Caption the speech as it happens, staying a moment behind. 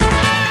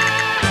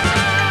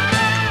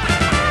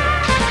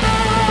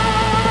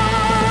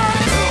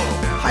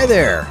Hi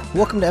there!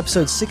 Welcome to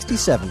episode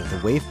 67 of the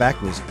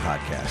Waveback Music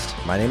Podcast.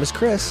 My name is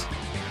Chris.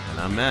 And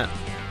I'm Matt.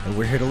 And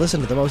we're here to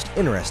listen to the most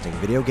interesting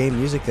video game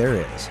music there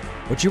is.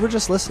 What you were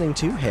just listening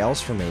to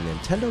hails from a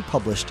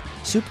Nintendo-published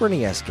Super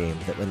NES game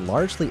that went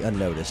largely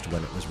unnoticed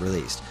when it was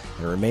released,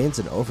 and remains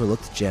an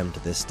overlooked gem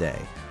to this day.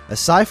 A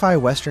sci-fi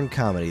western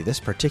comedy, this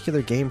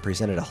particular game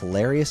presented a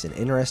hilarious and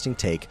interesting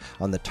take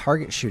on the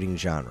target shooting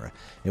genre,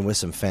 and with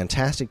some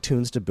fantastic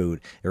tunes to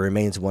boot, it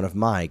remains one of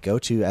my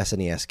go-to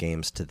SNES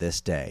games to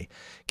this day.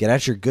 Get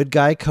out your good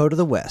guy Code of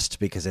the West,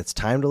 because it's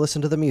time to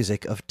listen to the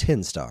music of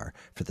Tin Star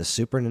for the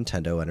Super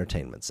Nintendo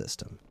Entertainment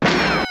System.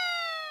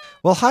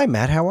 Well, hi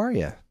Matt, how are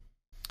you?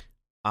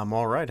 I'm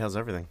all right. How's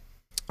everything?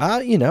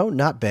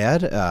 Not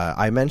bad.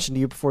 I mentioned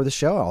to you before the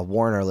show, I'll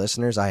warn our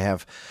listeners, I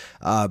have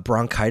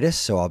bronchitis,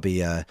 so I'll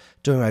be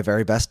doing my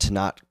very best to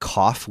not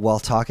cough while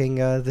talking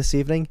this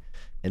evening.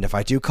 And if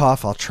I do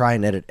cough, I'll try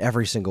and edit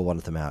every single one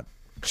of them out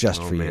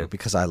just for you,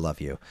 because I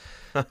love you.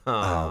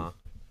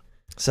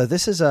 So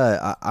this is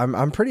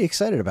I'm pretty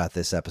excited about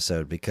this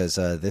episode, because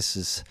this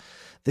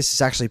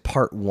is actually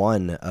part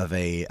one of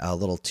a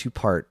little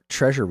two-part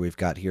treasure we've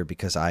got here,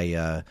 because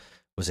I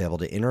was able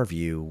to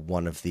interview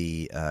one of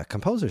the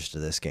composers to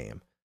this game.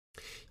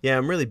 Yeah,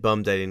 I'm really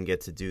bummed I didn't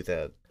get to do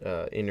that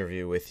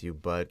interview with you,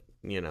 but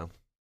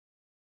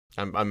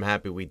I'm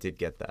happy we did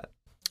get that.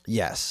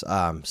 Yes,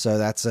 so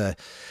that's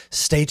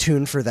stay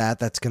tuned for that.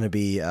 That's going to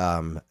be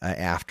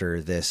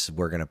after this.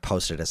 We're going to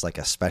post it as like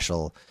a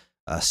special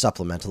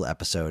supplemental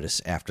episode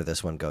after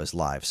this one goes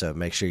live. So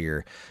make sure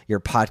your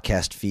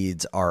podcast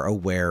feeds are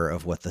aware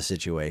of what the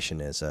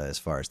situation is as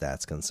far as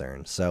that's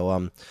concerned.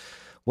 So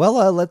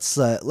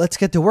let's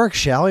get to work,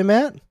 shall we,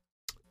 Matt?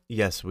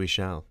 Yes, we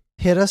shall.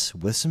 Hit us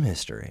with some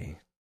history.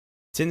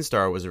 Tin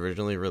Star was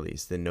originally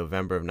released in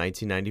November of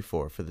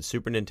 1994 for the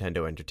Super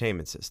Nintendo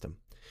Entertainment System.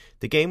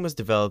 The game was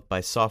developed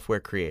by Software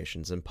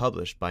Creations and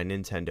published by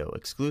Nintendo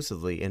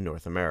exclusively in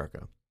North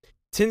America.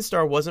 Tin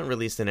Star wasn't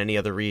released in any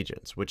other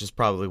regions, which is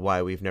probably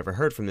why we've never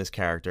heard from this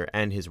character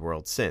and his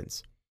world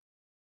since.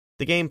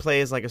 The gameplay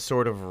is like a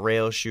sort of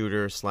rail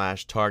shooter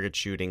 / target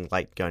shooting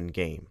light gun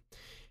game.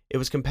 It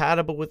was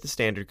compatible with the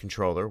standard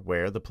controller,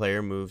 where the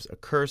player moves a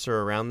cursor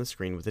around the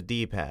screen with a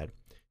D-pad.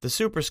 The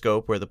Super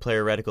Scope, where the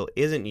player reticle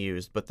isn't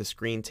used but the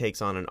screen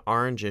takes on an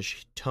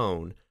orangish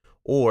tone,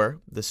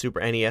 or the Super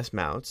NES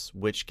mounts,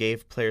 which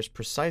gave players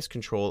precise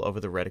control over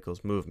the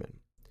reticle's movement.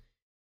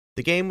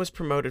 The game was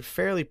promoted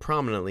fairly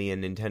prominently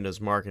in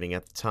Nintendo's marketing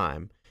at the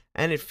time,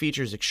 and it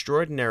features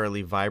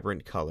extraordinarily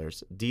vibrant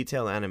colors,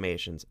 detailed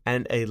animations,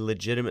 and a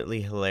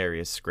legitimately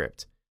hilarious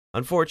script.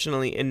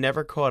 Unfortunately, it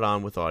never caught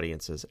on with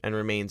audiences and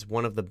remains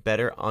one of the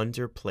better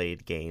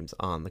underplayed games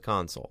on the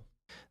console.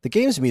 The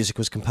game's music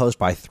was composed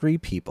by three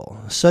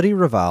people: Suddy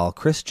Raval,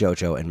 Chris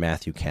Jojo, and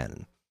Matthew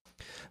Cannon.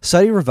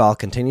 Suddy Raval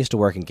continues to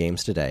work in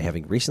games today,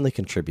 having recently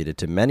contributed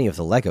to many of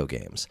the LEGO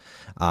games.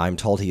 I'm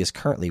told he is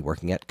currently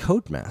working at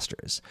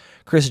Codemasters.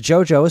 Chris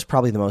Jojo is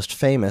probably the most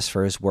famous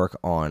for his work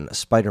on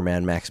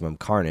Spider-Man Maximum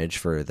Carnage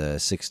for the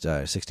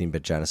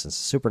 16-bit Genesis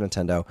Super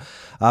Nintendo,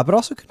 but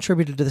also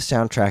contributed to the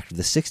soundtrack of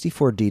the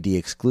 64DD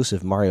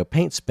exclusive Mario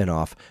Paint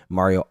spin-off,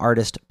 Mario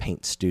Artist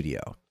Paint Studio.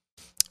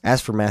 As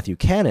for Matthew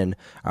Cannon,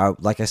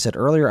 like I said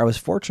earlier, I was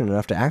fortunate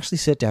enough to actually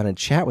sit down and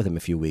chat with him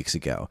a few weeks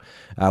ago.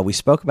 We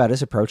spoke about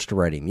his approach to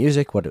writing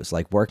music, what it was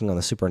like working on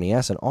the Super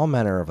NES, and all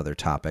manner of other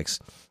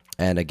topics.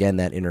 And again,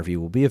 that interview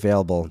will be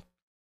available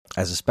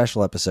as a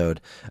special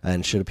episode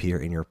and should appear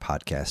in your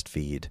podcast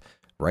feed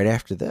right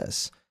after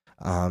this.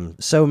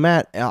 So,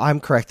 Matt, I'm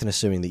correct in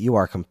assuming that you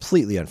are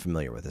completely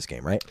unfamiliar with this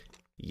game, right?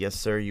 Yes,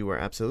 sir, you are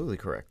absolutely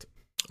correct.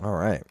 All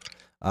right.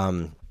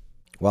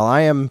 Well, I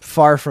am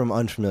far from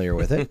unfamiliar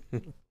with it.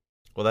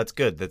 Well, that's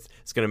good.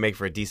 It's going to make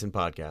for a decent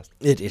podcast.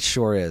 It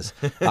sure is.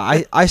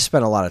 I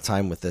spent a lot of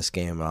time with this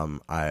game.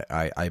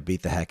 I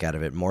beat the heck out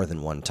of it more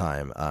than one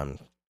time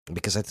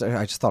because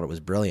I just thought it was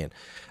brilliant.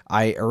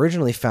 I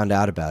originally found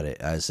out about it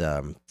as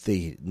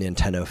the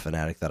Nintendo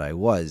fanatic that I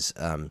was.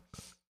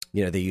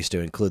 They used to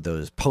include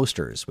those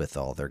posters with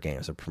all their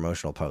games, the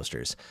promotional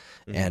posters.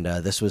 Mm-hmm. And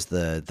this was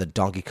the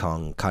Donkey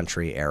Kong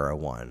Country era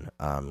one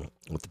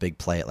with the big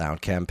Play It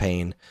Loud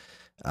campaign.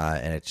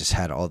 And it just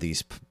had all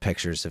these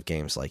pictures of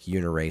games like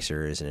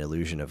Uniracers and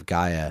Illusion of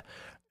Gaia,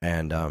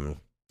 and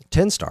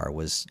Tin Star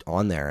was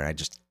on there,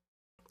 and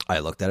I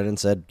looked at it and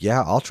said,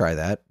 yeah, I'll try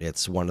that.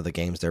 It's one of the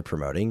games they're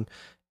promoting,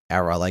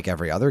 like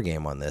every other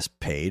game on this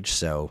page,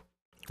 so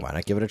why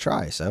not give it a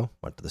try? So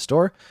went to the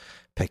store,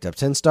 picked up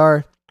Tin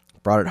Star,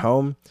 brought it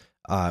home,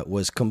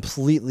 was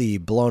completely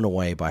blown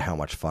away by how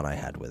much fun I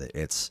had with it.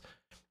 It's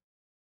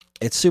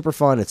super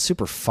fun, it's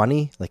super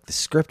funny, like the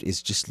script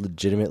is just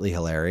legitimately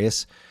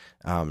hilarious.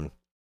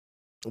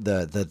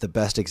 The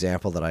best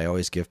example that I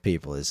always give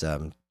people is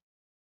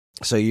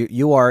so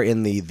you are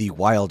in the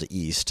Wild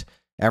East.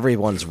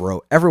 Everyone's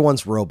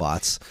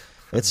robots.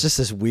 It's just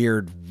this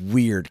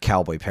weird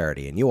cowboy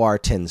parody, and you are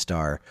Tin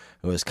Star,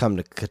 who has come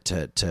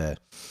to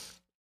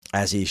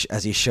as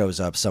he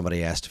shows up.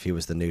 Somebody asked if he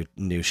was the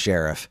new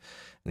sheriff,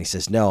 and he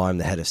says, "No, I'm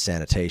the head of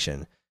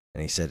sanitation."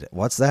 And he said,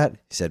 "What's that?"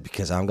 He said,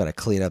 "Because I'm going to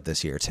clean up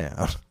this here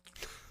town."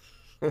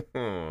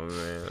 Oh,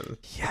 man.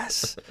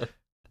 Yes.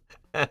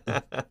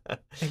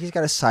 He's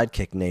got a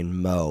sidekick named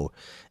Mo,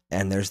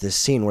 and there's this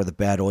scene where the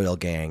Bad Oil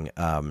Gang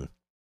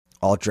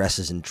all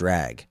dresses in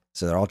drag.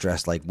 So they're all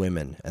dressed like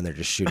women, and they're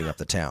just shooting up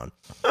the town.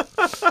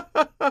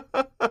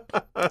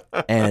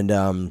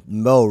 And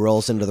Mo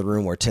rolls into the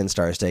room where Tin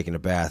Star is taking a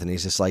bath, and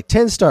he's just like,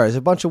 "Tin Star, there's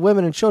a bunch of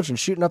women and children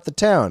shooting up the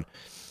town."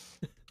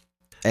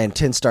 And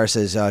Tin Star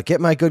says, "Get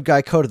my good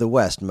guy Code of the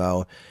West,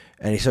 Mo."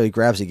 And so he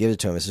grabs it, gives it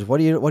to him. He says,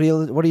 "What are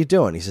you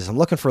doing?" He says, "I'm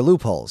looking for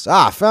loopholes."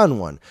 "Ah, found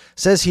one.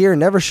 Says here,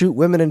 never shoot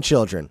women and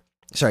children."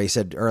 Sorry, he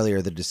said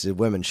earlier that it's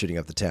women shooting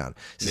up the town.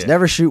 He says,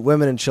 "Never shoot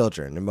women and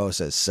children." And Mo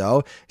says,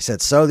 "So?" He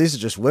said, "So, these are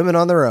just women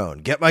on their own.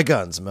 Get my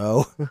guns,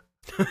 Mo."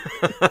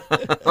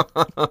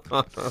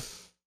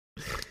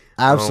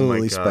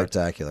 Absolutely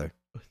spectacular.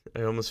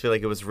 I almost feel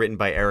like it was written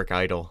by Eric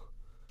Idle.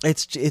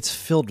 It's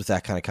filled with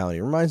that kind of comedy.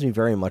 It reminds me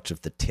very much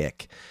of The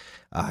Tick,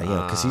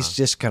 because he's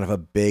just kind of a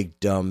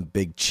big, dumb,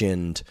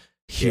 big-chinned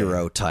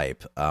hero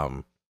type.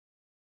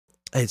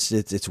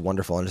 It's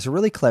wonderful, and it's a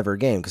really clever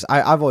game because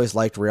I've always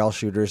liked rail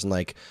shooters and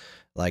like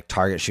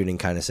target shooting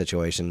kind of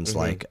situations. Mm-hmm.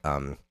 Like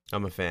I'm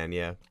a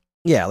fan,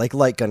 like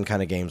light gun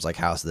kind of games like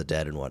House of the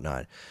Dead and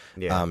whatnot.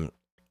 Yeah.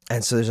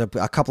 And so there's a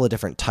couple of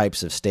different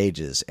types of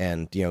stages,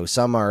 and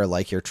some are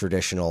like your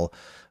traditional.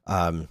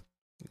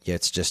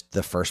 It's just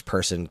the first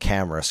person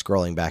camera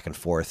scrolling back and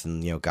forth,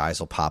 and guys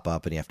will pop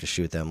up and you have to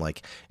shoot them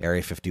like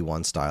Area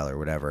 51 style or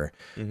whatever.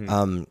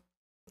 Mm-hmm.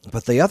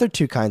 But the other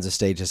two kinds of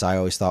stages I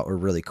always thought were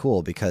really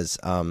cool because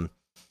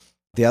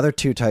the other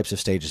two types of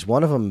stages,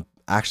 one of them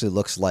actually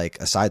looks like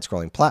a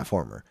side-scrolling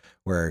platformer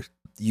where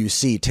you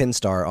see Tin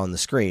Star on the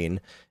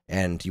screen,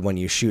 and when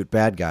you shoot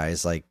bad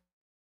guys, like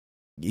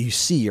you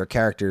see your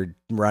character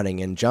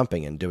running and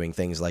jumping and doing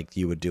things like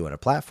you would do in a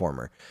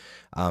platformer,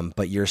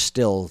 but you're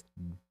still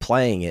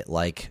playing it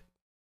like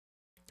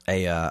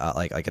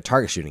a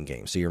target shooting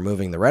game. So you're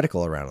moving the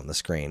reticle around on the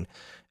screen,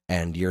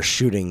 and you're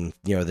shooting,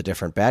 the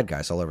different bad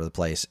guys all over the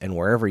place. And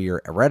wherever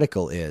your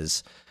reticle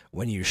is,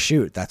 when you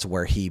shoot, that's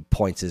where he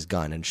points his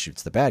gun and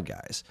shoots the bad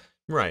guys.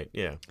 Right,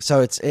 yeah.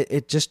 So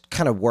it just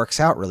kind of works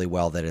out really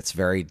well that it's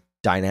very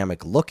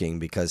dynamic looking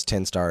because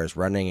Tin Star is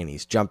running and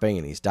he's jumping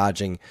and he's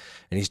dodging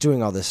and he's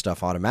doing all this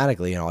stuff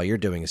automatically, and all you're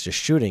doing is just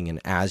shooting. And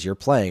as you're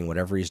playing,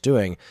 whatever he's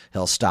doing,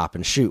 he'll stop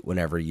and shoot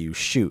whenever you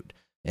shoot,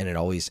 and it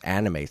always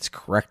animates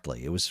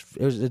correctly.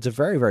 It's a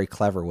very, very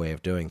clever way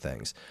of doing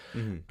things.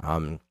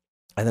 Mm-hmm.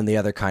 And then the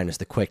other kind is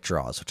the quick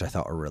draws, which I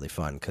thought were really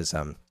fun because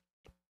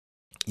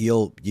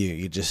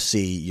you just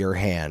see your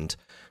hand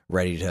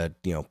ready to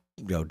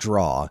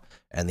draw,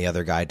 and the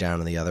other guy down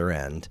on the other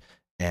end,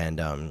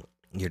 and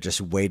you're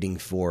just waiting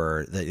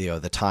for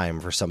the time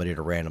for somebody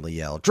to randomly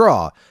yell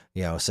draw,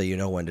 so you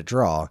know when to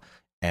draw.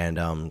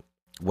 And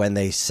when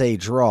they say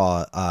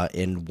draw,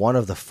 in one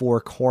of the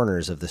four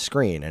corners of the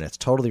screen, and it's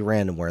totally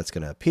random where it's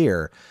going to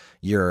appear,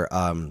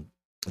 the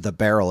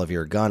barrel of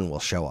your gun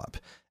will show up.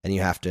 And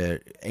you have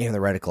to aim the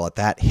reticle at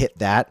that, hit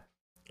that,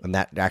 and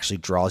that actually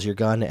draws your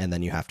gun, and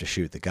then you have to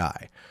shoot the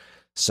guy.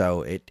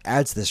 So it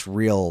adds this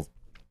real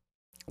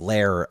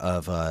layer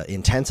of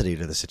intensity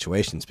to the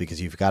situations because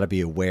you've got to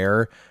be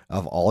aware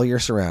of all your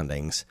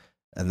surroundings,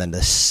 and then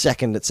the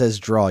second it says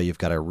draw, you've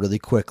got to really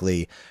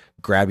quickly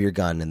grab your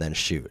gun and then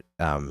shoot.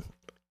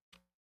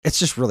 It's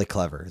just really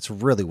clever. It's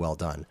really well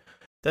done.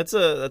 That's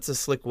a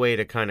slick way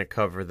to kind of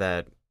cover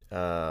that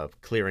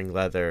clearing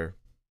leather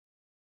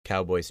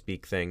cowboy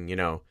speak thing,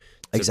 to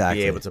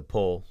exactly be able to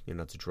pull,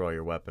 to draw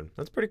your weapon.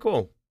 That's pretty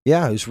cool.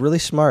 Yeah, it was really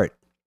smart.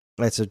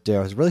 It was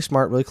a really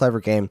smart, really clever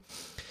game.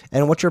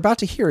 And what you're about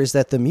to hear is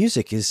that the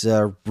music is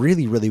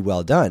really, really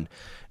well done,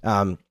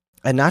 and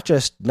not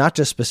just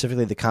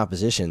specifically the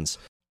compositions.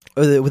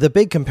 With a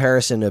big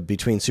comparison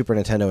between Super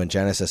Nintendo and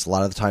Genesis, a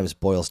lot of the times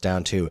boils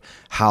down to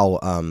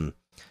how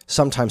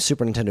sometimes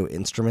Super Nintendo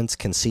instruments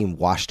can seem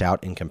washed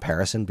out in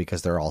comparison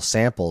because they're all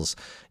samples,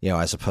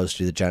 as opposed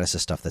to the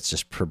Genesis stuff that's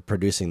just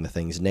producing the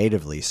things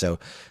natively. So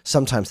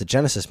sometimes the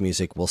Genesis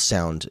music will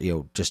sound,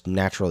 just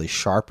naturally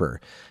sharper.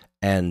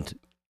 And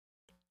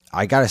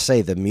I gotta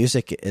say, the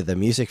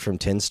music from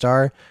Tin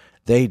Star,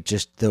 they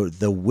just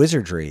the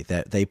wizardry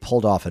that they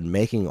pulled off in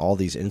making all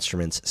these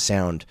instruments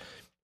sound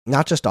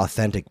not just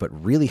authentic,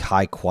 but really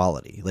high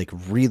quality, like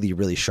really,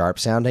 really sharp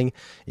sounding,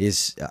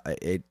 is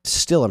it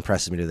still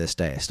impresses me to this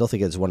day. I still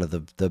think it's one of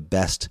the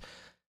best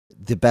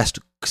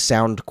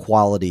sound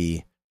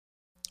quality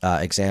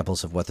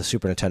examples of what the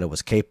Super Nintendo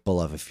was capable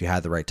of if you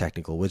had the right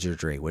technical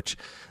wizardry, which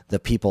the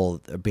people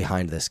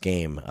behind this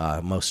game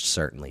most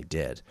certainly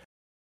did.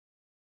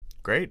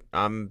 Great.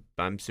 I'm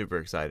super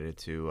excited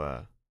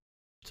to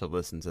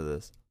listen to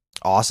this.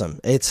 Awesome.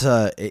 It's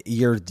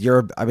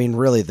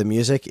really the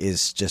music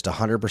is just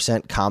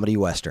 100% comedy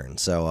western.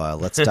 So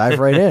let's dive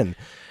right in.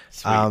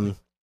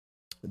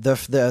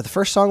 The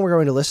first song we're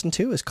going to listen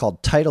to is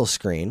called Title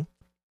Screen.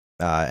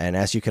 And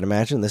as you can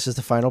imagine, this is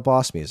the final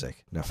boss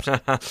music. No,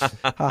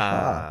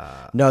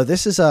 no,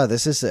 this is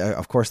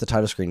of course the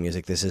title screen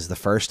music. This is the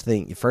first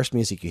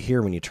music you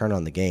hear when you turn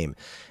on the game.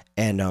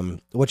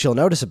 And what you'll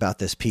notice about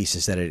this piece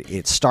is that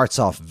it starts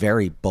off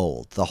very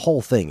bold. The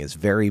whole thing is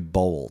very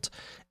bold,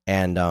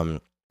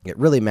 and it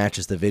really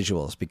matches the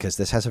visuals because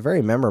this has a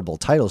very memorable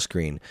title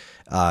screen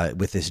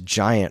with this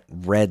giant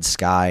red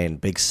sky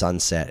and big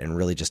sunset, and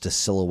really just a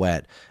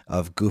silhouette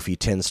of Goofy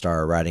Tin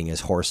Star riding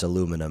his horse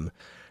Aluminum.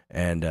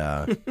 And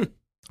I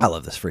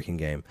love this freaking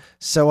game.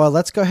 So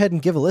let's go ahead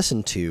and give a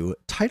listen to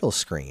Title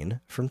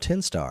Screen from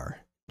Tin Star.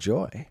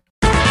 Enjoy.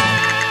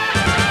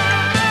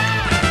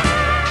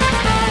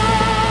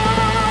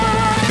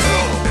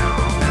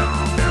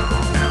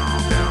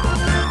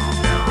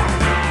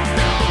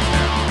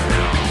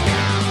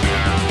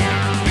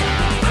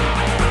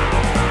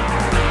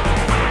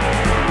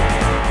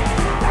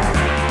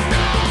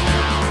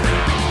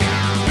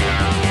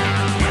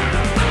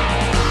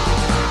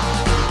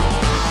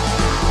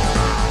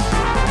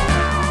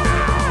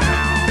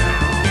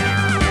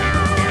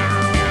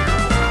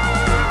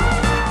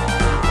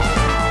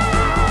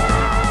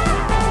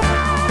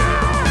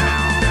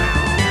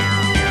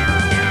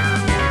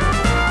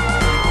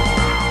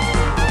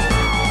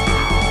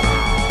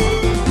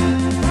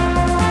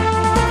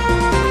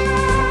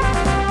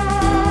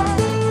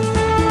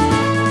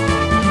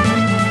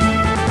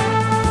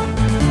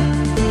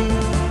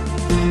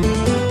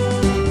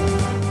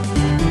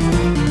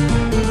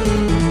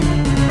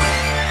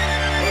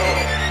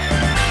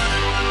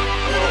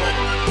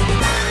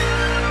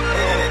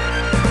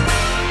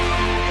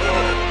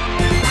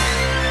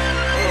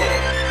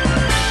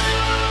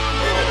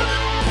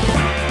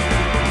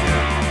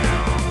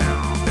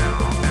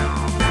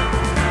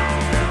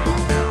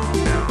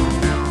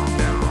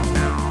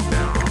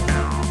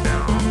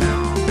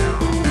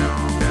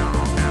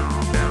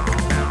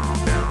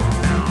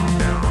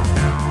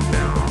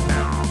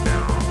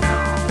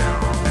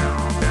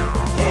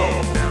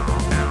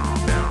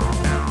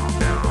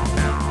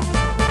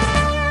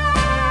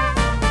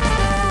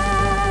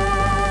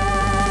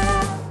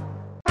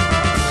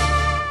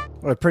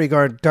 A pretty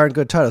darn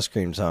good title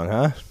screen song,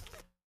 huh?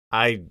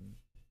 I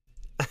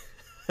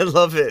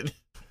love it.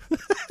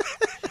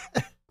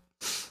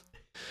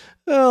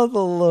 Oh,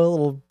 the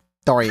little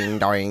doing,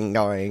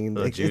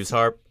 The Jew's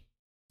harp.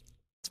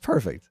 It's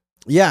perfect.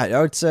 Yeah,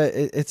 no,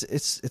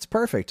 it's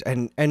perfect.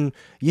 And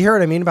you hear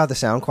what I mean about the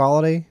sound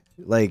quality?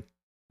 Like,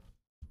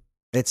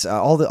 it's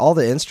all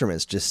the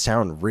instruments just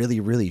sound really,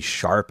 really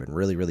sharp and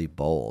really, really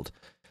bold.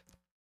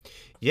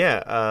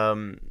 Yeah.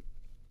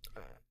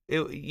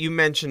 You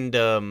mentioned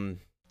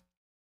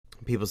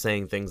people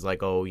saying things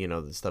like, "Oh,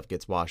 the stuff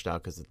gets washed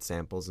out because it's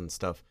samples and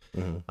stuff."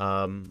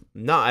 Mm-hmm.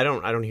 No, I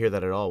don't hear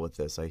that at all with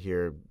this. I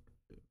hear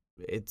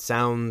it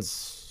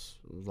sounds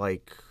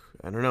like,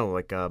 I don't know,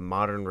 like a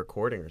modern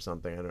recording or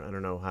something. I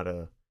don't know how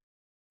to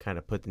kind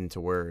of put into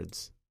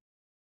words.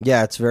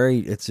 Yeah, it's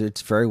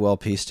very well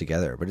pieced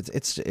together, but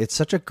it's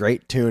such a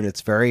great tune.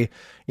 It's very,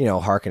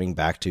 harkening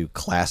back to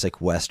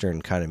classic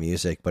Western kind of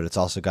music, but it's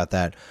also got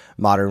that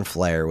modern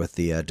flair with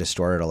the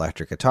distorted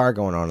electric guitar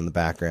going on in the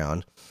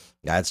background.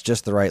 Yeah, it's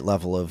just the right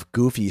level of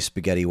goofy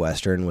spaghetti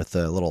Western with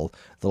the little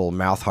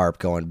mouth harp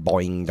going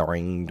boing,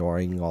 doing,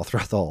 doing all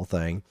throughout the whole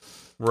thing.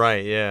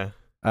 Right. Yeah.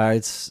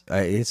 It's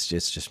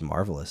just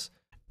marvelous.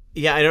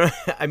 Yeah, I don't.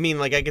 I mean,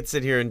 like, I could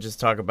sit here and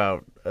just talk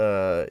about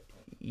how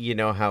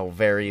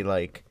very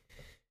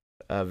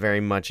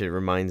very much it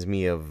reminds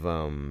me of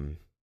Maricone.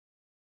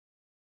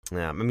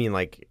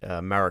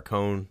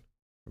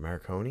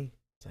 Maricone?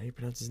 Is that how you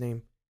pronounce his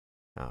name?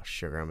 Oh,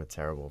 sugar, I'm a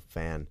terrible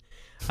fan.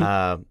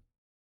 The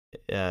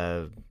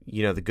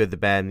Good, the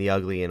Bad, and the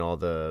Ugly, and all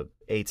the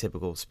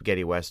atypical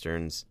spaghetti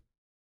westerns,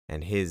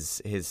 and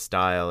his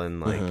style,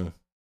 and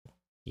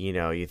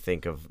you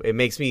think of, it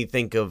makes me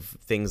think of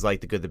things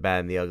like The Good, the Bad,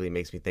 and the Ugly. It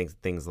makes me think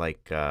things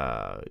like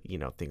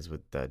things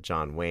with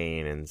John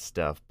Wayne and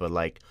stuff.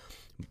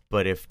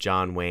 But if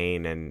John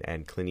Wayne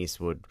and Clint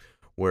Eastwood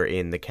were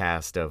in the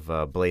cast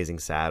of Blazing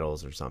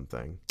Saddles or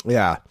something.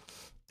 Yeah,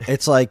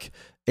 it's like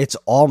it's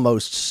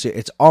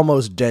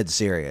almost dead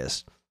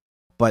serious,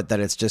 but that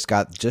it's just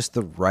got just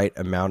the right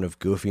amount of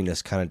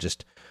goofiness, kind of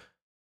just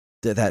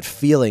that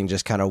feeling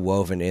just kind of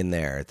woven in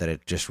there, that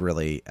it just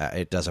really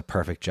it does a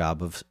perfect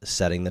job of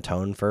setting the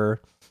tone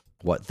for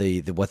what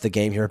the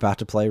game you're about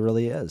to play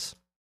really is.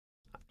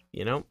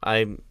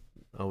 I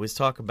always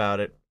talk about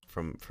it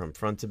from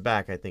front to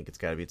back. I think it's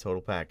got to be a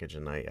total package,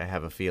 and I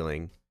have a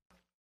feeling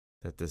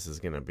that this is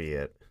going to be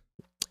it.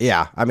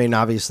 Yeah, I mean,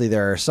 obviously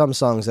there are some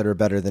songs that are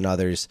better than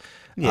others,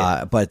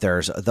 but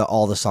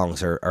all the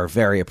songs are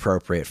very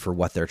appropriate for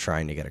what they're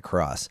trying to get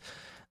across.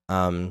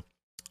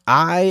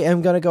 I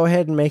am going to go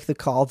ahead and make the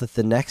call that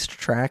the next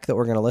track that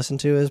we're going to listen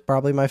to is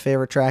probably my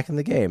favorite track in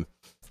the game.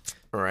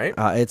 All right.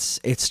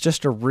 It's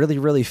just a really,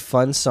 really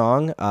fun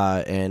song,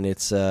 and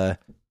it's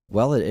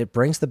it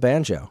brings the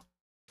banjo.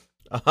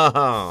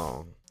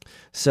 Oh.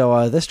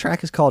 So this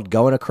track is called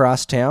Going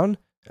Across Town.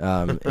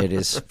 It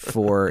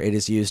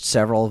is used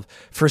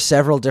for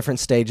several different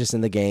stages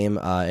in the game,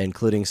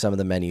 including some of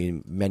the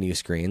menu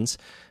screens,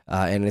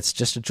 and it's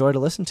just a joy to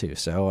listen to.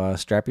 So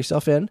strap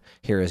yourself in.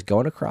 Here is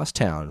 "Going Across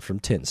Town" from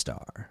Tin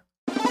Star.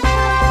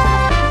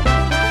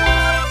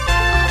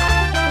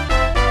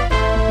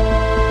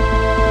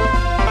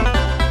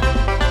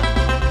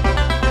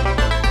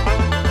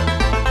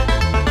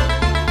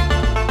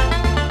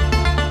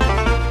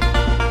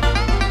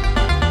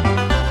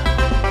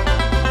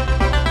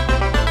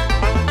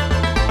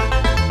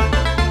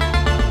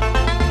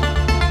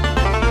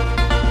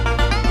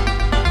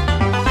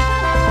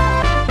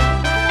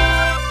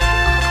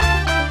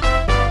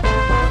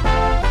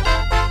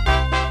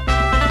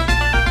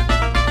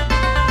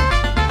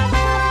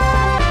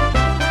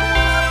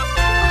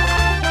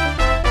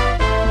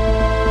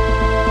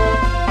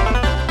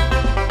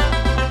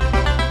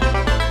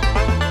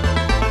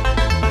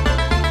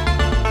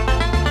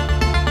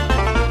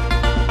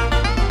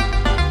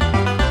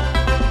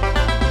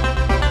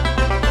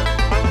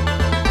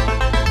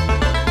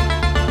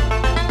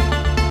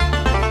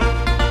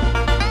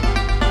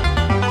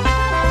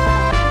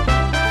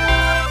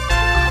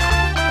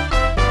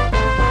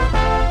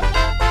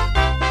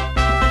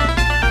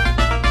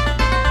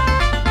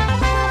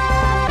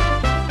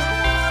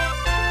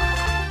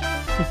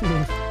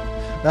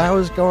 That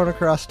was "Going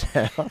Across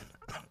Town."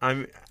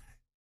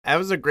 That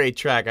was a great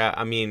track.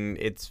 I mean,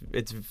 it's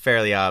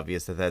fairly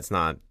obvious that that's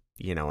not,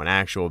 an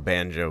actual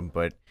banjo,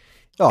 but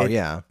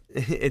yeah,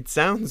 it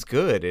sounds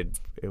good.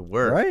 It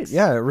works, right?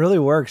 Yeah, it really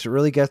works. It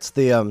really gets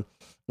the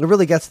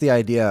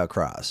idea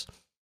across,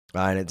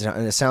 and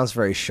it sounds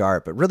very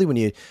sharp. But really, when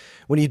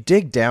you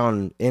dig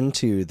down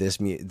into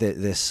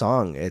this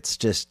song, it's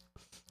just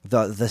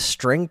the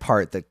string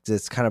part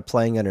that's kind of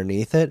playing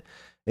underneath it.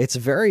 It's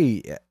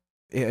very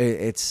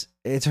it's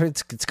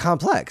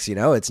complex,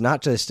 It's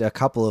not just a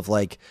couple of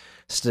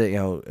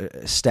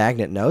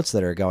stagnant notes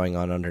that are going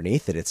on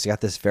underneath it. It's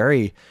got this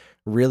very,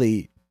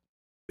 really,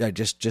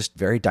 just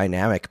very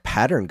dynamic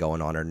pattern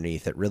going on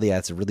underneath. It really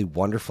adds a really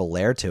wonderful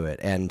layer to it.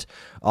 And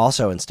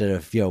also, instead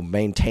of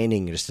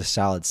maintaining just a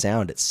solid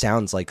sound, it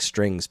sounds like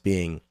strings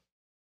being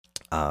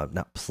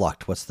not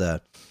plucked.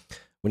 When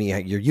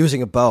you're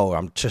using a bow?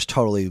 I'm just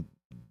totally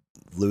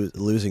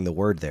losing the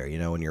word there.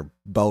 When you're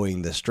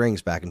bowing the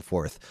strings back and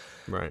forth,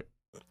 right?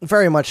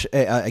 Very much,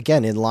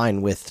 again, in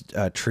line with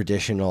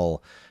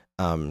traditional,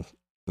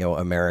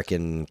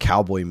 American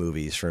cowboy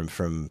movies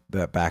from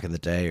back in the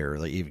day, or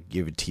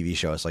even TV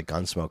shows like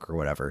Gunsmoke or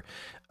whatever.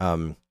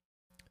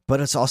 But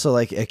it's also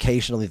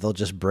occasionally they'll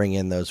just bring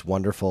in those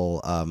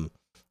wonderful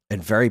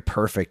and very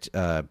perfect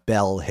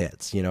bell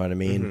hits. You know what I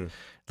mean? Mm-hmm.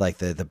 Like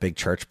the big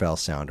church bell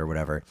sound or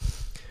whatever.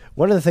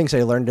 One of the things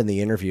I learned in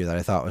the interview that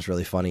I thought was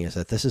really funny is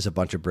that this is a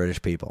bunch of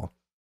British people,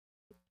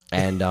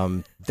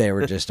 and they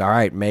were just, all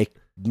right, make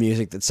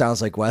music that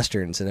sounds like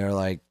Westerns, and they're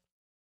like,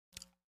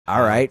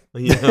 all right.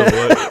 What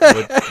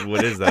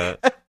is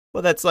that?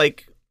 Well,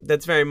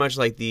 that's very much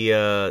like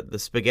the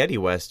spaghetti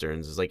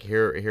Westerns. It's like,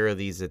 here are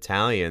these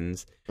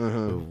Italians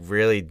who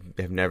really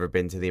have never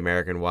been to the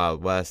American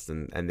Wild West,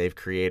 and they've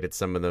created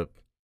some of the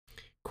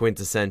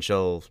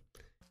quintessential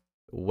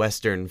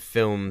Western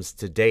films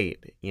to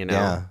date,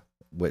 Yeah.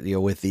 With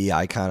the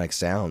iconic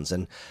sounds,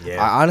 and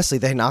honestly,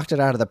 they knocked it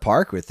out of the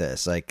park with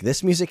this.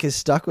 This music has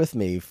stuck with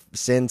me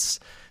since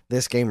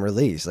this game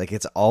released.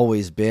 It's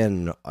always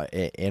been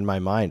in my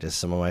mind as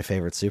some of my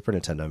favorite Super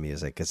Nintendo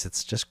music, because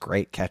it's just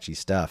great, catchy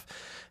stuff.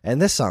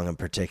 And this song in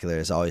particular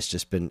has always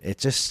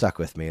just stuck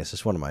with me. It's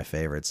just one of my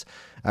favorites.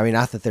 I mean,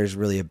 not that there's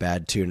really a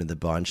bad tune in the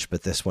bunch,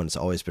 but this one's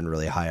always been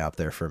really high up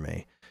there for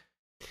me.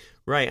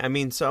 Right. I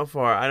mean, so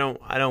far, I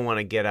don't want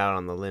to get out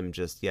on the limb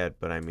just yet,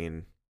 but I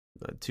mean,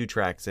 2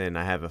 tracks in,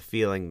 I have a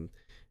feeling,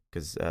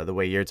 because the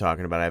way you're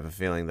talking about it, I have a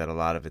feeling that a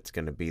lot of it's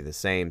going to be the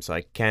same. So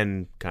I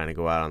can kind of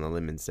go out on the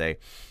limb and say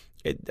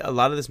a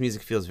lot of this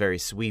music feels very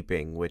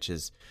sweeping, which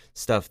is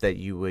stuff that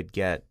you would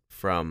get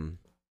from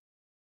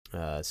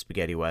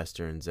spaghetti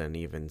Westerns and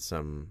even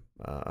some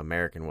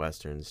American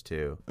Westerns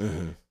too.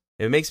 Mm-hmm.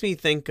 It makes me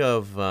think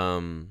of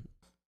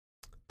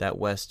that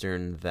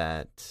Western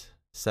that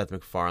Seth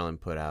MacFarlane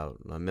put out,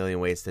 A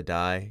Million Ways to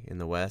Die in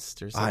the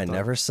West or something. I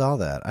never saw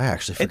that. I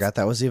actually forgot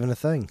that was even a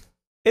thing.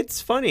 It's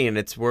funny and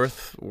it's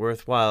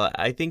worthwhile.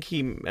 I think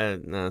he,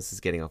 no, this is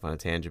getting off on a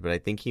tangent, but I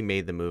think he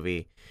made the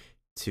movie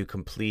to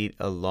complete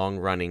a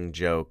long-running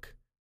joke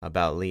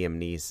about Liam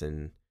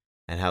Neeson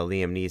and how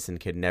Liam Neeson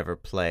could never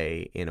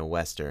play in a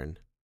Western.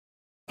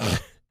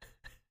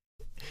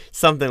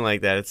 Something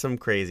like that. It's some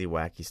crazy,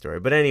 wacky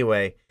story. But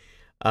anyway,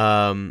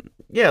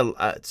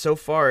 so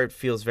far it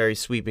feels very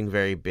sweeping,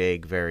 very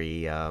big,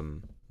 very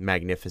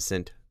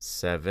magnificent.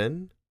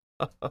 7.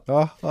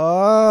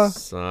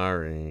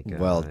 Sorry, guys.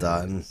 Well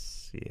done.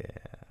 Yeah,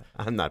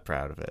 I'm not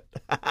proud of it.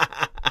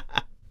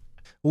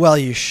 Well,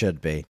 you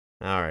should be.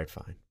 All right,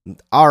 fine.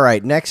 All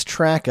right, next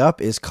track up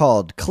is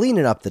called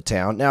 "Cleaning Up the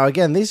Town." Now,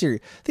 again, these are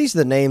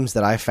the names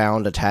that I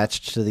found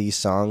attached to these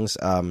songs.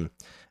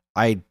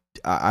 I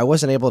I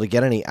wasn't able to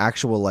get any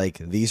actual, like,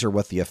 these are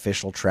what the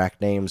official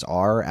track names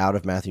are out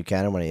of Matthew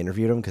Cannon when I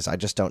interviewed him, because I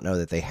just don't know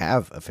that they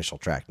have official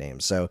track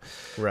names. So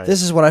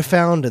This is what I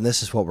found, and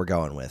this is what we're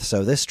going with.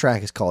 So this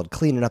track is called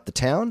Cleaning Up the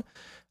Town.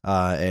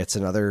 It's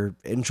another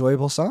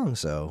enjoyable song,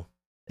 so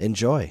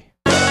enjoy.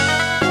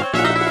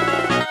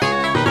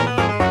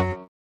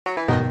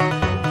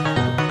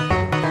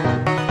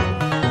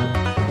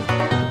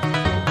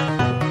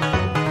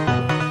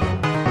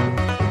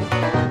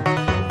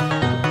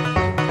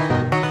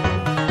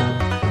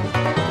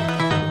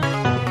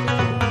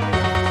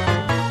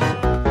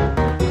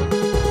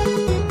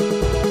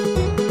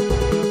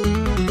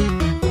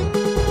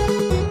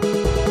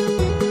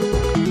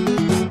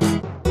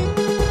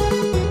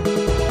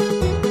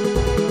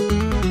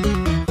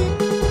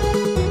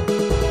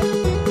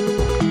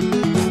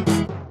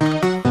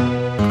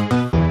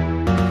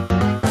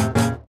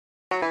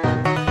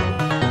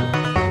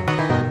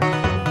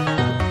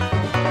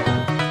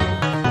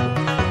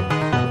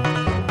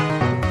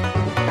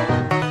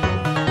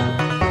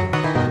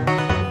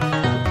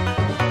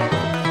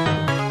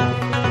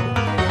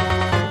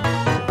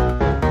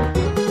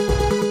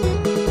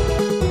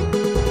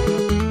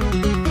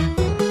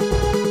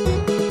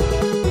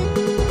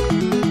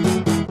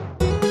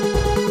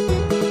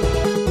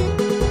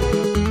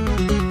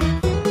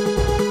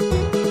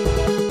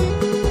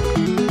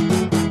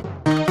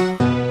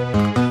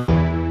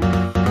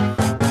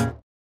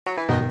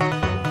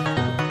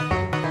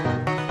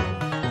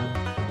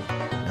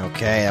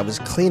 Okay, I was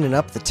Cleaning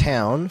Up the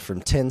Town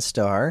from Tin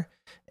Star,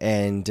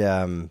 and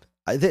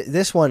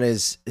this one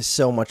is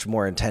so much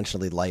more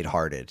intentionally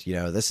lighthearted. You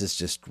know, this is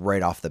just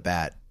right off the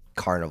bat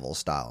carnival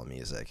style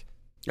music.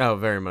 Oh,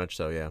 very much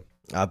so, yeah.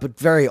 But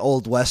very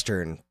old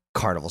Western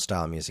carnival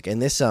style music.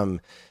 And this,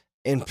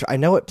 I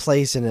know it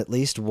plays in at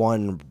least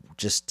one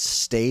just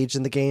stage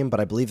in the game, but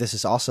I believe this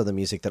is also the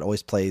music that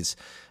always plays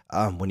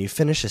when you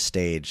finish a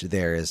stage.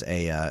 There is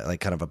a like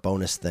kind of a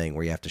bonus thing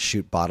where you have to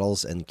shoot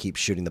bottles and keep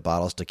shooting the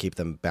bottles to keep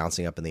them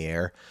bouncing up in the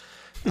air.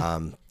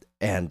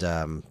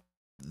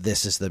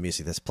 This is the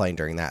music that's playing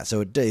during that.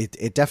 So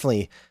it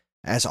definitely,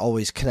 as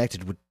always,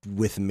 connected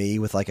with me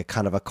with like a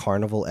kind of a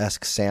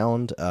carnival-esque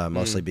sound,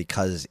 mostly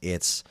because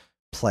it's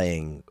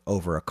playing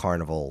over a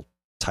carnival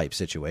type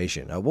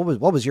situation.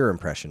 What was your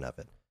impression of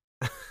it?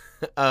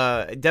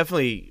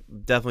 Definitely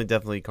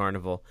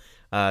carnival.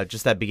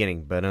 Just that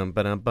beginning. Yeah.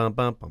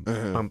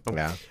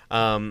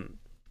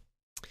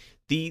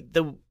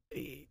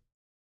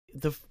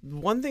 The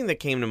one thing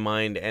that came to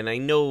mind, and I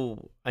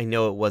know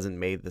it wasn't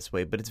made this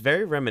way, but it's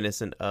very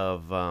reminiscent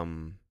of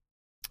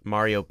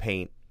Mario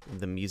Paint,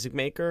 the Music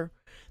Maker.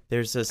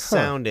 There's a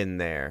sound in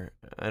there.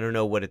 I don't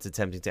know what it's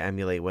attempting to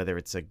emulate, whether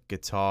it's a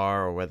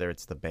guitar or whether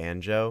it's the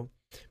banjo.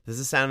 There's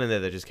a sound in there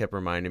that just kept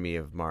reminding me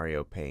of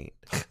Mario Paint.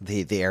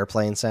 The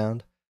airplane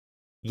sound?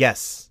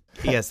 Yes,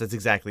 that's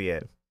exactly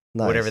it.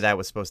 Nice. Whatever that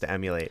was supposed to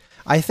emulate.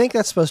 I think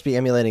that's supposed to be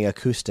emulating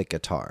acoustic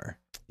guitar.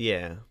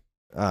 Yeah.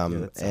 I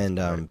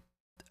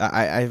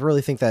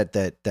really think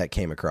that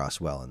came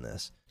across well in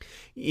this.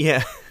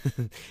 Yeah.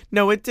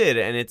 No, it did,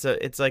 and it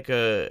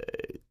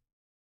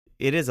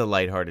is a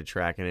lighthearted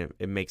track, and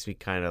it makes me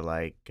kind of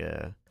like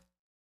I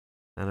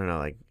don't know,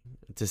 like,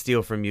 to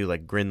steal from you,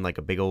 like, grin like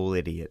a big old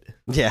idiot.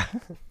 Yeah.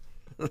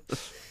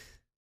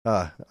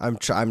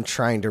 I'm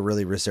trying to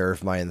really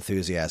reserve my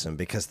enthusiasm,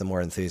 because the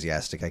more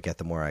enthusiastic I get,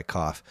 the more I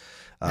cough.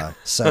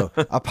 So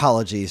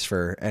apologies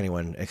for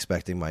anyone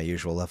expecting my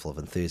usual level of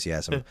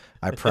enthusiasm.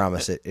 I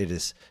promise it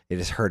is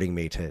hurting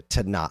me to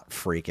not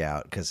freak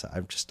out, because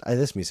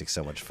this music's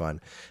so much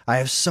fun. I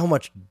have so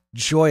much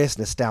joyous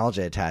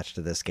nostalgia attached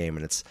to this game,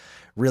 and it's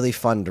really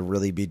fun to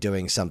really be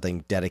doing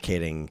something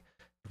dedicating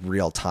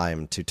real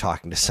time to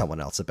talking to someone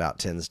else about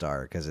Tin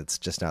Star, because it's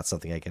just not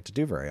something I get to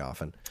do very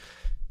often.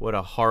 What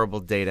a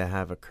horrible day to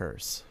have a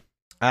curse.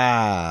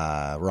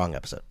 Wrong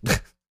episode.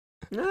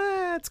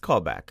 It's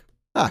callback.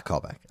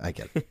 Callback. I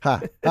get it.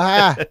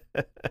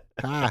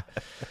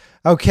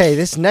 Okay,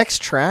 this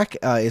next track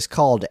is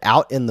called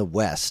Out in the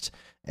West.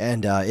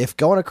 And if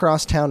Going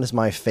Across Town is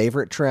my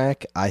favorite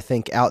track, I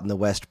think Out in the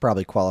West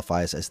probably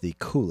qualifies as the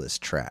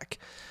coolest track.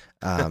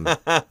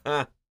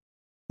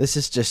 This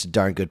is just a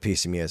darn good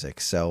piece of music.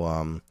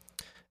 So,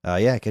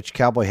 yeah, get your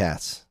cowboy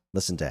hats.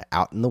 Listen to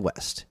Out in the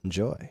West.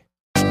 Enjoy.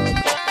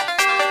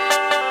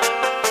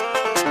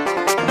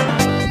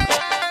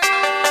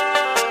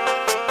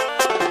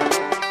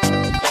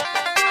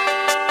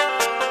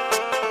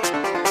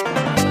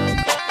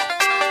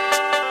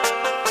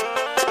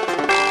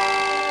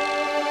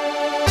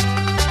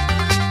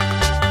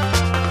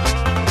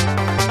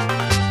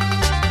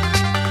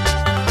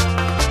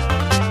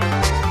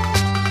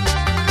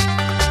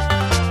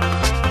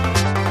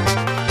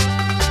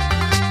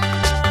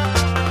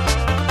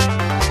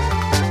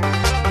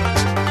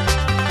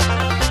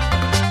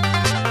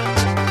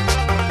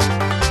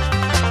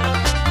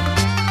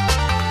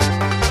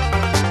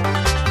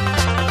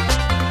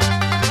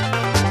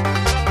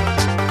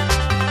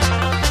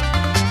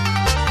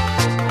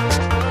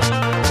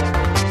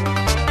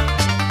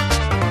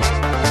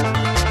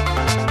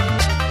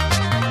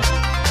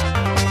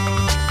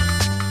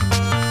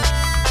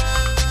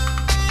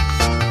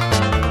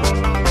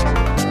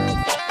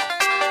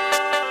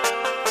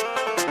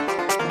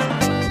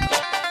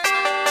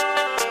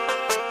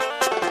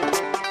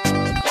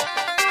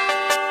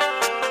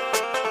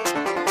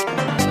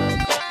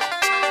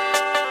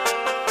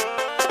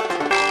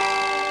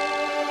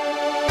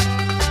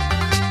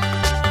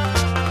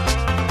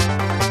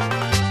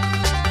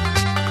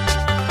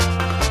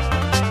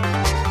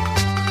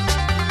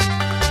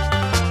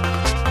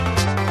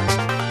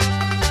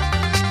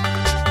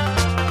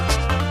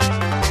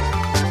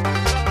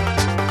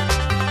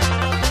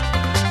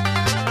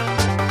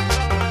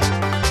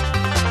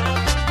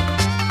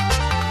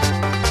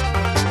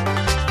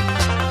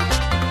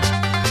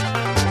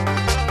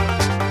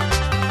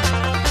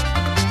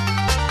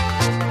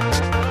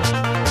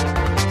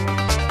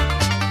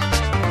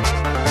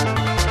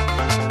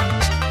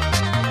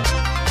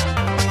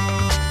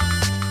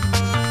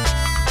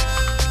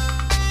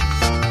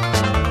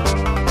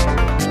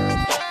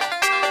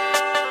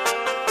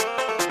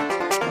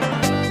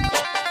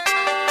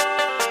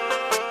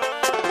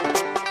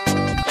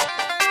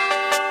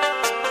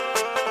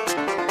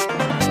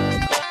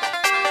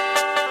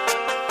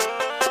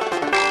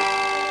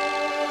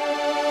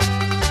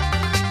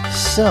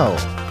 So,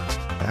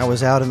 I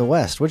was Out in the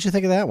West. What'd you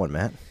think of that one,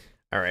 Matt?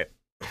 All right.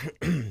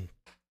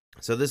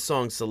 So this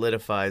song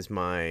solidifies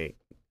my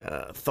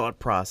thought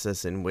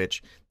process in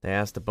which they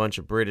asked a bunch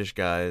of British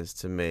guys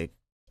to make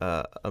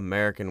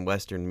American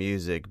Western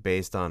music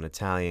based on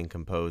Italian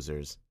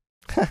composers.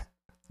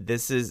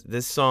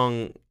 This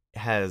song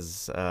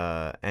has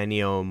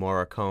Ennio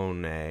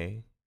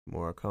Morricone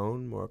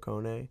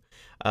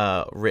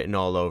written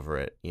all over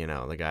it. You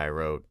know, the guy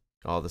wrote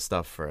all the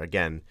stuff for,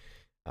 again,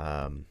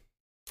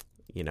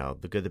 you know,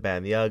 The Good, the Bad,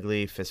 and the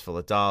Ugly, Fistful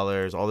of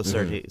Dollars, all the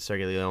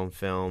Sergio Leone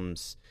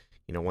films,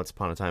 you know, Once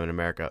Upon a Time in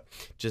America.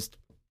 Just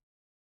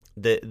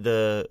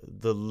the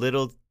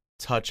little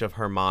touch of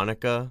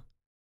harmonica,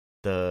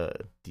 the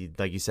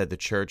like you said, the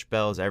church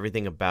bells,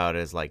 everything about it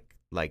is like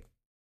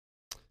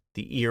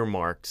the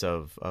earmarks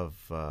of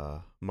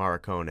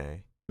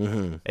Morricone.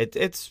 Mm-hmm.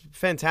 It's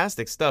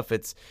fantastic stuff.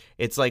 It's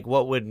like,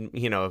 what would,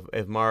 you know,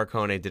 if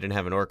Morricone didn't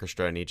have an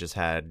orchestra and he just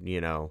had, you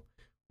know,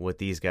 what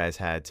these guys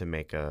had to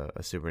make a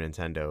Super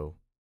Nintendo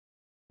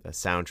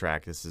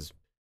soundtrack. This is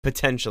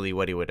potentially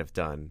what he would have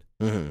done.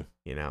 Mm-hmm.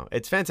 You know,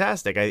 it's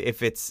fantastic.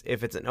 If it's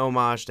an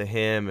homage to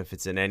him, if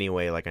it's in any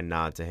way like a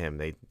nod to him,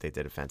 they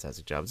did a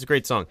fantastic job. It's a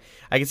great song.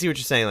 I can see what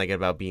you're saying, like,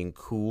 about being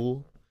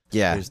cool.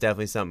 Yeah, there's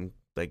definitely something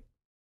like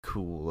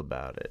cool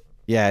about it.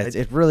 Yeah,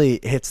 it really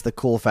hits the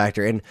cool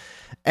factor, and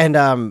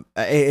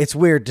it's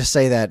weird to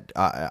say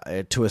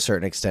that to a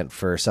certain extent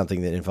for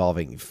something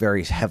that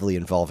very heavily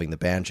involving the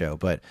banjo,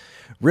 but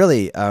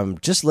really,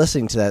 just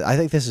listening to that, I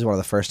think this is one of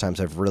the first times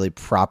I've really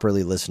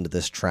properly listened to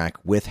this track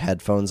with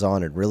headphones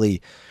on and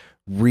really,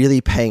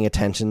 really paying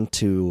attention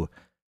to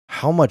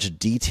how much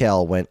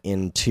detail went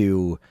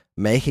into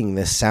making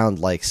this sound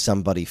like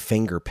somebody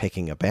finger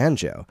picking a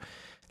banjo.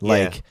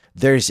 Like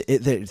there's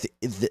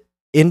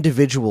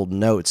individual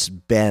notes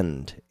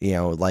bend, you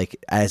know, like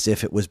as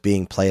if it was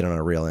being played on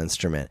a real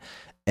instrument.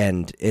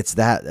 And it's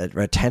that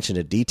attention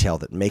to detail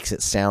that makes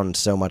it sound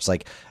so much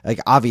like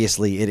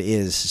obviously it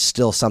is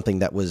still something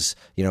that was,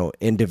 you know,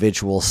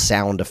 individual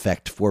sound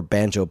effect for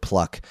banjo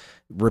pluck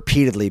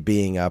repeatedly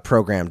being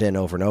programmed in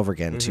over and over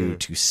again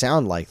to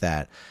sound like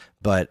that.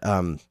 But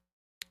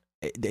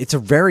it's a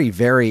very,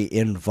 very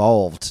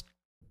involved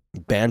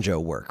banjo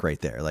work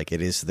right there. Like,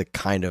 it is the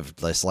kind of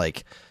this,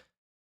 like,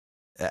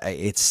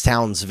 it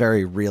sounds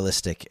very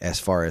realistic as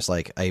far as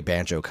like a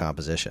banjo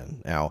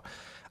composition. Now,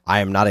 I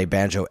am not a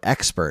banjo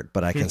expert,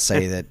 but I can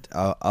say that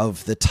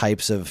of the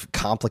types of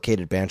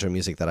complicated banjo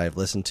music that I've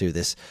listened to,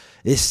 this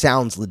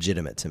sounds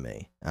legitimate to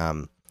me.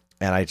 And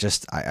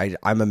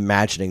I'm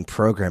imagining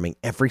programming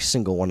every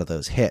single one of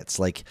those hits,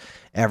 like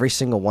every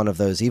single one of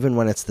those, even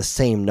when it's the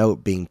same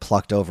note being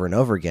plucked over and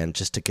over again,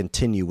 just to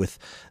continue with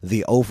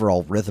the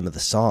overall rhythm of the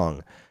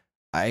song.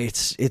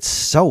 It's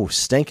so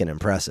stinking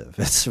impressive.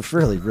 It's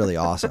really, really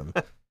awesome.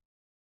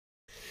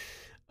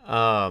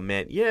 Oh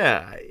man,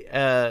 yeah.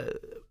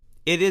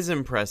 It is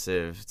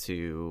impressive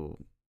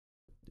to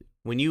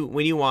when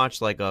you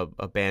watch like a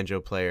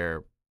banjo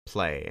player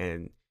play,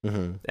 and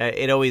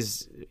it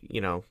always, you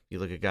know, you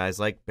look at guys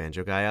like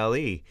Banjo Guy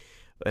Ali,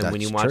 and That's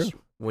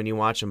when you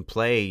watch him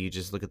play, you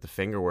just look at the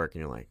finger work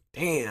and you're like,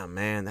 damn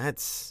man,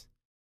 that's.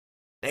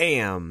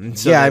 Damn.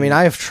 So yeah, I mean,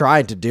 I have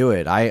tried to do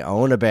it. I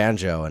own a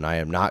banjo, and I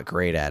am not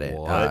great at it.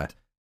 What?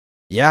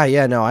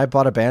 No, I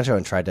bought a banjo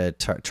and tried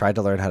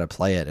to learn how to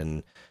play it,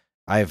 and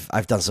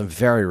I've done some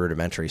very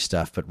rudimentary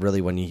stuff. But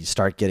really, when you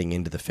start getting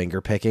into the finger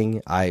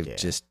picking, I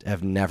just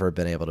have never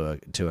been able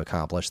to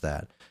accomplish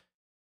that.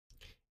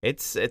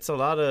 It's a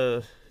lot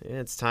of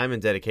it's time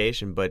and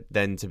dedication, but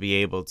then to be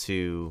able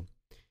to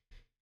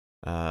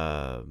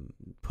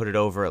put it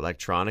over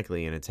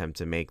electronically and attempt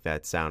to make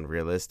that sound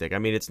realistic. I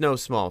mean, it's no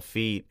small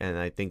feat, and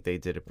I think they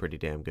did a pretty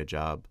damn good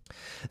job.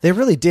 They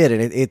really did,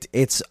 and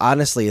it's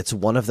honestly, it's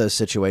one of those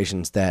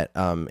situations that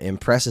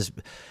impresses.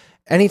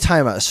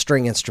 Anytime a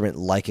string instrument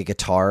like a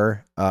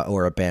guitar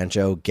or a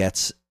banjo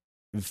gets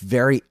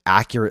very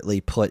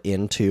accurately put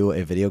into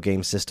a video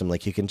game system,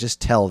 like, you can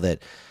just tell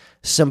that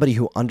somebody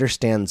who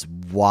understands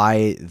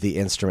why the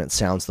instrument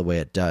sounds the way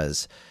it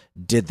does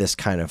did this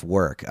kind of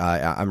work.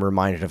 I'm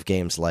reminded of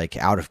games like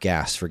Out of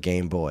Gas for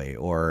Game Boy,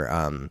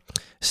 or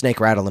Snake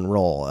Rattle and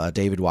Roll,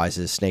 David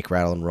Wise's Snake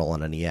Rattle and Roll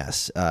on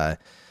NES, and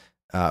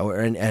the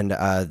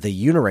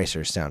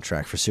Uniracer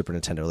soundtrack for Super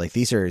Nintendo. Like,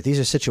 these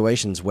are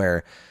situations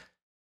where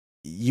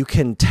you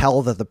can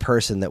tell that the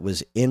person that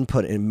was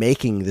input in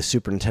making the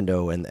Super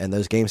Nintendo and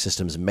those game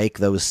systems make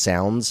those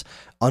sounds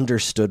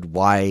understood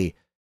why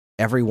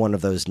every one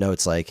of those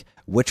notes, like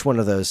which one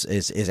of those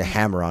is a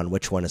hammer on,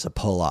 which one is a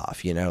pull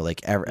off, you know,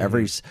 like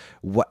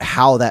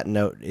how that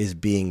note is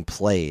being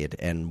played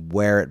and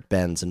where it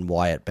bends and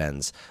why it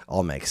bends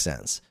all makes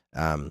sense.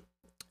 And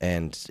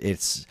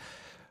it's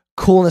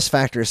coolness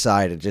factor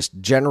aside, and just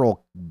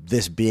general,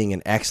 this being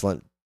an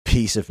excellent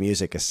piece of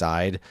music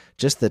aside,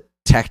 just the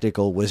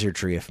technical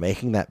wizardry of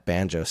making that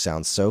banjo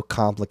sound so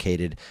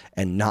complicated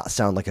and not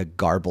sound like a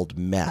garbled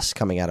mess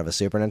coming out of a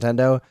Super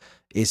Nintendo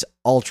is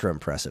ultra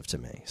impressive to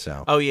me.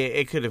 So, oh yeah,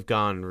 it could have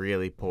gone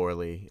really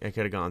poorly. It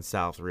could have gone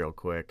south real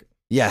quick.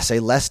 Yes, a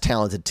less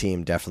talented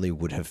team definitely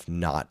would have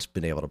not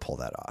been able to pull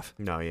that off.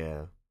 No,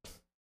 yeah.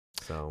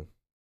 So,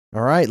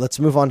 all right, let's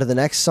move on to the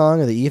next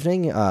song of the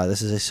evening.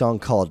 This is a song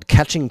called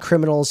Catching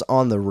Criminals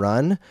on the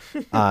Run.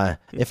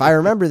 If I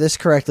remember this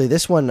correctly,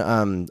 this one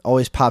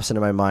always pops into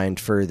my mind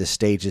for the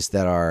stages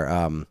that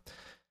are...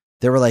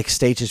 there were like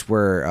stages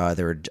where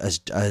there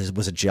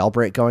was a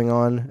jailbreak going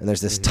on, and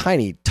there's this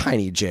tiny,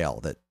 tiny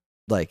jail that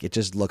like it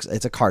just looks,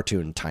 it's a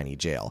cartoon tiny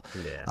jail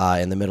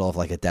in the middle of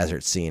like a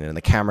desert scene, and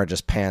the camera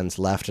just pans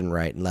left and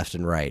right,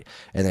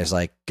 and there's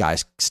like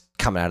guys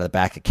coming out of the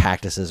back of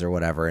cactuses or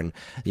whatever, and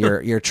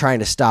you're trying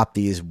to stop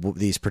these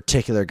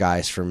particular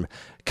guys from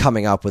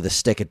coming up with a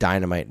stick of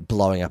dynamite and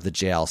blowing up the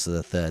jail so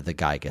that the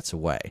guy gets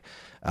away.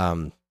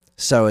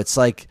 So it's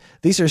like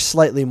these are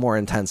slightly more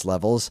intense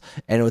levels,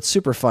 and what's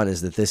super fun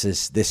is that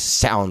this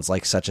sounds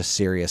like such a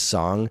serious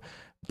song,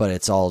 but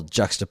it's all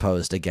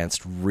juxtaposed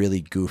against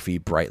really goofy,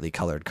 brightly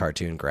colored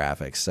cartoon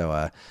graphics.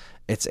 So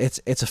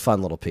it's a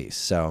fun little piece.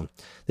 So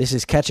this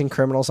is Catching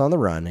Criminals on the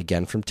Run,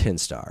 again from Tin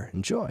Star.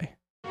 Enjoy.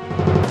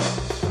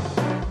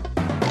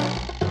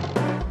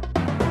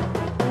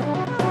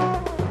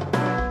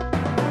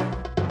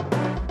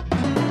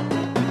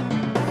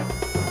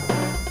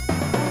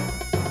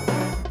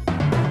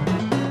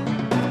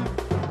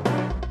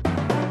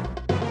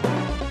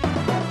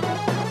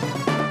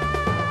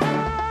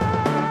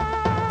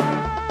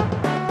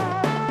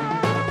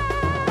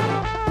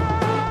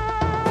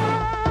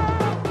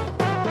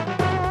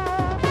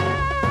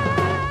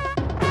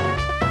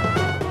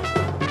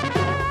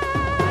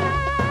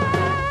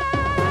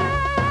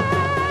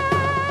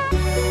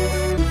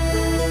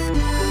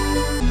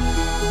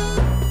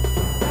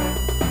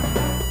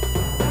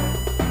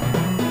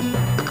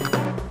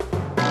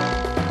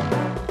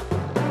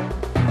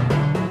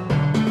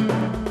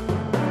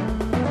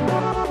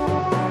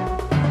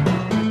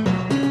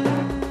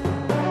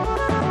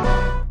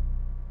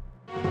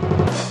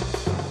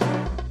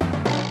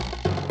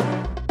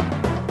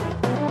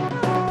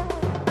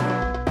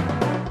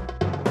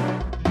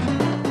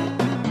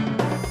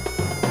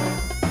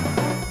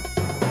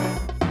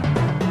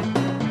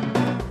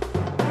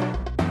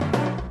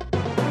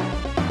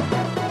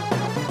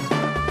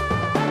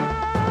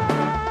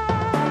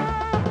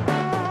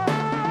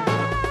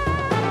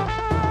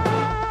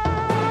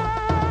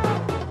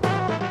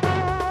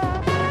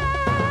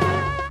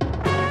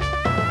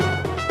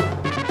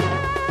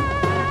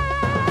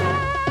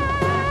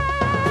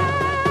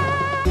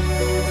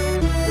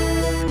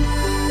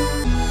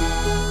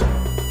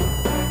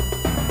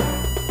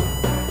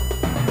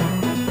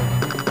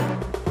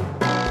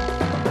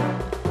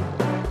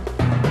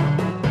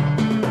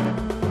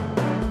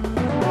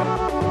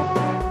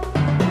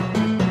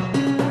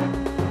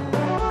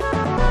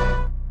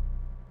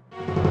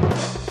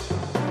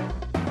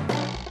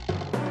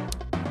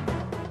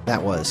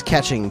 That was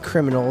Catching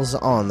Criminals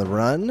on the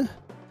Run.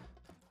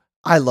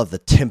 I love the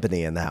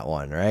timpani in that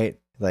one, right?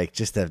 Like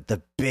just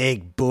the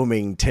big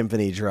booming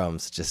timpani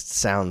drums just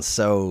sound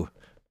so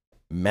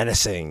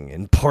menacing,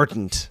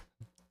 important.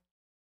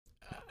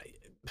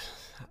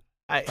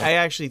 I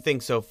actually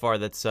think so far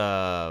that's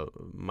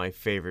my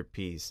favorite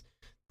piece.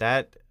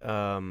 That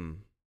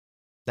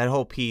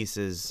whole piece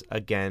is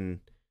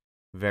again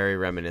very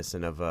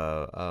reminiscent of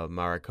a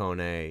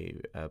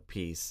Morricone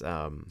piece.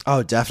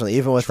 Oh, definitely.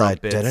 Even with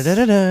that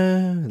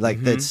da-da-da-da-da, like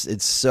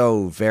it's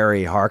so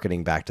very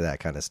hearkening back to that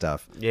kind of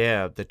stuff.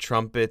 Yeah, the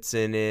trumpets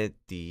in it,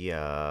 the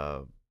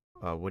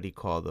what do you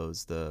call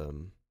those? The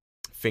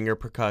finger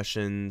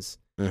percussions.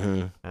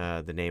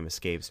 The name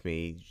escapes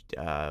me.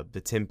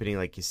 The timpani,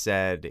 like you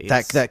said,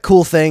 that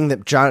cool thing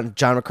that John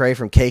McCrae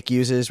from Cake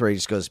uses, where he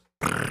just goes.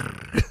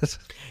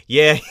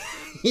 Yeah,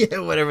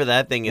 whatever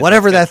that thing is.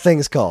 Whatever that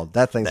thing's called.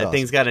 That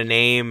thing's got a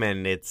name,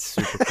 and it's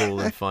super cool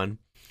and fun.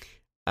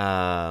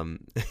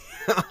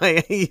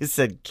 You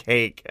said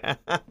Cake.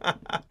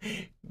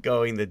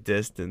 Going the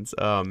distance.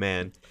 Oh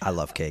man, I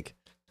love Cake.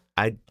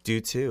 I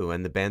do too,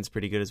 and the band's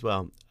pretty good as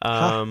well.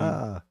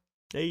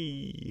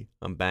 Hey,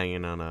 I'm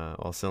banging on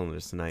all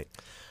cylinders tonight.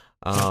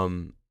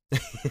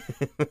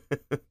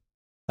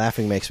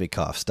 Laughing makes me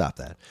cough. Stop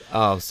that.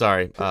 Oh,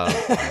 sorry.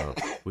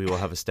 We will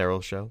have a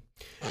sterile show.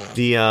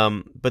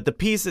 But the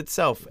piece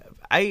itself,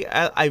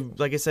 I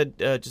like I said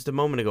just a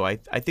moment ago, I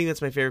think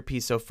that's my favorite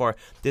piece so far.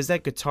 There's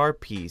that guitar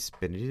piece.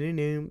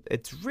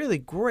 It's really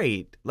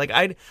great. Like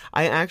I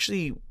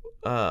actually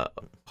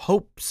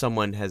hope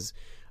someone has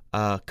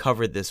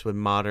covered this with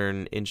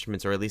modern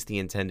instruments, or at least the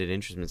intended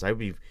instruments. I would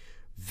be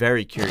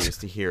very curious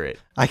to hear it.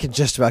 I can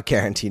just about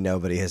guarantee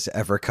nobody has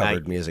ever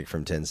covered music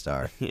from Tin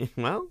Star.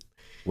 Well,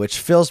 which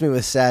fills me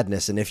with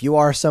sadness. And if you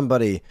are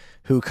somebody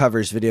who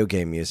covers video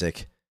game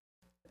music,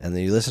 and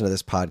then you listen to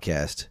this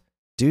podcast,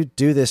 do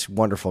this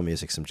wonderful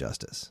music some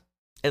justice.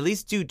 At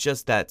least do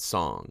just that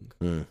song.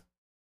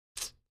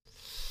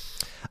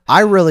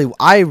 I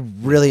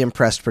really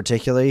impressed,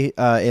 particularly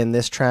in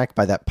this track,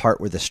 by that part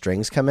where the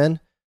strings come in.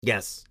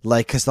 Yes,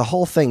 like because the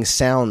whole thing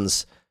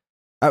sounds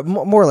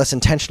more or less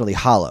intentionally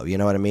hollow. You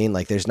know what I mean?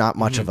 Like there's not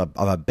much of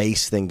a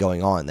bass thing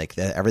going on. Like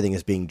everything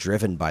is being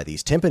driven by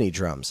these timpani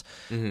drums.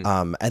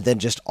 And then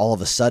just all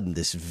of a sudden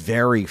this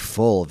very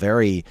full,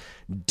 very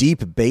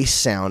deep bass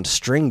sound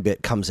string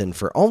bit comes in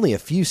for only a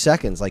few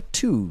seconds, like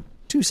two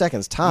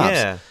seconds tops.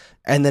 Yeah.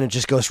 And then it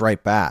just goes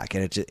right back.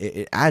 And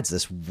it adds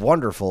this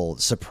wonderful,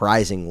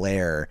 surprising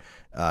layer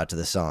to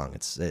the song.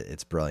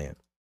 It's brilliant.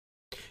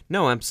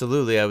 No,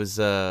 absolutely. I was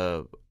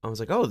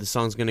like, oh, the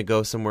song's gonna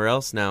go somewhere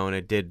else now, and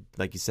it did,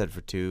 like you said,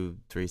 for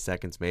 2-3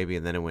 seconds maybe,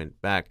 and then it went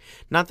back.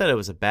 Not that it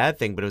was a bad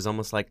thing, but it was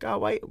almost like, oh,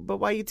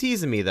 why are you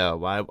teasing me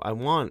though? I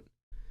want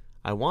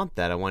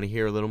that. I want to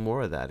hear a little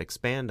more of that.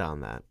 Expand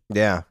on that.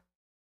 Yeah.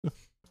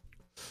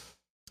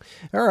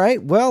 All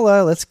right.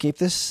 Well, let's keep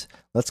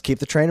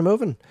the train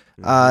moving.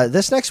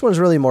 This next one's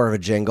really more of a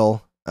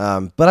jingle.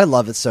 But I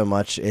love it so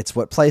much. It's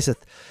what plays it.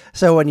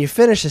 So when you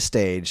finish a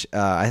stage,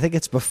 I think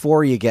it's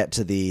before you get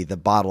to the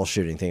bottle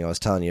shooting thing I was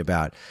telling you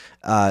about.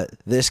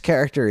 This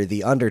character,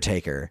 the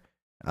Undertaker,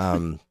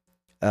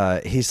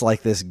 he's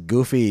like this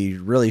goofy,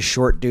 really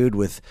short dude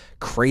with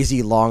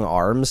crazy long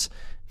arms.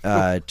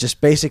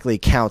 Just basically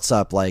counts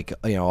up like,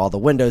 all the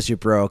windows you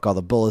broke, all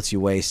the bullets you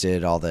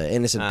wasted, all the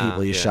innocent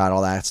people you shot,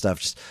 all that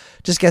stuff.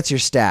 Just gets your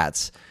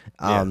stats.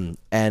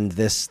 And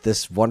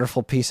this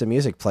wonderful piece of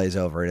music plays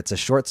over it. It's a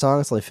short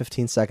song. It's only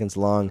 15 seconds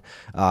long.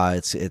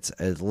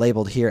 It's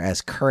labeled here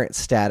as Current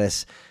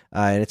Status.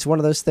 And it's one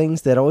of those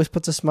things that always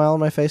puts a smile on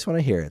my face when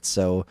I hear it.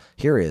 So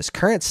here is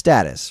Current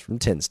Status from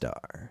Tin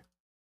Star.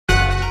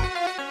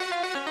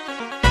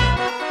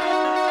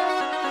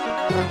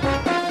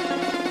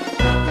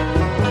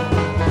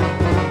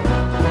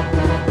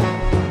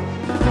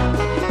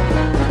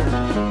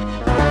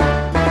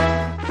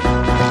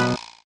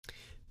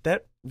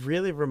 That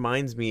really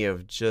reminds me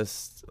of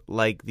just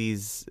like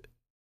these,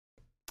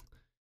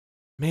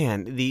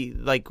 man,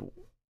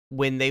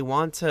 when they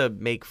want to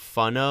make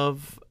fun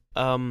of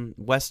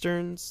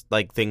westerns,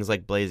 like things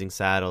like Blazing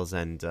Saddles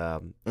and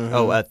A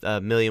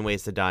Million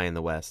Ways to Die in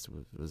the West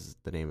was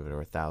the name of it, or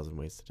 1,000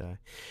 Ways to Die.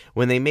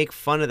 When they make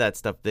fun of that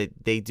stuff,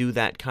 they do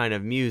that kind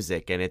of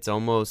music, and it's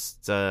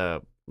almost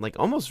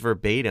almost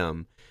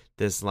verbatim,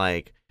 this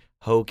like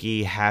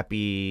hokey,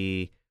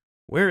 happy,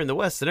 we're in the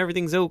West and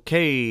everything's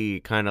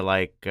okay, kind of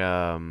like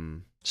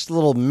just a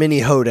little mini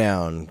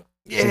hoedown.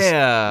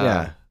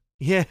 Yeah.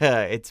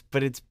 It's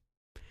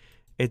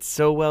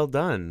so well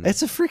done.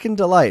 It's a freaking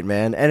delight,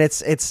 man. And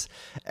it's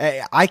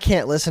I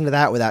can't listen to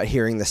that without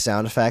hearing the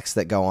sound effects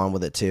that go on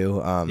with it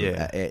too.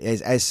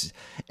 As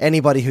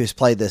anybody who's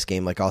played this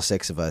game, like all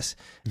 6 of us,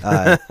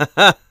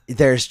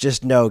 there's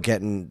just no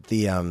getting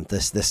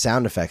the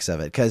sound effects of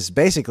it, because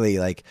basically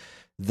like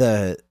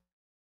the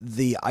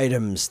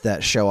items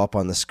that show up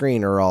on the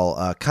screen are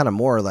all kind of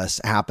more or less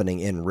happening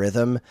in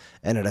rhythm,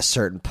 and at a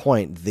certain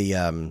point,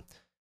 the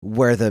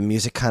where the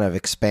music kind of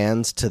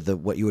expands to the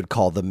what you would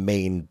call the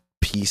main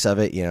piece of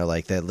it,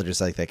 like that,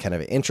 just like that kind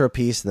of intro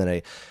piece, and then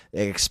it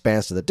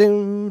expands to the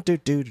doom do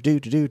do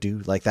do do do,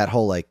 like that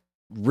whole like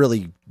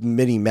really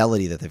mini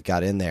melody that they've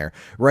got in there.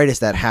 Right as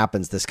that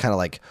happens, this kind of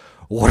like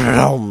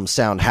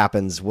sound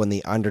happens when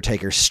the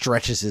Undertaker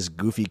stretches his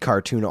goofy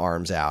cartoon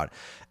arms out,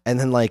 and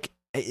then like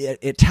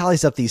it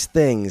tallies up these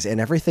things,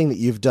 and everything that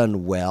you've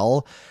done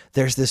well,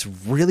 there's this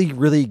really,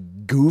 really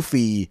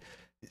goofy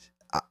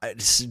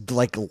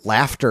like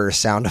laughter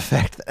sound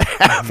effect that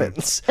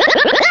happens.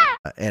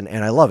 And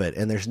I love it.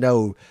 And there's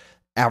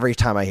every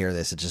time I hear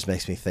this, it just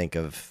makes me think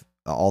of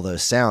all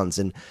those sounds.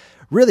 And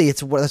really,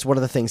 that's one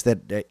of the things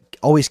that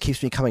always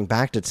keeps me coming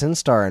back to Tin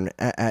Star, and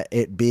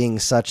it being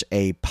such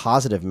a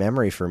positive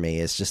memory for me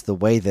is just the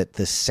way that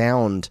the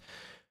sound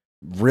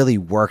really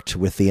worked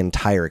with the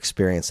entire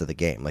experience of the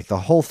game. Like the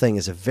whole thing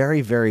is a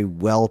very, very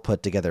well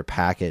put together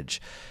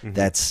package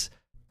that's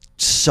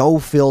so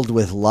filled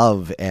with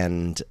love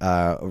and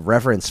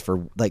reverence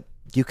for, like,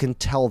 you can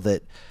tell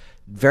that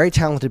very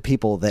talented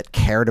people that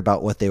cared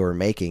about what they were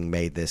making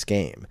made this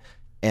game.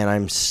 And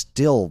I'm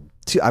still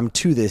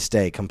to this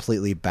day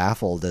completely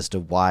baffled as to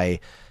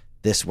why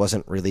this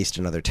wasn't released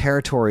in other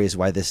territories,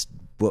 why this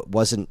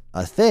wasn't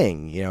a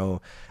thing.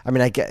 I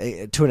mean, I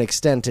get, to an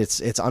extent,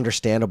 it's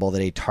understandable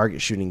that a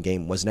target shooting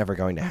game was never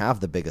going to have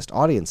the biggest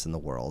audience in the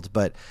world,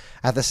 but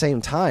at the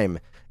same time,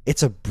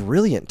 it's a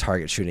brilliant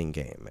target shooting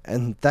game,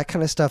 and that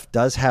kind of stuff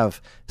does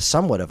have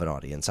somewhat of an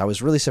audience. I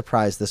was really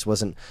surprised this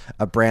wasn't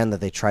a brand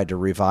that they tried to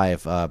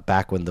revive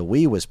back when the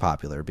Wii was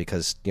popular,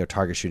 because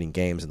target shooting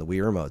games and the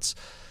Wii remotes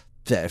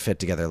fit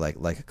together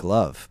like a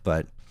glove.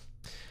 But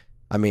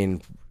I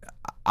mean,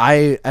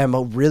 I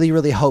am really,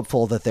 really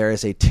hopeful that there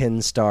is a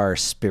Tin Star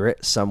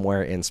spirit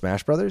somewhere in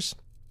Smash Brothers,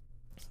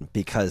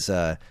 because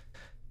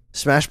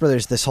Smash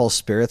Brothers, this whole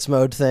spirits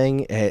mode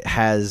thing, it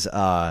has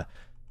the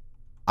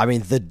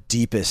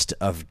deepest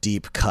of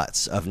deep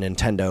cuts of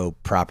Nintendo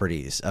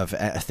properties, of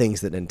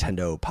things that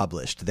Nintendo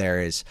published.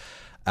 There is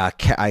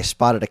I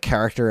spotted a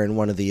character in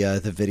one of the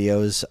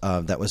videos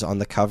that was on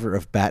the cover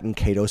of Batten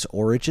Kaitos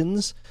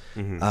Origins.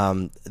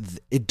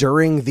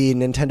 During the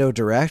Nintendo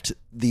Direct,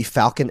 the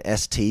Falcon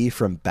ST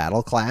from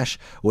Battle Clash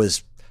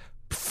was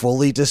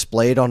fully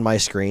displayed on my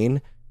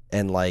screen,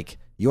 and like,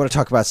 you want to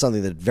talk about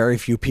something that very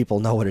few people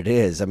know what it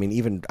is. I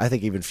mean, I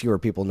think even fewer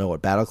people know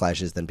what Battle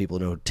Clash is than people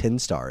know who Tin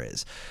Star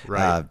is.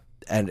 Right.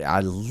 And I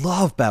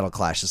love Battle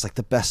Clash. It's like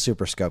the best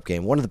Super Scope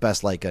game, one of the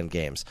best light gun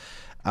games.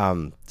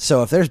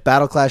 So if there's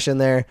Battle Clash in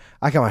there,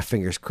 I got my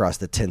fingers crossed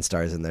that Tin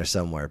Star's in there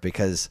somewhere,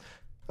 because,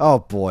 oh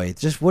boy,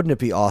 just wouldn't it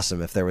be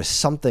awesome if there was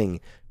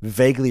something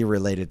vaguely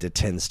related to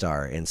Tin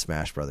Star in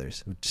Smash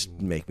Brothers? It would just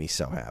make me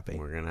so happy.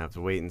 We're going to have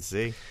to wait and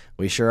see.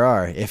 We sure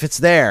are. If it's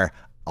there,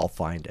 I'll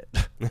find it.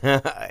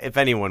 If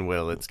anyone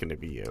will, it's going to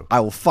be you. I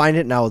will find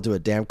it, and I will do a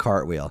damn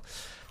cartwheel.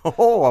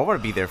 Oh, I want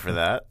to be there for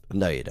that.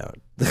 No, you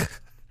don't.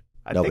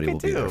 I Nobody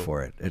think will be there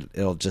for it.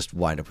 It'll just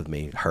wind up with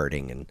me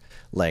hurting and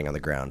laying on the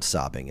ground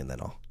sobbing, and then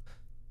I'll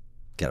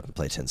get up and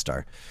play Tin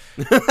Star.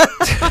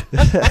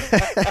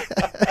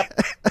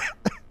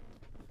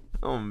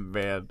 Oh,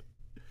 man.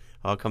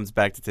 All comes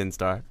back to Tin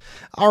Star.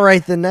 All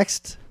right, the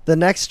next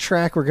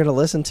track we're going to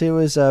listen to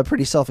is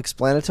pretty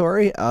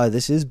self-explanatory.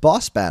 This is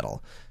Boss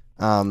Battle.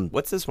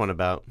 What's this one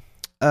about?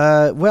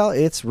 Well,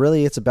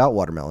 it's about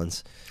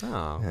watermelons. Oh,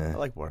 I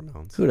like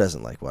watermelons. Who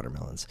doesn't like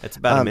watermelons? It's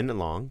about a minute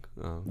long.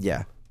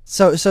 Yeah.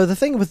 So the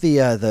thing with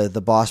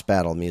the boss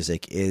battle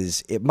music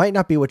is it might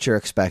not be what you're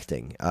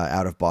expecting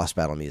out of boss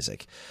battle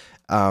music,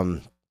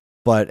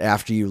 but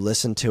after you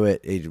listen to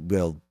it, it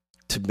will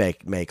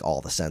make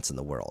all the sense in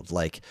the world.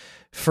 Like,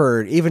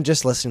 for even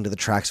just listening to the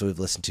tracks we've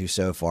listened to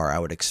so far, I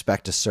would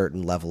expect a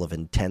certain level of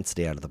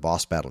intensity out of the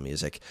boss battle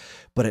music,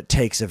 but it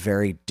takes a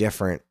very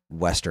different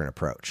Western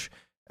approach.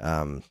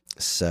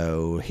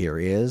 So here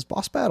is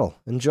Boss Battle.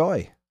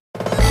 Enjoy.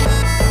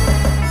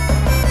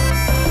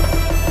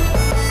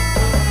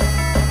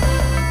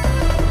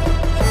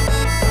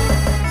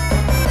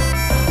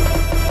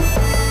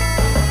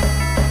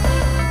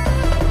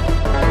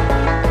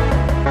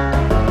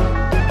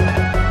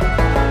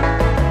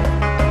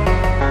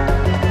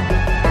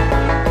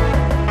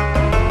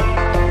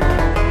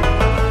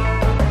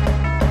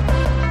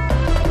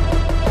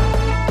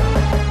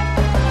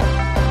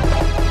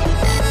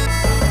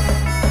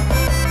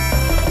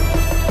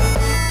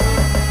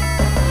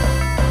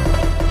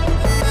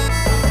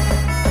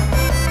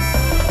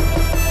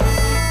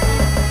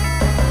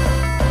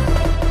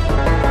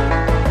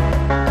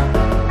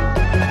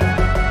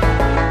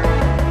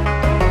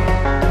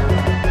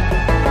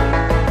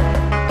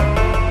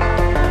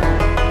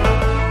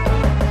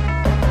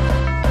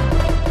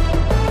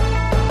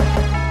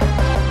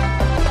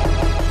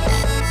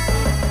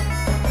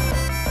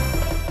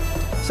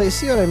 So you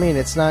see what I mean?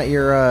 It's not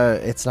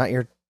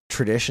your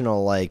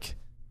traditional, like,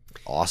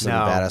 awesome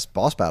and badass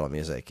boss battle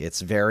music.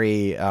 It's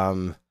very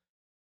it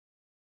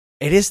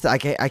is I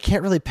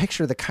can't really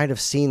picture the kind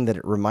of scene that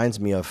it reminds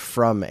me of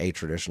from a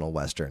traditional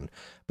Western,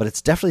 but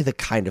it's definitely the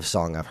kind of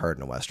song I've heard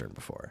in a Western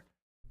before.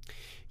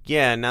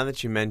 Yeah, now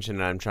that you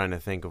mention it, I'm trying to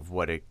think of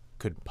what it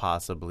could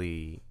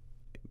possibly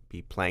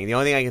be playing. The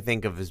only thing I can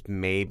think of is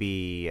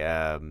maybe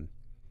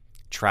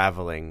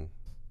traveling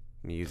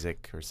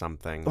music or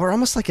something, or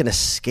almost like an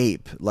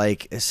escape,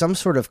 like some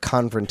sort of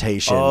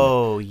confrontation.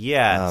 Oh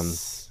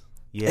yes,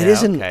 yeah. It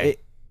isn't. Okay.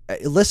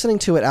 Listening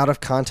to it out of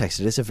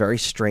context, it is a very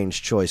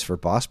strange choice for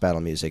boss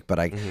battle music. But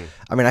I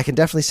mean, I can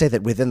definitely say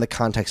that within the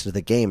context of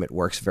the game, it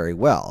works very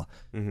well.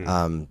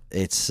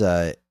 It's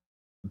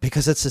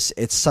because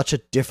it's such a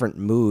different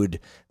mood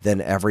than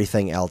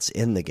everything else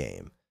in the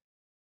game.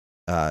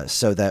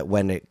 So that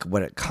when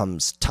it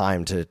comes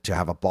time to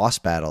have a boss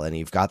battle and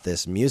you've got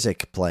this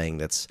music playing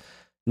that's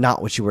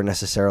not what you were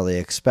necessarily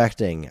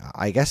expecting,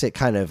 I guess it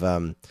kind of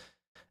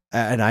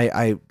and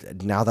I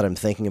now that I'm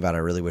thinking about it,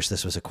 I really wish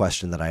this was a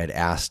question that I had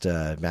asked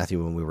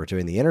Matthew when we were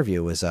doing the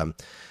interview, was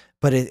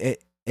but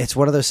it's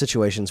one of those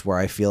situations where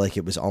I feel like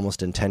it was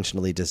almost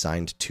intentionally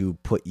designed to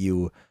put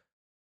you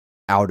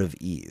out of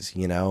ease,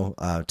 you know,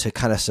 to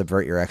kind of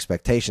subvert your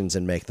expectations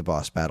and make the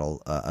boss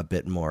battle a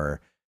bit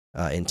more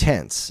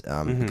intense,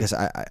 because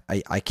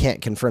I can't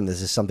confirm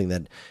this is something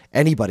that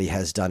anybody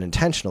has done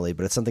intentionally,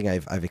 but it's something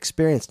I've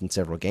experienced in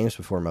several games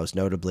before, most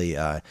notably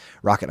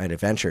Rocket Knight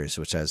Adventures,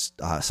 which has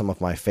some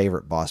of my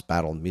favorite boss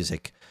battle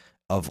music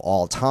of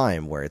all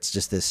time, where it's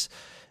this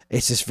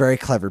very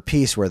clever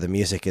piece where the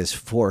music is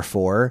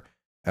 4/4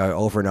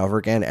 over and over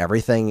again.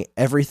 Everything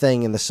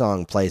in the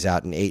song plays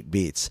out in 8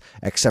 beats,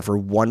 except for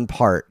one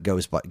part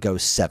goes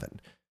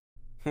 7,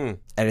 and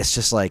it's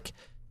just like,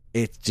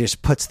 it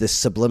just puts this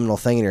subliminal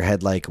thing in your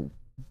head, like,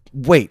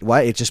 wait,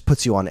 what? It just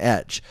puts you on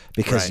edge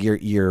because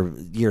you're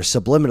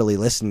subliminally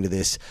listening to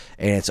this,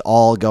 and it's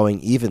all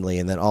going evenly,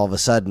 and then all of a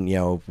sudden,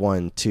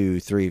 1, 2,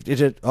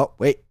 3, oh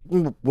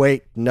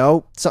wait,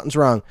 no, something's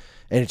wrong,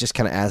 and it just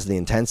kind of adds the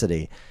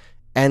intensity.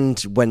 And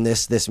when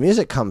this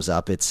music comes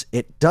up, it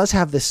does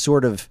have this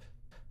sort of,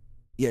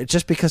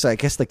 just because I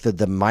guess like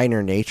the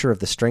minor nature of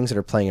the strings that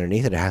are playing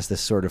underneath it has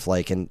this sort of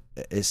like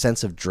a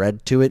sense of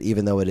dread to it,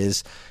 even though it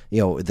is,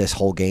 this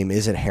whole game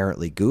is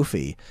inherently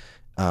goofy.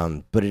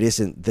 But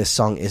this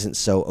song isn't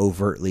so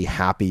overtly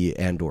happy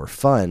and or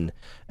fun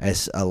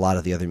as a lot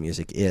of the other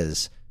music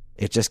is.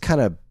 It just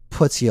kind of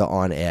puts you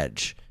on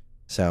edge.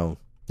 So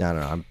I don't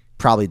know. I'm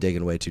probably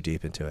digging way too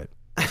deep into it.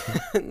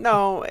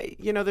 No,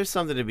 there's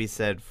something to be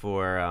said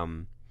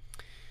for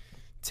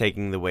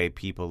taking the way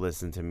people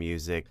listen to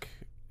music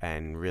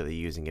and really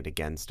using it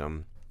against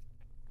them.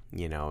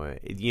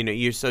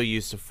 You're so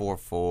used to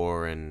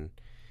 4/4 and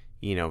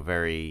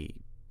very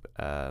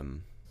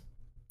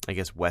I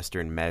guess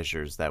Western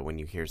measures that when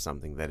you hear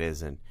something that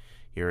isn't,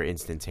 you're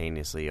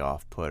instantaneously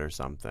off put or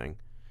something.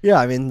 Yeah,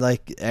 I mean,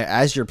 like,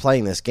 as you're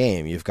playing this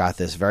game, you've got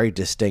this very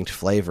distinct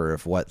flavor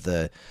of what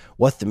the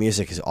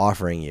music is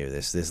offering you,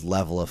 this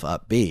level of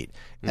upbeat.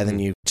 And then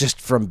you,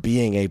 just from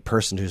being a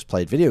person who's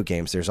played video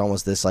games, there's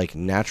almost this, like,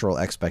 natural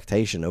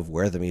expectation of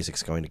where the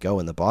music's going to go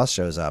when the boss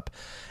shows up.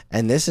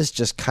 And this is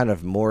just kind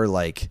of more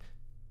like,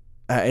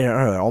 I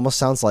don't know, it almost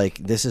sounds like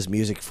this is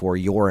music for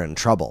you're in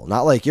trouble.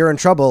 Not like you're in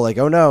trouble, like,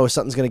 oh no,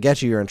 something's going to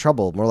get you, you're in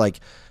trouble. More like,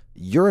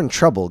 you're in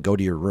trouble, go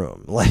to your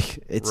room. Like,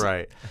 it's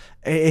right.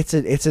 It's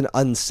an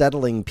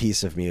unsettling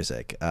piece of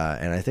music,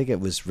 and I think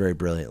it was very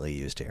brilliantly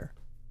used here.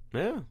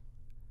 Yeah,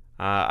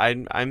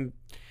 I'm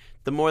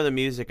the more the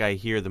music I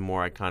hear, the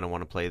more I kind of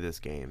want to play this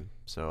game.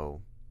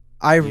 So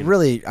I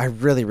really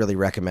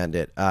recommend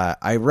it.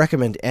 I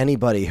recommend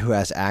anybody who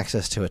has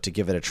access to it to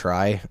give it a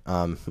try.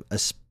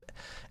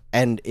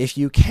 And if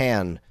you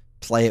can,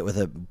 play it with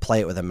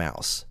a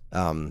mouse.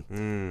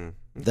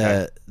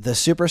 Okay. The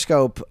Super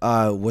Scope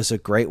was a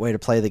great way to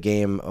play the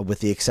game,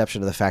 with the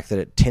exception of the fact that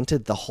it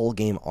tinted the whole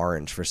game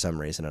orange for some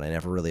reason, and I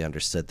never really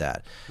understood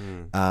that.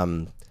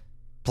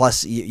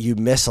 Plus, you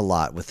miss a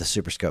lot with the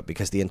Super Scope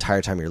because the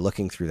entire time you're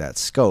looking through that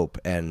scope,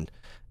 and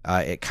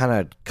it kind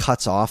of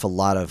cuts off a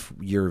lot of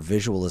your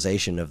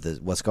visualization of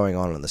what's going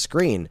on the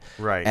screen.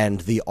 Right. And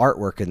the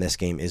artwork in this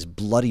game is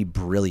bloody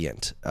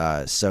brilliant.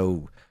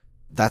 So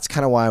that's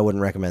kind of why I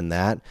wouldn't recommend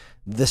that.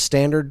 The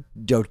standard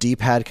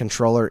D-pad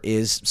controller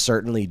is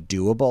certainly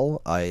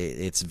doable.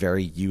 It's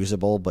very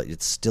usable, but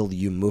it's still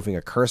you moving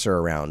a cursor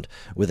around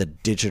with a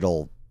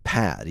digital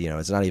pad.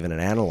 It's not even an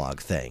analog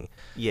thing.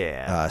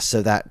 Yeah.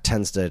 So that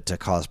tends to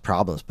cause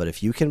problems. But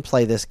if you can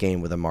play this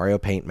game with a Mario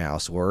Paint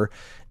mouse or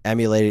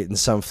emulate it in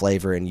some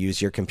flavor and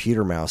use your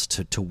computer mouse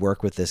to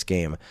work with this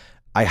game,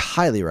 I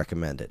highly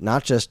recommend it.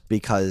 Not just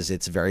because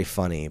it's very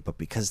funny, but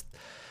because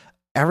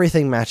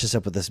everything matches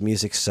up with this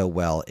music so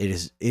well.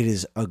 It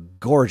is a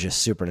gorgeous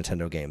Super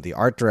Nintendo game. The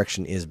art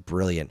direction is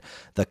brilliant.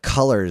 The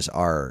colors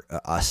are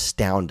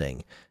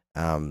astounding.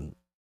 And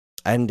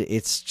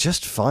it's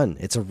just fun.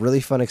 It's a really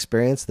fun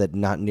experience that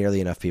not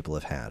nearly enough people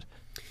have had.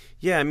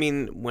 Yeah, I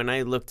mean, when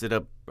I looked it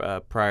up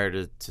prior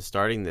to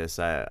starting this,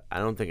 I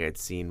don't think I'd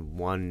seen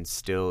one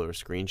still or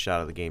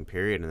screenshot of the game,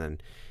 period. And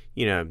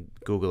then,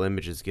 Google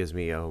Images gives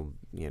me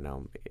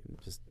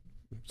just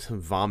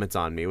vomits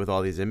on me with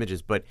all these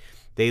images, but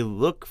they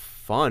look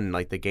fun.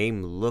 Like, the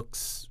game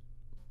looks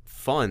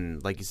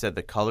fun. Like you said,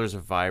 the colors are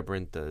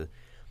vibrant.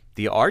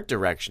 The art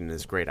direction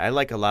is great. I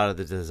like a lot of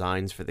the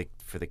designs for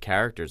the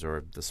characters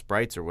or the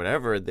sprites or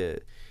whatever.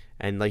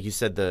 And like you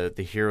said, the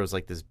hero's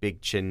like this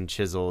big chin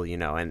chisel,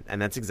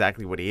 and that's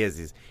exactly what he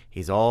is.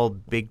 He's all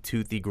big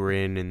toothy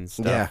grin and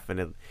stuff.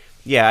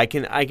 Yeah.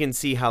 And I can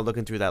see how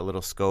looking through that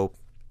little scope,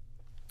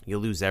 you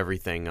lose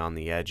everything on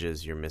the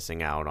edges. You're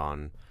missing out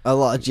on a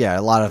lot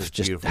of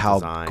just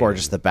how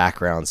gorgeous the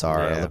backgrounds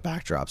are, yeah. The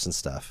backdrops and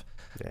stuff.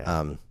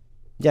 Yeah.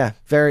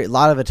 A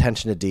lot of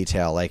attention to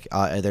detail. Like,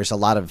 there's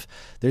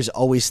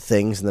always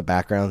things in the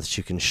background that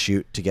you can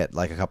shoot to get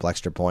like a couple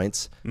extra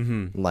points.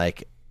 Mm-hmm.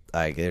 Like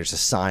there's a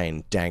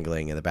sign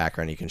dangling in the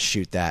background. You can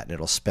shoot that and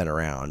it'll spin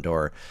around.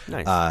 Or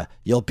nice.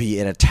 You'll be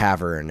in a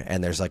tavern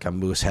and there's like a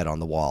moose head on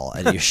the wall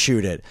and you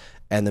shoot it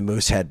and the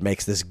moose head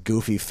makes this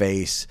goofy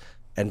face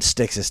and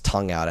sticks his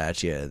tongue out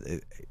at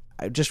you.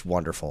 Just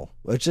wonderful.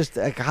 It's just,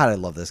 God, I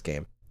love this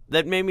game.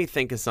 That made me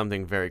think of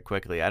something very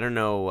quickly. I don't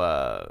know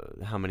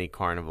how many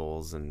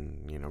carnivals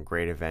and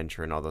Great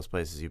Adventure and all those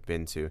places you've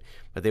been to,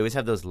 but they always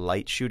have those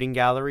light shooting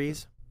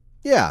galleries.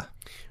 Yeah.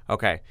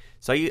 Okay,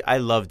 so I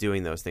love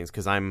doing those things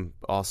because I'm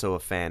also a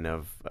fan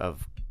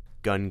of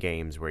gun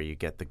games where you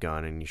get the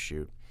gun and you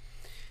shoot.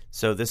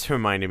 So this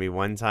reminded me,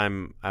 one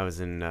time I was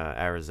in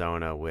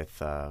Arizona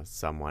with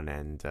someone,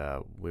 and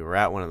we were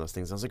at one of those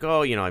things. I was like,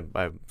 oh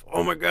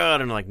my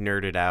God, and like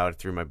nerded out,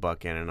 threw my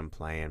buck in, and I'm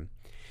playing.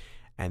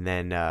 And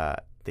then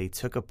they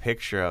took a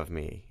picture of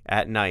me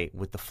at night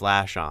with the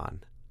flash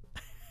on.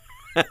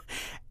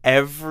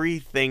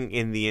 Everything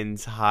in the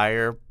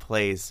entire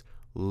place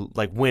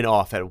went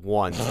off at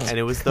once, and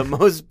it was the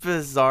most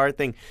bizarre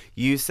thing.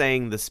 You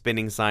saying the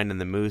spinning sign and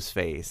the moose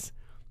face.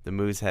 The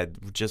moose head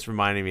just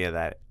reminded me of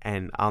that.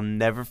 And I'll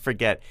never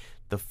forget,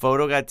 the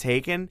photo got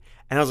taken,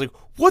 and I was like,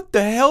 what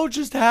the hell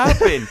just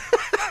happened?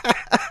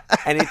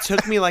 And it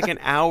took me like an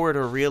hour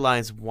to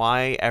realize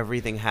why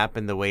everything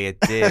happened the way it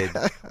did.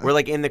 We're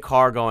like in the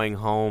car going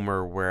home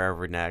or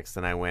wherever next,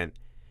 and I went,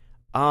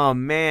 oh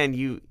man,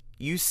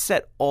 you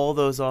set all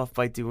those off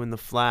by doing the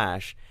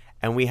flash.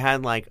 And we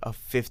had like a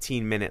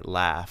 15-minute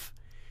laugh.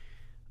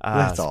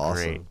 That's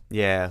awesome. Great.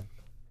 Yeah.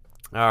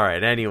 All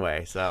right.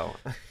 Anyway, so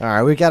All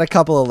right, we got a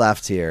couple of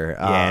left here.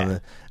 Yeah.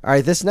 All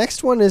right, this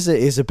next one is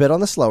a bit on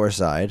the slower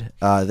side.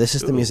 This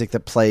is the music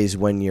that plays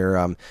when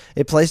you're.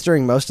 It plays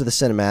during most of the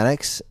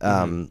cinematics,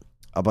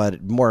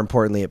 but more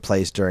importantly, it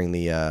plays during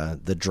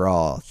the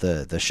draw,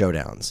 the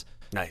showdowns.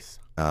 nice.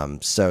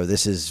 So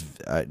this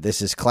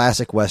is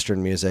classic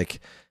Western music,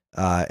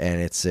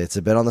 and it's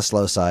a bit on the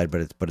slow side,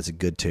 but it's a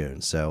good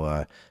tune.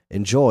 So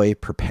enjoy.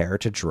 Prepare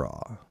to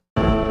draw.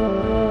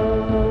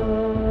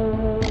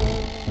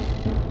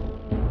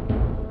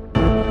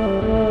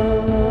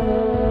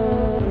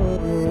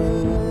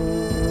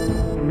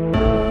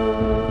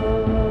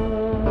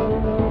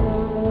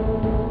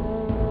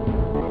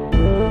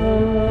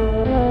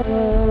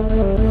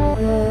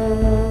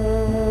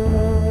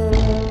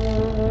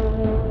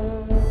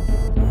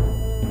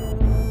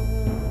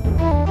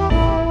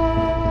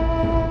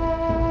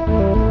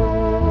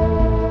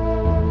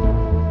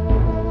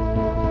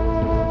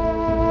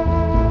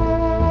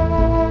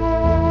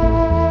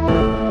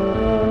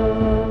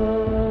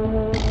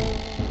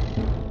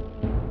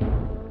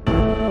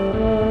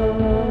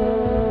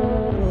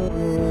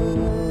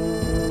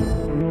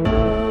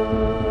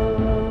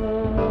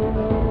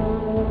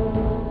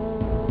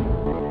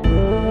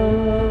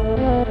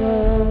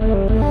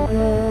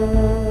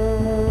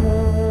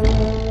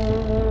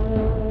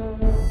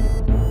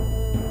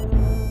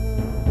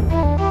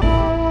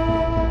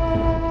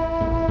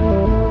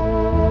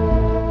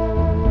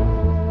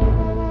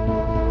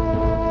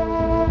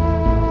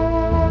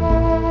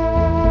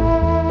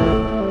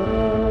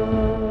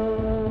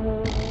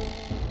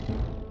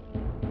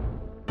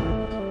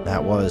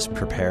 That was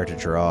Prepare to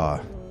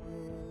Draw.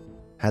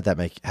 How'd that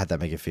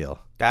make you feel?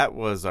 That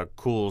was a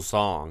cool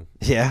song.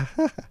 Yeah.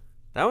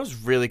 That was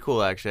really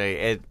cool, actually.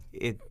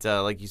 It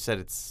like you said,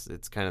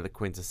 it's kind of the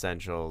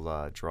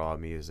quintessential draw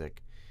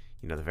music.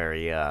 You know, the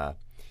very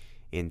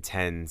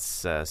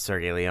intense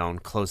Sergei Leone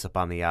close up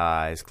on the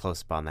eyes,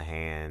 close up on the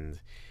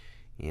hand.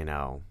 You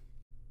know,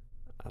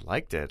 I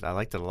liked it. I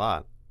liked it a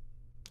lot.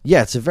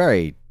 Yeah, it's a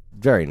very,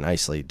 very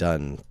nicely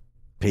done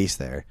piece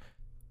there.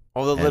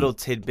 All the little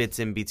tidbits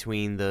in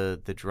between the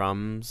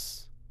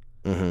drums.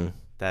 Mm-hmm.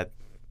 That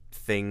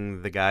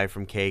thing the guy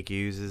from Cake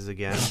uses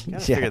again. Gotta Yeah.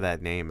 figure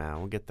that name out.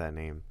 We'll get that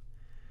name.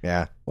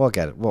 Yeah, we'll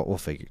get it. We'll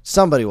figure.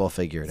 Somebody will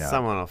figure it out.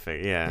 Someone will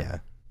figure. Yeah.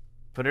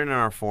 Put it in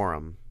our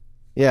forum.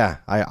 Yeah,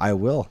 I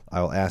will.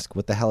 I will ask,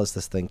 what the hell is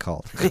this thing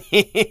called?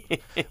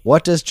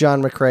 What does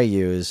John McCrae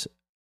use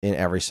in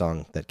every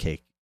song that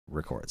Cake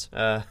records?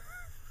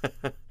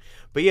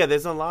 But yeah,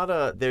 there's a lot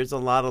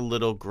of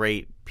little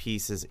great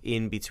pieces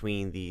in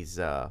between these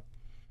the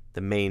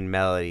main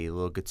melody,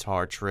 little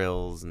guitar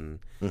trills and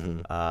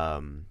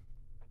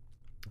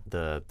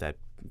that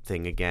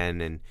thing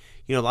again, and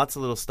you know, lots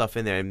of little stuff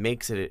in there. It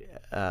makes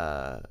it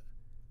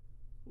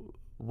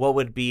what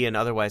would be an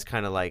otherwise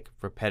kind of like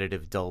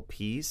repetitive, dull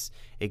piece.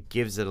 It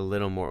gives it a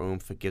little more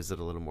oomph. It gives it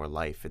a little more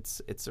life.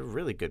 It's a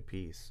really good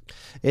piece.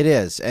 It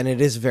is, and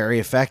it is very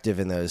effective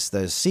in those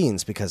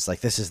scenes, because like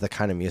this is the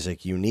kind of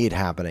music you need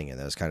happening in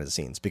those kind of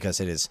scenes,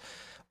 because it is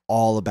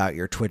all about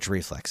your twitch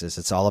reflexes.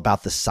 It's all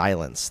about the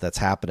silence that's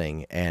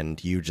happening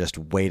and you just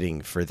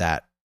waiting for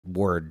that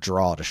word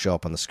draw to show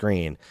up on the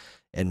screen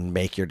and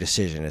make your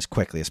decision as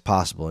quickly as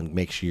possible and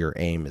make sure your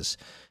aim is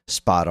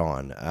spot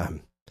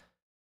on.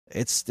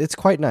 It's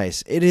quite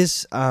nice. It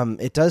is.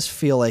 It does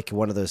feel like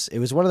one of those. It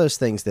was one of those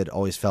things that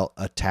always felt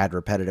a tad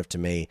repetitive to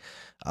me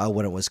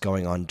when it was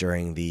going on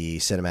during the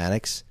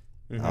cinematics.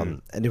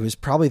 And it was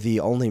probably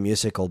the only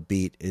musical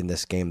beat in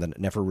this game that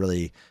never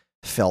really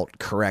felt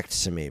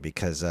correct to me,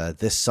 because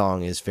this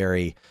song is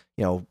very,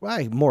 you know,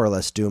 more or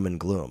less doom and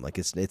gloom. Like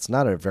it's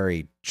not a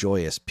very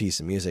joyous piece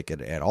of music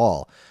at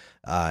all.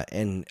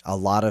 And a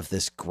lot of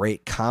this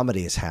great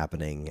comedy is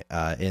happening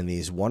in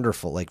these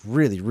wonderful, like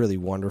really, really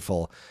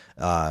wonderful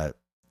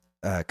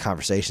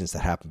conversations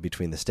that happen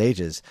between the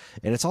stages.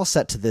 And it's all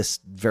set to this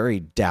very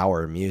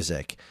dour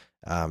music.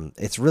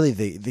 It's really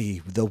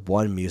the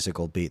one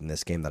musical beat in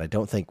this game that I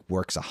don't think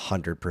works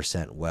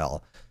 100%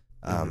 well.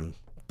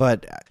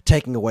 But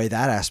taking away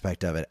that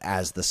aspect of it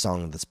as the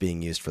song that's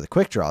being used for the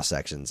quick draw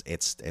sections,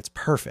 it's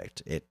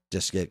perfect. It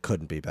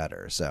couldn't be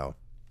better. So,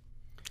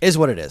 is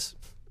what it is.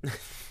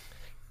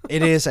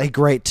 It is a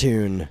great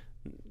tune,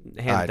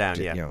 hands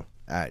down. Yeah, you know,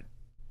 out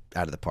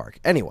of the park.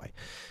 Anyway,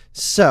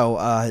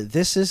 so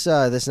this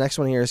next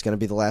one here is going to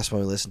be the last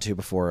one we listen to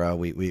before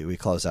we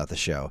close out the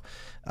show,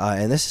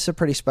 and this is a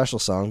pretty special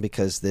song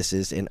because this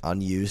is an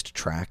unused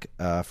track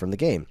from the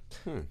game.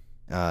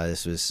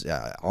 This was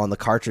on the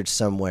cartridge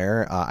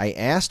somewhere. I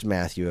asked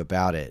Matthew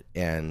about it,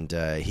 and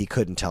he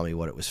couldn't tell me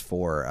what it was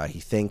for. He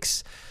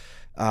thinks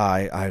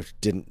I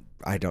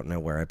don't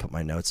know where I put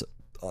my notes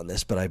on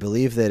this, but I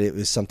believe that it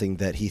was something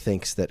that he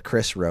thinks that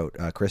Chris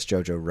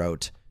Jojo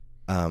wrote,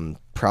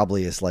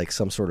 probably as like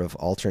some sort of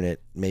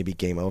alternate, maybe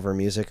Game Over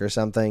music or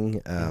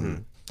something.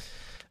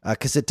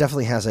 Because it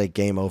definitely has a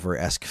Game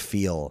Over-esque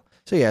feel.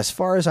 So yeah, as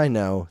far as I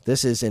know,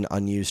 this is an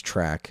unused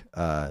track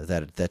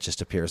that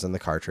just appears on the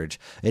cartridge.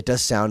 It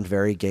does sound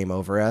very Game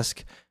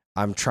Over-esque,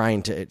 I'm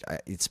trying to.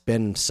 It's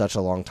been such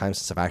a long time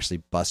since I've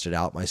actually busted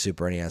out my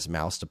Super NES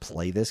mouse to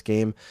play this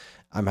game.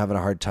 I'm having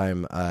a hard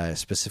time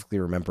specifically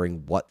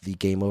remembering what the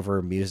game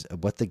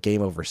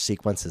over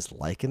sequence is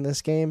like in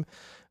this game.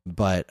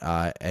 But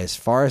as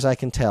far as I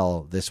can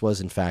tell, this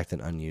was in fact an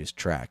unused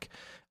track.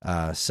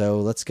 So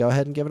let's go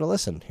ahead and give it a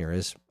listen. Here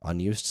is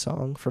Unused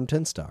Song from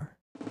Tin Star.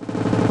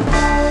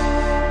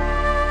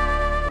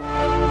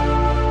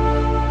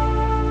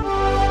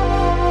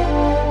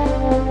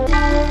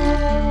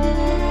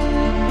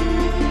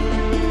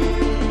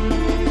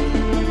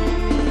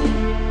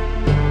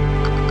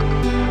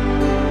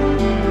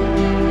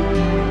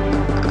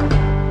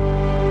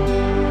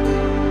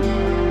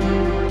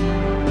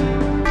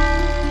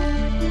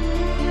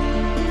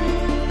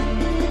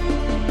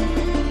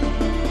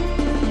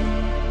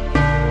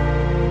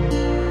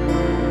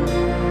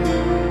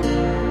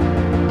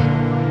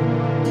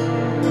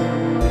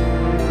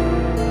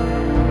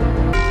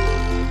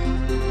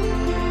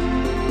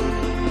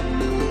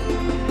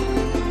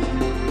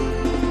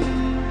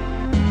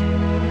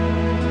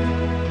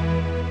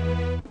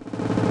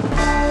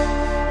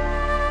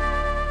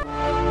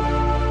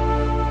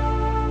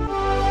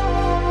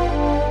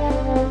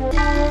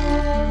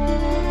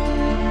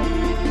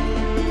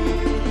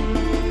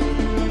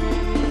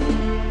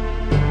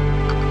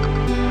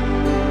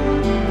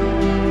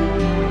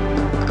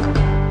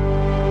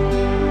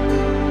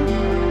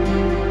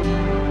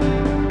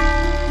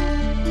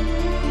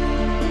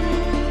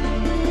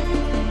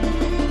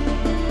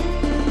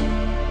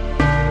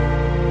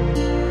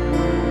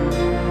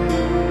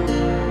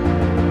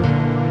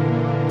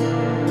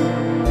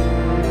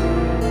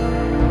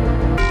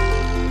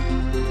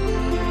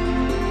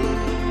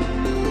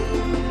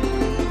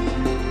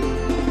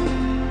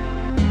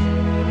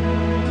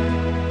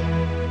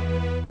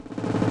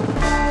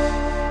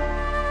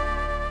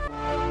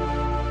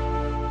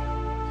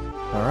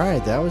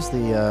 That was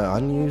the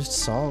unused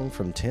song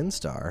from Tin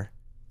Star.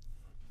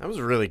 That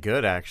was really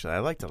good, actually. I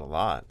liked it a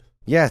lot.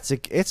 Yeah, it's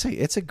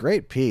a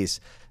great piece.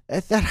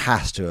 That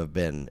has to have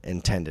been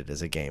intended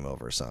as a game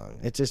over song.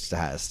 It just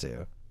has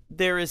to.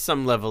 There is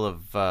some level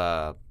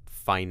of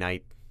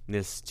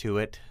finiteness to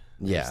it.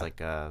 Yeah, there's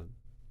like a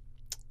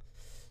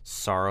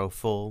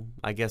sorrowful,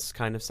 I guess,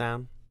 kind of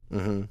sound.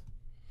 Mm-hmm.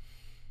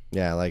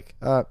 Yeah, like,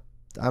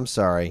 I'm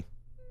sorry.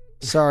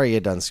 Sorry you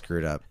done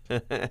screwed up.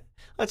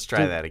 Let's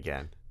try that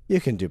again. You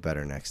can do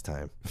better next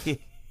time.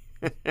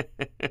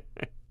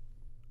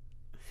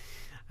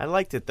 I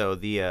liked it though.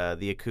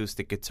 The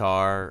acoustic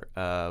guitar,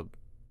 a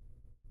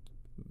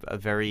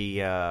very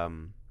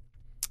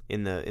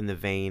in the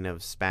vein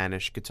of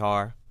Spanish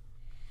guitar.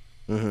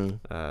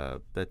 Mm-hmm.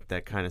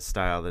 That kind of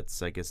style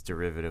that's, I guess,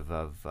 derivative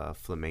of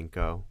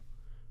flamenco.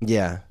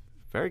 Yeah.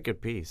 Very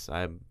good piece.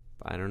 I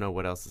don't know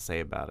what else to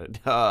say about it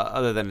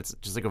other than it's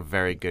just like a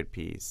very good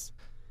piece.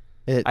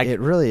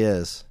 It really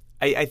is.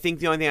 I think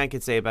the only thing I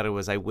could say about it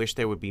was I wish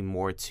there would be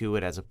more to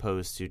it as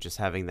opposed to just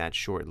having that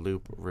short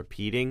loop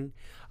repeating.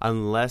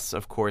 Unless,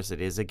 of course,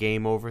 it is a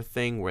game over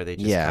thing where they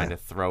just kind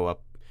of throw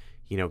up,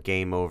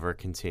 game over,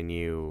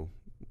 continue,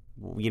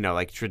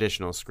 like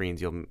traditional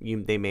screens.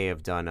 They may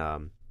have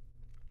done,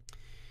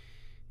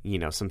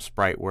 some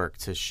sprite work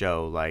to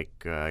show like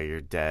you're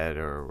dead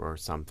or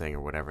something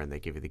or whatever, and they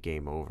give you the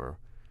game over.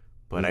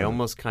 But I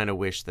almost kind of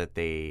wish that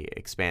they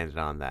expanded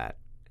on that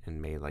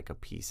and made like a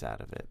piece out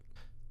of it.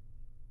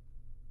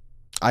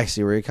 I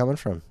see where you're coming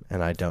from,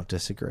 and I don't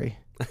disagree.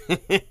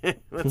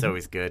 That's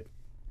always good.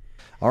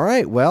 All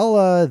right,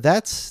 well,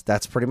 that's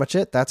pretty much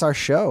it. That's our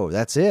show.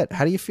 That's it.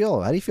 How do you feel?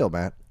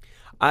 Matt?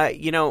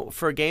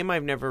 For a game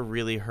I've never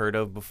really heard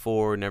of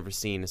before, never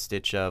seen a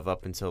stitch of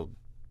up until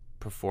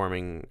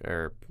performing,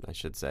 or I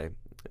should say,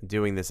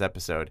 doing this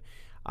episode,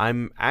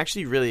 I'm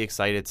actually really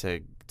excited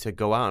to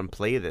go out and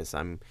play this.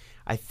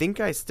 I think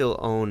I still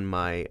own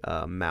my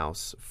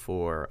mouse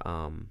for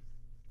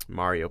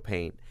Mario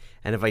Paint.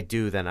 And if I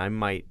do, then I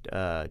might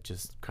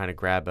just kind of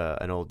grab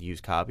an old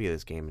used copy of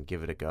this game and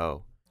give it a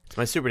go.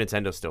 My Super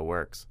Nintendo still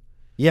works.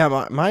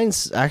 Yeah,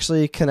 mine's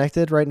actually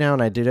connected right now,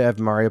 and I did have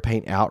Mario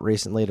Paint out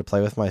recently to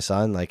play with my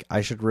son. Like, I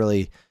should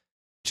really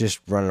just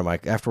run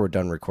into after we're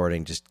done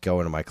recording, just go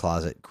into my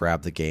closet,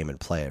 grab the game, and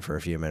play it for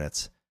a few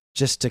minutes,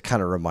 just to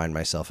kind of remind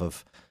myself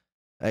of,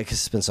 because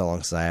it's been so long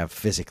since I have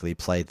physically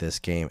played this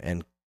game,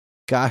 and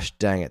gosh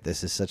dang it,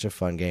 this is such a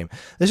fun game.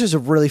 This was a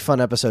really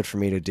fun episode for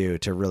me to do,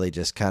 to really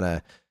just kind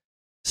of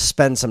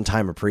spend some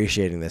time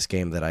appreciating this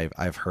game that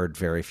I've heard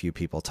very few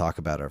people talk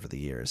about over the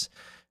years.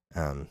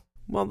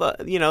 Well,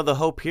 the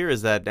hope here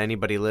is that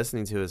anybody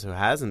listening to us who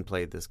hasn't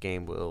played this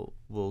game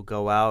will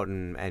go out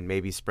and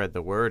maybe spread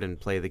the word and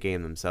play the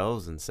game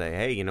themselves and say,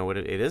 hey, you know what,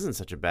 it isn't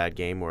such a bad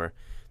game, or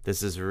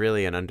this is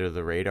really an under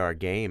the radar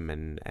game,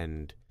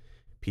 and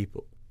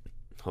people,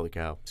 holy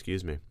cow,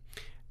 excuse me,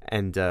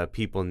 and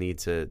people need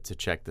to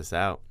check this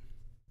out.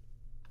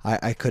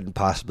 I couldn't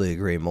possibly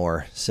agree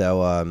more.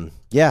 So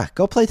yeah,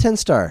 go play Tin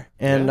Star,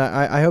 and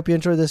I hope you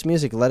enjoyed this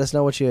music. Let us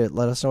know what you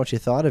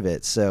thought of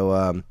it.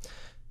 So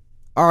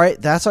all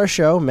right, that's our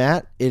show,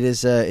 Matt.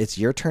 It's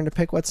your turn to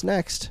pick what's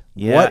next.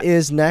 Yeah. What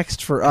is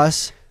next for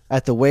us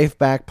at the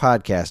Waveback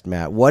Podcast,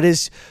 Matt. What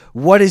is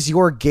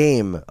your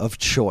game of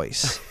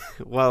choice?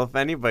 Well, if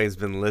anybody's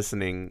been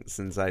listening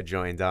since I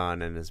joined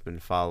on and has been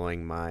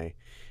following my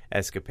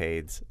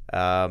escapades,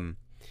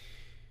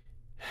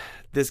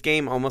 this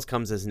game almost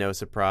comes as no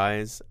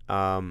surprise.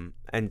 And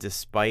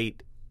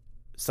despite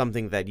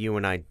something that you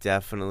and I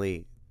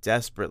desperately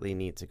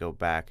need to go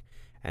back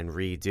and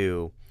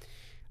redo,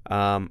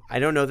 I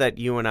don't know that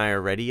you and I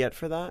are ready yet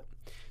for that.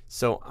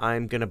 So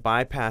I'm going to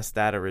bypass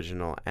that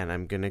original, and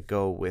I'm going to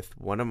go with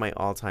one of my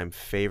all-time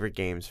favorite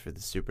games for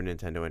the Super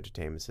Nintendo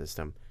Entertainment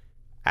System,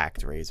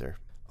 ActRaiser.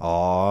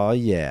 Oh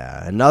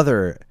yeah,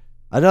 another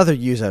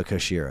Yuzo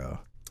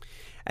Koshiro.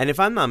 And if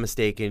I'm not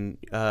mistaken,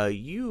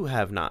 you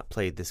have not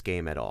played this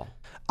game at all.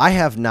 I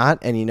have not,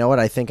 and you know what?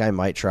 I think I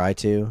might try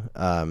to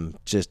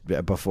just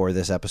before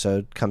this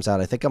episode comes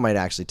out. I think I might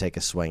actually take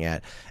a swing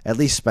at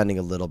least spending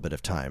a little bit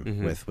of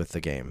time with the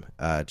game,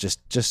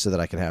 just so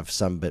that I can have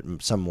some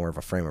more of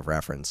a frame of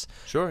reference.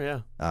 Sure,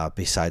 yeah.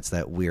 Besides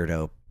that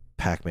weirdo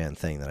Pac-Man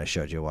thing that I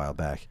showed you a while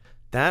back.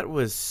 That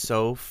was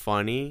so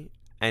funny.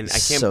 And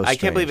I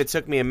can't believe it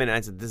took me a minute.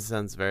 I said, this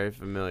sounds very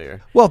familiar.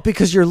 Well,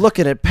 because you're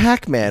looking at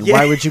Pac-Man. Yeah.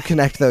 Why would you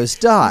connect those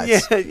dots?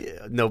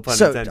 Yeah, no pun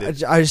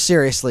intended. I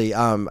seriously,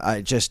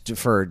 just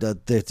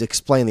to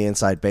explain the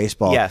inside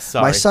baseball. Yes,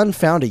 sorry. My son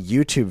found a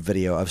YouTube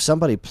video of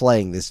somebody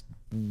playing this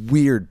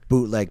weird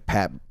bootleg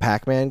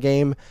Pac-Man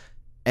game,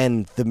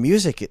 and the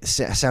music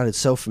sounded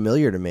so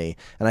familiar to me,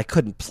 and I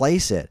couldn't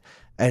place it.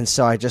 And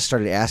so I just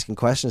started asking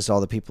questions to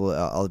all the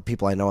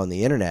people I know on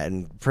the internet,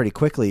 and pretty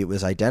quickly it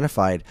was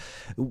identified.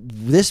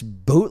 This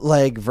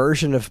bootleg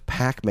version of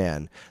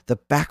Pac-Man, the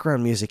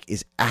background music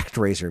is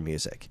ActRaiser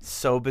music.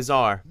 So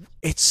bizarre.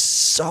 It's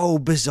so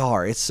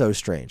bizarre. It's so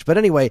strange. But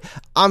anyway,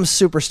 I'm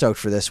super stoked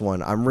for this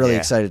one. I'm really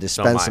excited to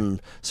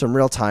spend some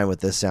real time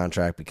with this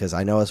soundtrack because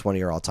I know it's one of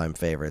your all-time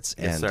favorites.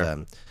 Yes,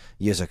 and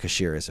Yuzo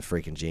Koshiro is a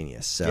freaking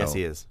genius. So. Yes,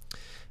 he is.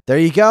 There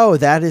you go.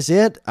 That is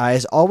it.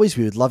 As always,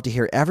 we would love to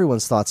hear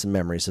everyone's thoughts and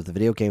memories of the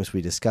video games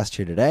we discussed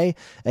here today,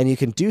 and you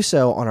can do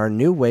so on our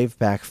new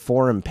Waveback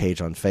forum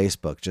page on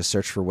Facebook. Just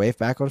search for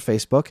Waveback on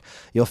Facebook.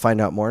 You'll find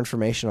out more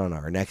information on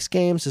our next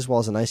games, as well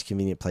as a nice,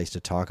 convenient place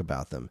to talk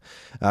about them.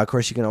 Of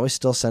course, you can always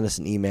still send us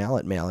an email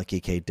at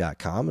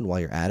mail@geekade.com, and while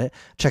you're at it,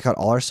 check out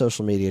all our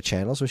social media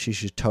channels, which you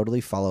should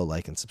totally follow,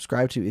 like, and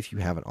subscribe to if you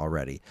haven't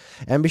already.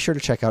 And be sure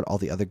to check out all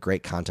the other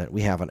great content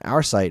we have on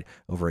our site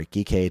over at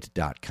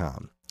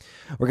geekade.com.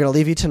 We're going to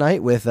leave you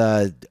tonight with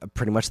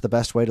pretty much the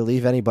best way to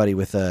leave anybody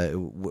with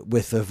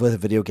a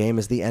video game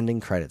is the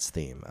ending credits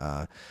theme.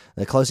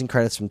 The closing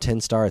credits from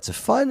Tin Star. It's a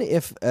fun,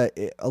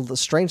 a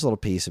strange little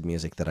piece of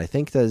music that I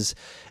think does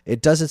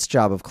its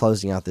job of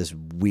closing out this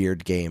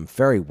weird game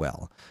very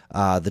well.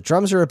 The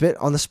drums are a bit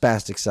on the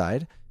spastic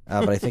side,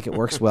 but I think it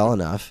works well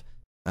enough.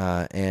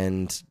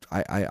 And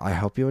I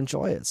hope you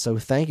enjoy it. So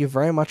thank you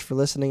very much for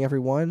listening,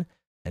 everyone,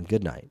 and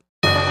good night.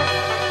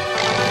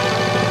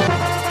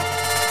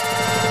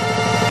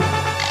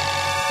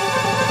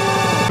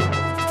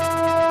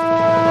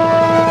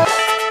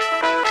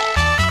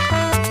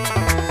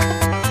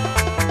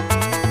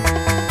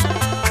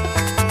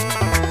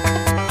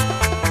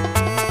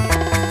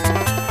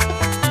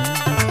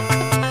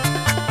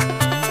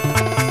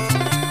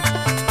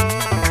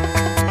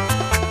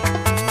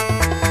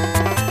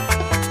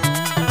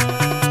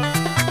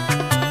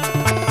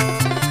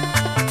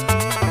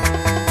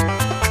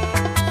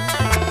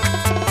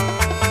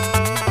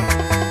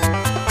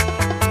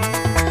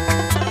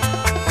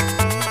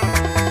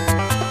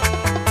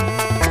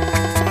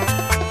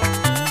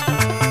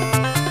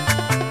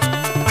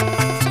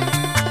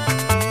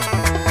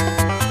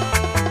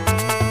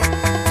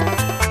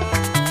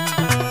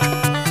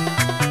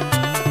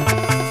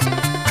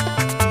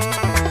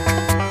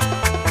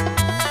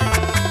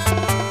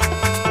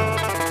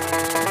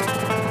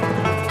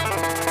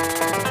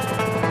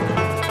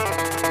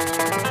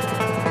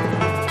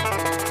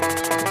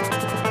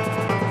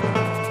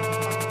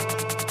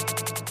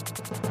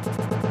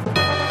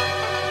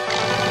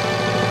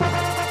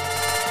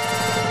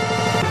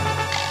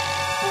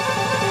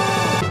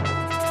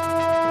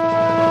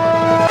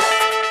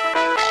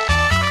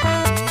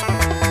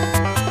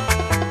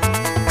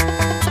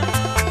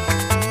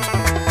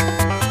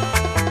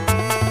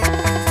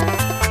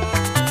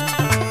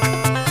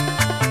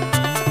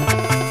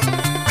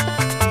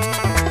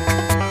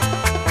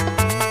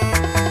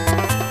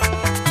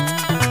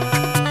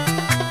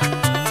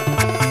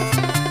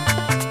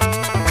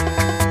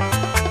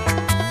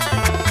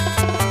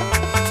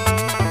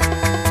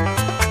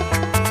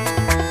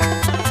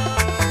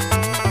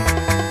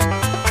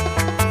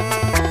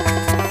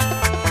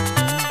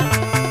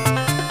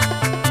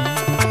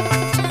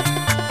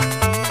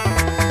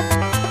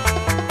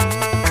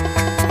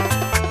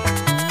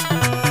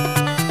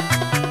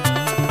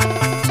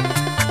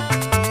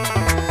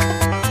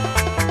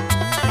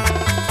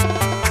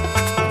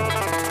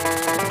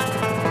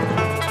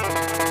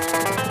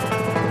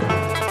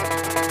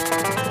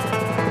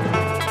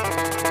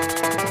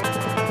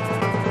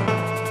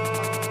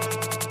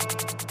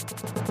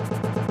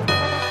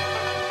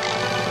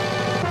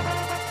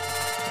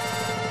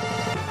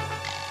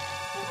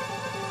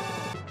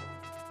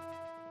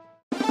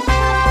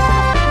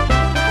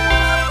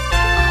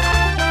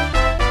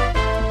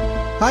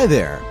 Hi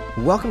there.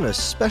 Welcome to a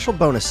special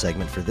bonus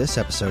segment for this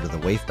episode of the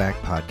Waveback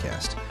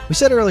Podcast. We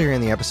said earlier in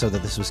the episode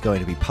that this was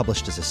going to be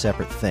published as a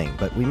separate thing,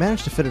 but we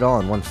managed to fit it all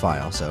in one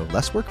file, so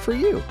less work for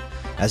you.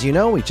 As you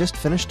know, we just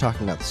finished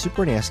talking about the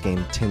Super NES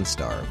game Tin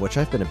Star, of which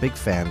I've been a big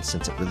fan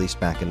since it released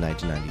back in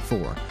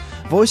 1994.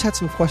 I've always had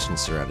some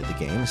questions surrounding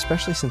the game,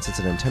 especially since it's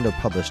a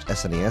Nintendo-published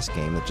SNES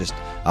game that just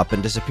up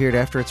and disappeared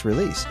after its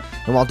release.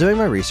 And while doing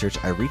my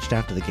research, I reached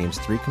out to the game's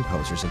 3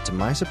 composers, and to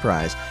my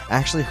surprise,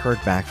 actually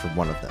heard back from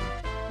one of them.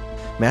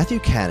 Matthew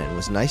Cannon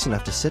was nice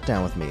enough to sit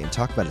down with me and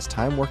talk about his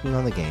time working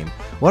on the game,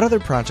 what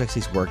other projects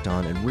he's worked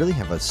on, and really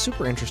have a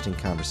super interesting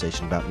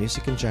conversation about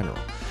music in general.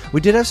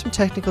 We did have some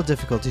technical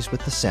difficulties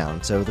with the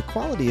sound, so the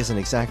quality isn't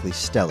exactly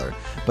stellar,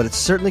 but it's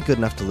certainly good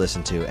enough to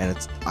listen to,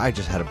 and I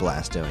just had a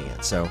blast doing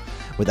it. So,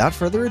 without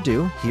further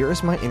ado, here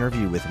is my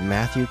interview with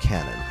Matthew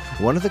Cannon,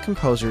 one of the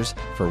composers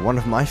for one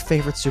of my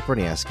favorite Super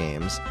NES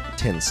games,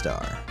 Tin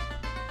Star.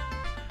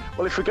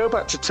 Well, if we go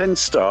back to Tin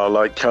Star,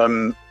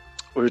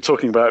 we were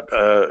talking about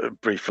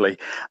briefly,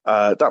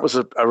 that was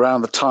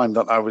around the time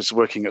that I was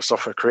working at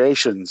Software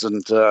Creations,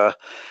 and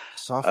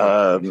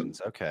Software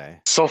Creations, okay.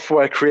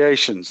 Software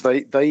Creations,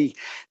 they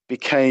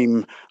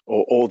became,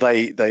 or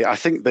they I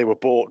think they were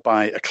bought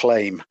by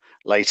Acclaim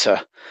later.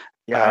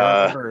 Yeah,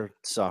 I remember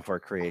Software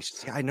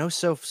Creations. Yeah, I know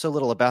so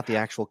little about the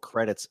actual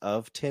credits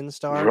of Tin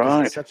Star.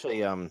 Right,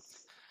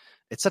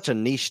 it's such a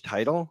niche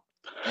title,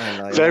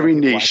 and very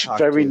niche.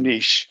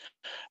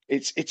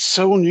 It's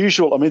so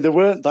unusual. I mean, there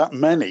weren't that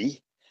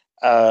many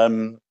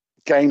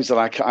games that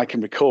I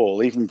can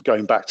recall, even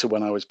going back to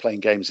when I was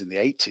playing games in the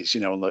 80s,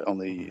 on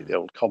the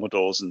old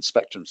Commodores and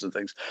Spectrums and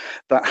things,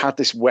 that had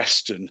this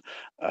Western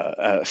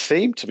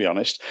theme, to be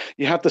honest.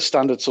 You had the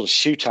standard sort of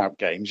shootout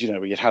games,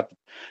 where you'd had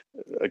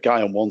a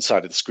guy on one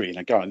side of the screen,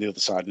 a guy on the other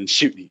side, and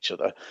shooting each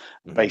other,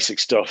 basic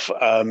stuff.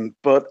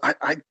 But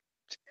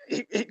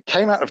it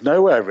came out of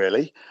nowhere,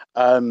 really.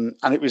 And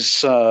it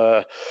was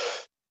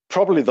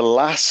probably the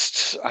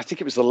last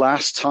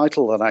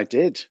title that I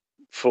did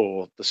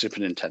for the Super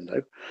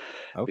Nintendo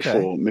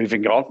before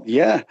moving on.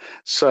 Yeah.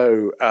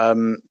 So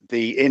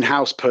the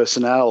in-house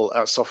personnel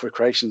at Software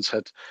Creations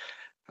had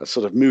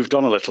sort of moved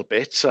on a little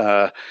bit.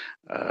 The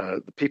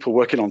people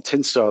working on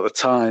Tin Star at the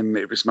time,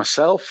 it was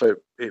myself,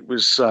 it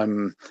was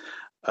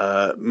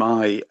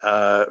my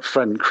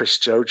friend Chris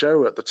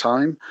Jojo at the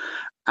time,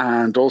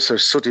 and also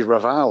Sudhi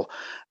Raval.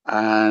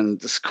 And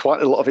there's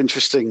quite a lot of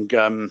interesting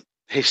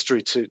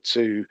history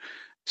to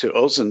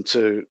us and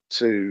to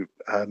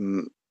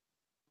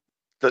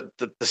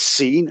the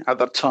scene at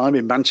that time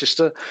in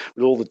Manchester,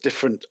 with all the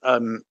different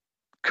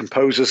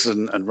composers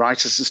and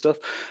writers and stuff.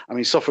 I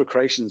mean, Software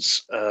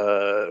Creations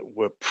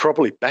were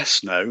probably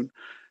best known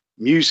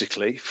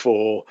musically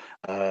for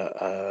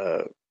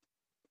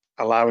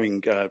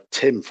allowing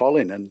Tim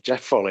Follin and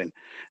Jeff Follin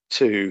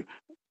to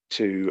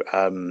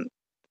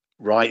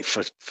write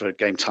for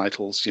game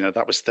titles.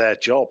 That was their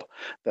job.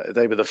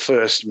 They were the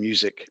first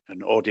music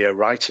and audio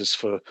writers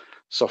for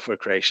Software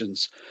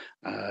Creations,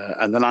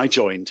 and then I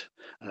joined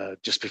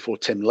just before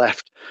Tim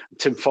left.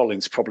 Tim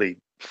Follin's probably,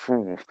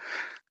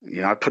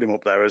 I put him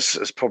up there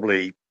as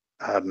probably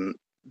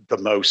the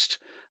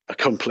most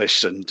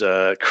accomplished and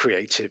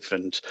creative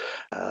and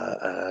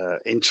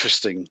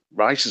interesting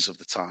writers of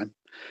the time.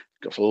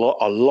 Got a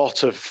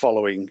lot of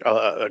following,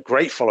 a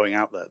great following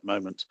out there at the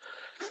moment.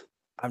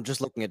 I'm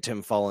just looking at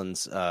Tim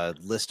Follin's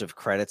list of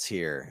credits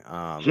here.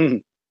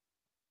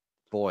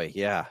 Boy,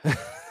 yeah,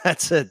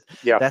 that's a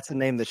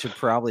name that should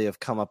probably have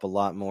come up a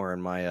lot more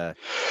in my.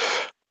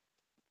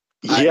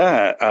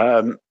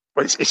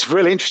 It's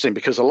really interesting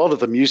because a lot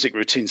of the music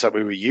routines that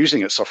we were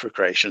using at Software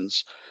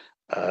Creations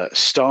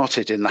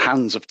started in the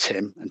hands of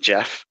Tim and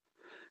Jeff,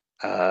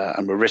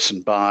 and were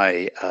written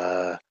by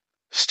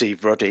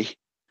Steve Ruddy,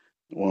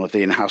 one of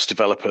the in-house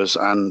developers,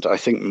 and I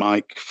think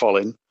Mike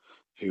Follin,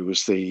 who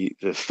was the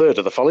third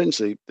of the Follins,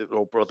 the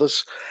all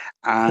brothers.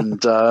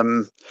 And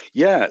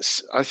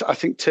yes, I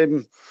think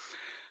Tim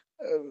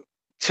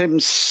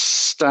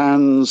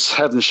stands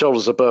head and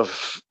shoulders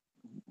above,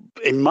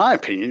 in my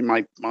opinion,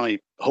 my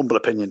humble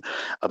opinion,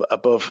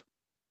 above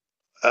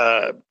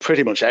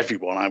pretty much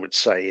everyone, I would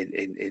say,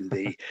 in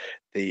the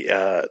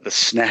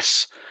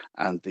SNES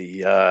and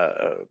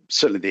the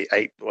certainly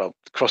the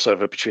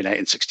crossover between 8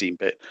 and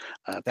 16-bit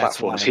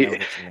platforms. Why I know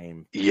his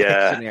name.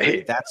 Yeah,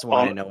 Pictionary, that's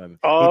why I know him.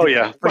 Oh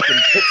yeah, freaking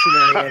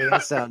Pictionary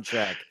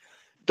soundtrack.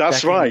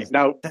 That's right.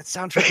 Now that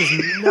soundtrack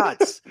is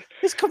nuts.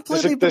 It's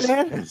completely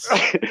bananas.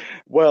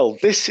 Well,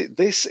 this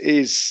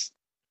is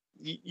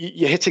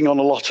you're hitting on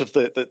a lot of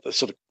the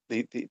sort of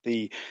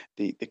the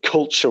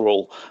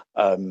cultural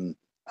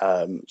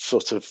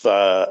sort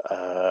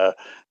of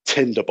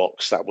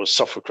tinderbox that was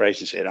Software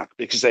Creations here,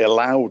 because they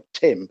allowed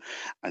Tim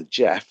and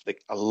Jeff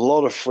a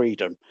lot of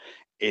freedom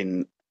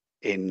in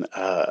in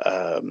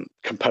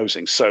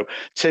composing. So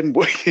Tim,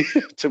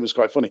 Tim was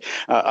quite funny.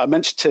 I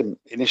mentioned Tim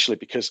initially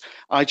because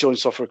I joined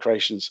Software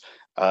Creations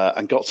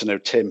and got to know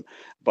Tim,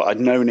 but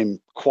I'd known him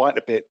quite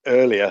a bit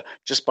earlier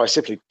just by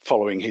simply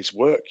following his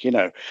work. You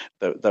know,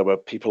 there were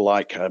people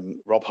like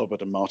Rob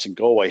Hubbard and Martin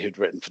Galway who'd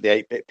written for the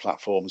 8-bit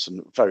platforms,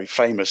 and very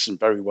famous and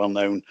very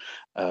well-known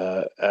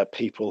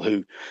people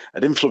who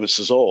had influenced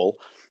us all.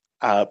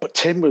 But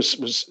Tim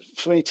was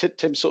for me.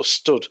 Tim sort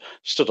of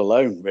stood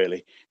alone,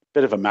 really,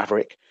 bit of a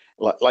maverick,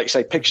 like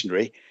say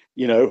Pictionary.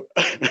 You know,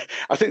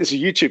 I think there's a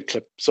YouTube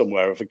clip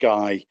somewhere of a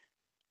guy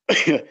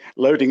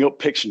loading up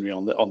Pictionary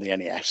on the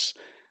NES,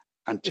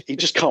 and he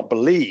just can't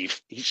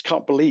believe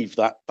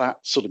that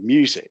sort of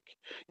music.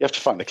 You have to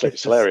find the clip;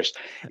 it's hilarious.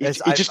 He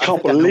just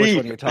can't believe. I know which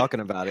one you're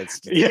talking about.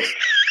 It's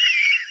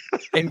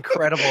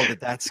incredible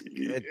that's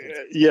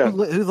yeah.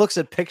 Who looks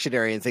at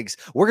Pictionary and thinks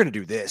we're going to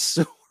do this?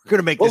 We're going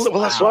to make this.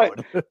 Well, that's right.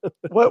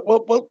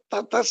 well,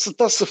 that's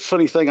the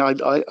funny thing.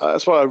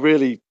 That's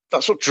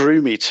what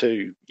drew me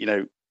to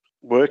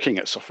working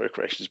at Software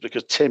Creations,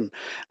 because Tim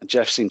and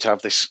Jeff seem to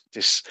have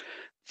this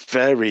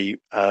very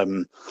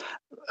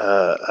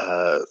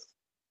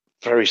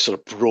very sort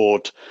of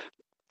broad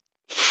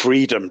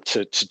freedom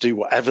to do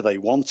whatever they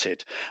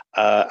wanted,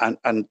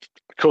 and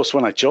of course,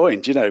 when I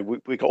joined,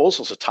 we got all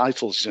sorts of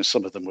titles.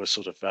 Some of them were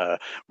sort of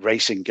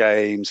racing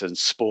games and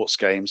sports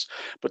games,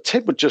 but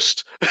Tim would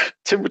just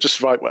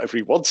write whatever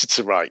he wanted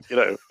to write,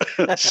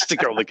 just to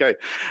go on the game,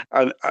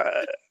 and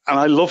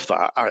I love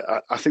that.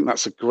 I think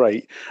that's a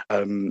great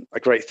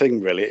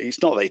thing. Really,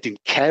 it's not that he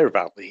didn't care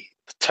about the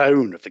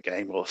tone of the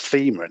game or the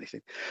theme or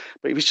anything,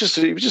 but he was just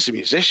a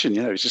musician.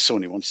 He was just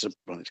someone who wanted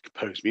to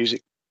compose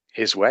music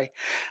his way,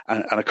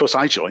 and of course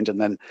I joined,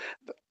 and then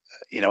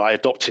I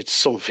adopted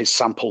some of his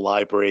sample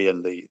library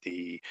and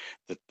the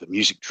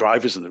music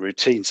drivers and the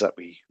routines that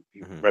we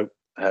wrote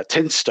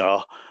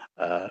TinStar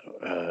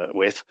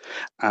with,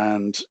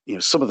 and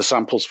some of the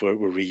samples were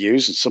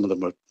reused and some of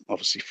them were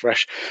obviously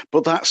fresh,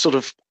 but that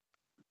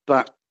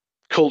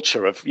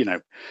culture of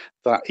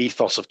that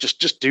ethos of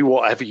just do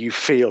whatever you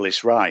feel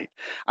is right.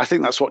 I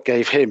think that's what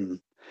gave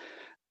him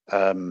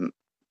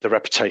the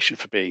reputation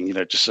for being,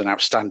 just an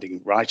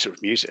outstanding writer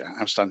of music, an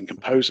outstanding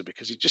composer,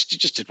 because he just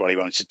did what he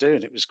wanted to do,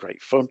 and it was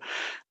great fun.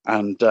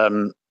 And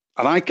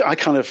I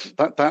kind of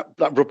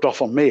that rubbed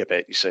off on me a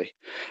bit, you see.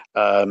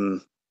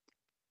 And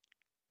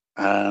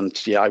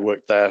yeah, I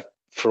worked there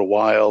for a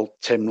while.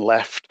 Tim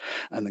left,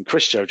 and then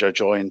Chris Jojo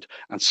joined,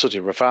 and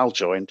Sudhir Raval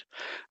joined,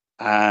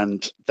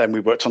 and then we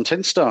worked on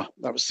TinStar.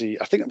 I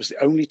think that was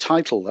the only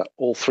title that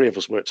all three of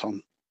us worked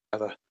on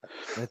together.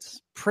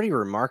 That's pretty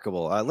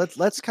remarkable.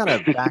 Let's kind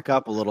of back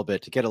up a little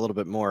bit to get a little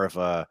bit more of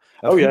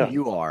who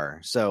you are.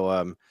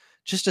 So,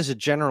 just as a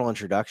general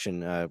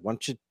introduction, why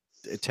don't you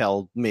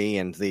tell me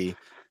and the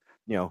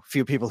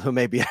few people who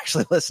may be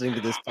actually listening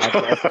to this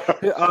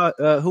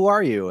podcast, who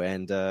are you,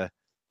 and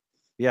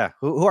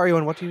who are you,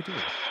 and what do you do?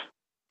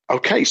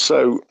 Okay,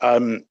 so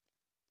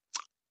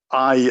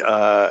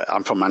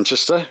I'm from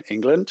Manchester,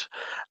 England.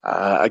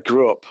 I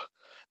grew up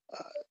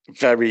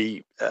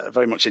very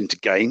much into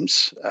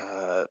games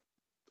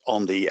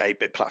on the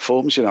 8-bit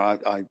platforms.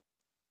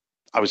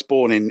 I was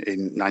born in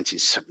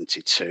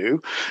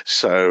 1972,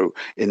 so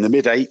in the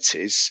mid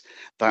 80s,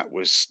 that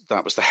was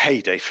the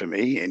heyday for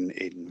me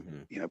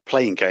in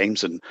playing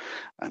games and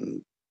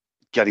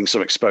getting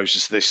some exposure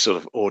to this sort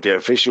of audio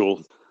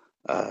visual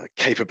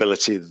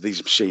capability that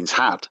these machines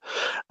had,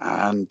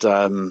 and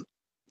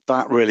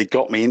that really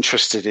got me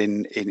interested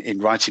in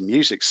writing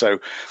music. So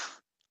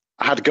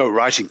I had to go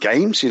writing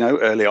games,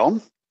 early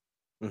on.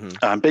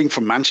 Being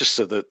from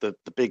Manchester, the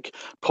big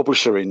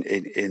publisher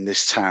in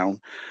this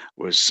town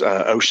was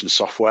Ocean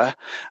Software.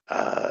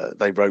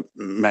 They wrote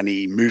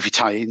many movie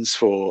tie-ins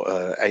for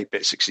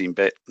 8-bit,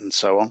 16-bit, and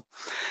so on.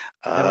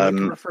 When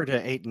you refer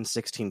to 8 and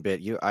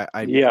 16-bit,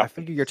 I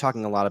figure you're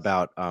talking a lot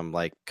about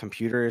like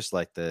computers,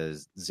 like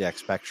the ZX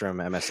Spectrum,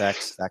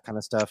 MSX, that kind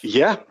of stuff.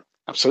 Yeah.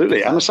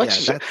 Absolutely.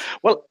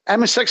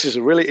 MSX is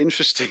a really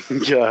interesting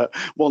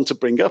one to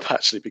bring up,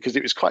 actually, because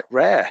it was quite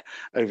rare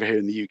over here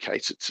in the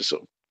UK to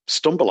sort of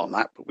stumble on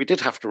that, but we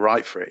did have to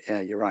write for it. Yeah,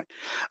 you're right.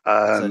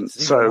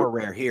 It's even more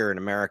rare here in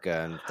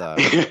America,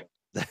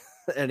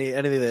 and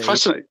anything that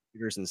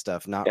computers and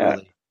stuff, not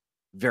really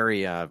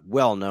very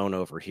well known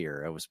over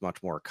here. It was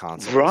much more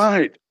consoles.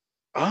 Right.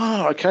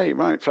 Oh, okay.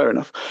 Right. Fair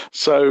enough.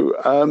 So,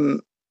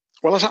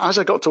 well, as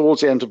I got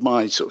towards the end of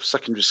my sort of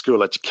secondary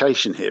school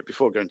education here,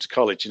 before going to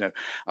college,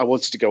 I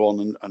wanted to go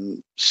on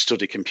and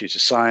study computer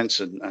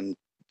science and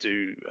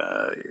do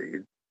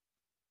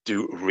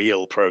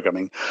real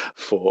programming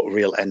for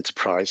real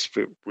enterprise,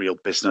 for real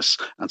business,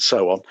 and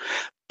so on.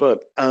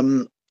 But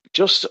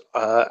just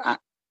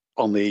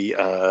on the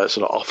sort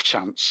of off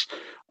chance,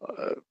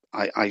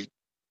 I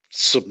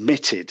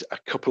submitted a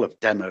couple of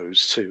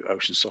demos to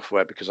Ocean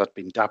Software because I'd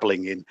been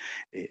dabbling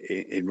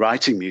in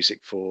writing music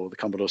for the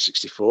Commodore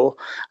 64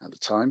 at the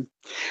time,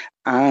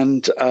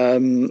 and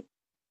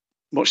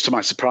much to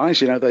my surprise,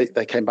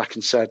 they came back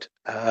and said,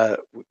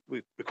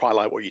 we quite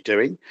like what you're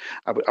doing.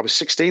 I was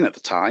 16 at the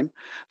time.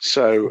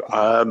 So,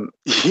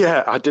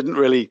 yeah, I didn't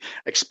really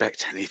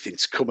expect anything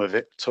to come of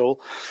it at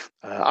all.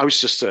 I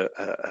was just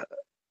a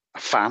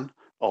fan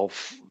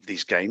of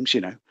these games,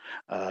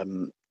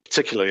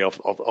 particularly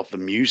of the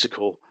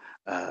musical,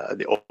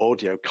 the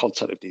audio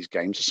content of these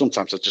games.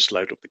 Sometimes I just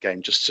load up the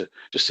game just to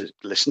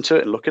listen to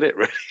it and look at it.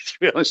 Really, to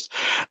be honest.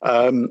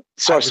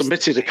 So I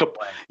submitted a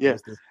couple. Yeah,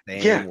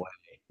 yeah.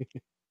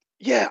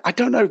 Yeah, I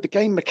don't know, the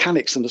game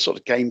mechanics and the sort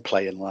of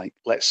gameplay and like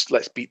let's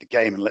beat the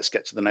game and let's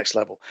get to the next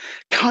level.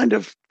 Kind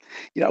of,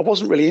 I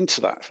wasn't really into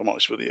that, if I'm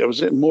honest with you. I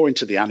was more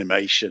into the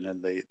animation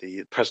and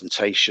the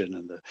presentation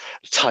and the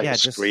title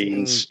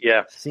screens.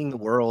 Seeing the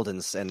world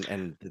and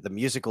the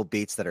musical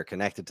beats that are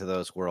connected to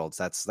those worlds.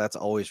 That's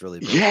always really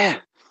big. Yeah.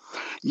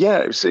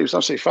 It was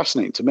absolutely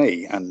fascinating to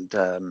me, and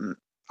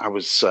I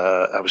was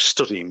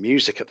studying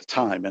music at the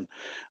time, and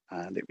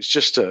it was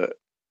just a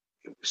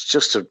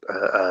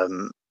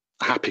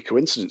happy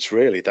coincidence,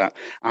 really, that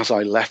as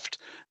I left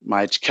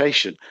my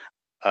education,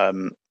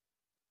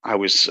 I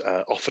was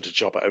offered a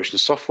job at Ocean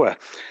Software,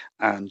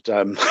 and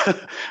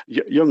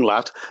young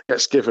lad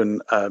gets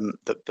given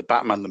the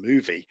Batman the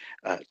movie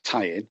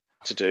tie-in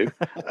to do.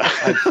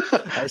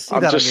 I see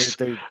that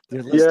on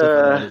your list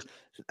of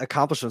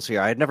accomplishments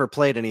here. I had never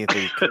played any of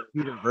the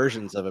computer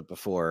versions of it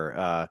before.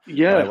 But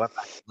I went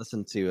back and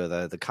listened to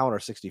the Commodore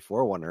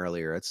 64 one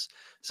earlier. It's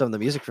some of the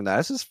music from that.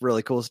 This is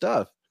really cool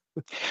stuff.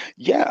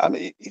 Yeah, I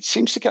mean, it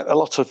seems to get a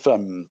lot of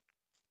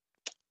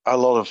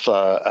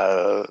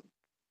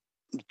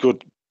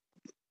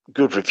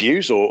good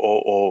reviews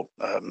or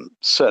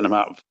certain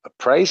amount of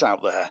praise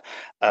out there,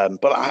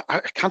 but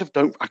I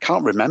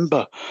can't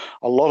remember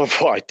a lot of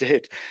what I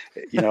did.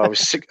 I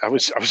was I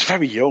was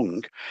very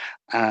young,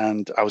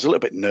 and I was a little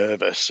bit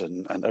nervous.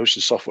 And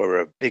Ocean Software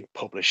were a big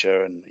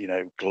publisher,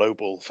 and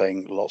global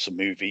thing, lots of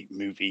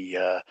movie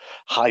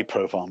high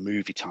profile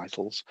movie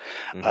titles.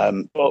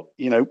 Mm-hmm. But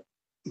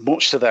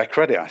much to their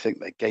credit, I think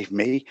they gave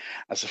me,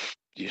 as a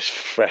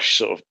fresh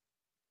sort of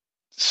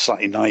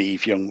slightly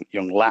naive young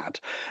lad,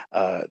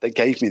 they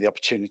gave me the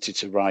opportunity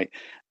to write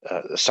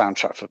the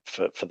soundtrack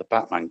for the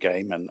Batman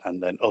game,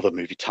 and then other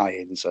movie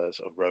tie-ins, sort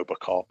of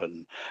RoboCop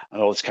and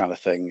all this kind of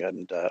thing,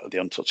 and the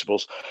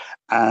Untouchables,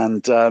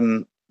 and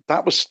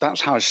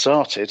that's how I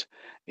started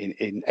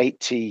in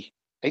 88,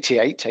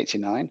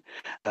 89,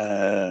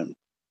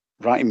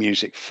 writing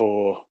music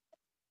for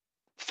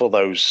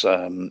those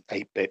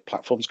 8-bit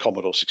platforms,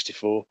 Commodore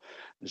 64,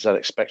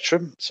 ZX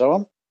Spectrum, so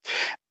on,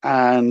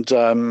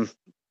 and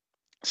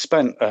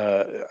spent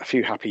a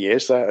few happy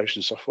years there at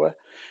Ocean Software,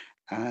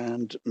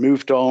 and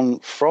moved on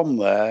from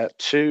there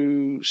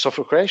to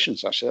Software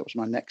Creations. Actually, that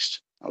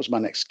was my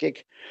next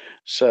gig.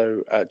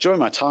 So during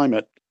my time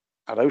at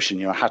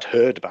Ocean, I had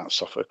heard about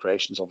Software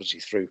Creations, obviously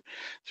through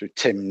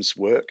Tim's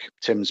work,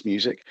 Tim's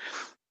music,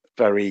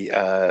 very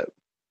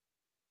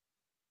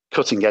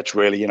cutting edge,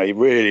 really. He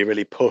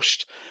really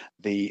pushed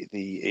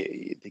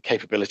the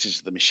capabilities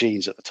of the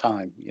machines at the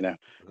time.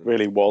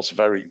 Really was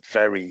very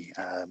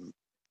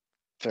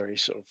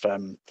sort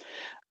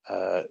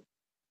of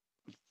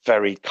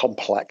very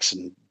complex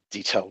and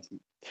detailed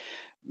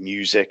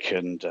music,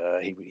 and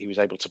he was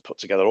able to put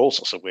together all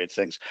sorts of weird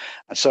things.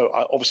 And so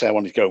obviously I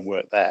wanted to go and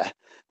work there,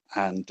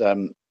 and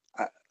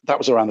that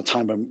was around the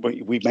time when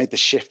we made the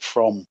shift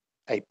from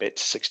 8-bit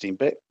to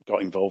 16-bit,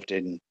 got involved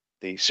in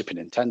the Super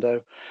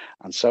Nintendo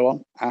and so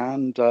on.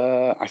 And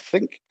I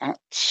think at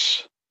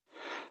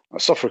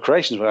Software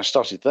Creations, when I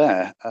started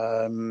there,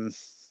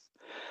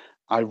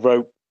 I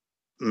wrote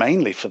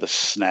mainly for the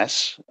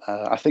SNES,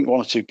 I think 1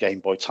 or 2 Game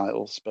Boy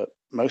titles, but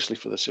mostly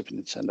for the Super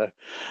Nintendo.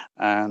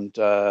 And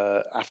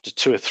after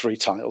 2 or 3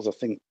 titles, I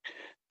think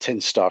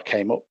Tin Star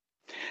came up,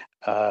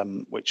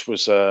 which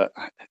was,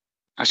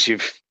 as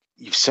you've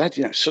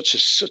said, such a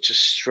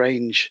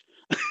strange,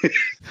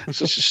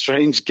 such a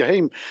strange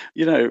game.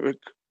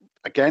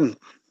 Again,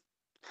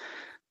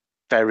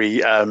 very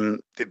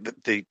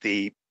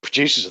the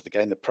producers of the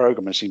game, the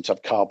programmers, seem to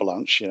have carte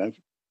blanche.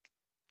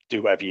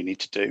 Do whatever you need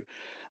to do,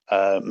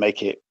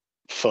 make it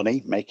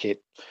funny, make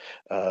it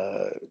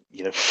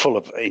full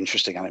of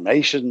interesting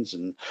animations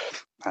and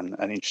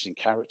interesting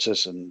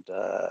characters, and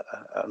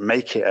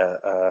make it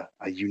a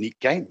unique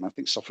game. I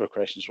think Software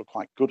Creations were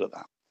quite good at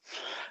that.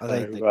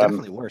 They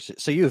definitely were.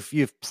 So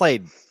you've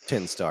played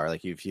Tin Star,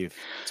 like you've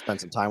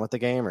spent some time with the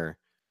game, or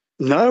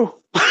no?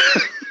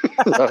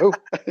 No,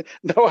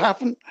 I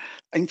haven't.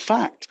 In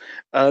fact,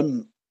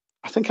 I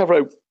think I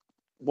wrote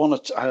 1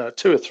 or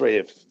 2 or 3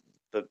 of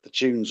the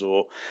tunes,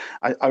 or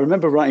I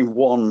remember writing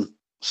one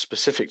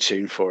specific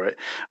tune for it,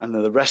 and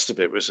then the rest of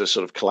it was a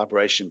sort of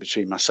collaboration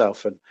between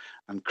myself and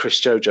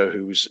Chris Jojo,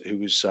 who was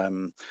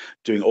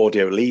doing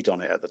audio lead on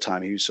it at the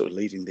time. He was sort of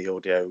leading the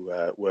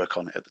audio work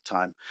on it at the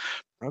time.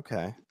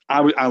 Okay.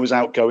 I was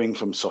outgoing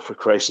from Software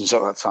Creations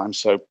at that time,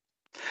 so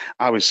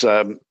I was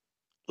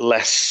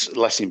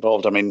less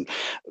involved. I mean,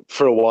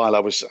 for a while I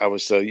was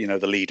the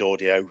the lead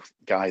audio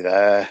guy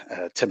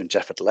there. Tim and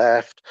Jeff had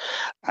left,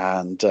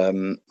 and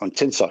when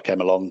Tinstar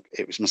came along,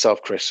 it was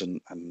myself, Chris,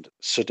 and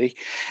Suddy,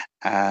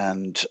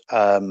 and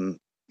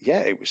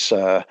yeah, it was.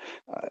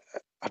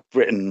 I've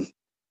written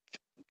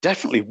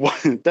definitely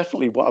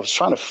definitely what I was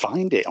trying to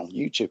find it on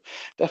YouTube.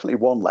 Definitely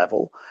one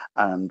level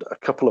and a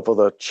couple of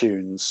other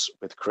tunes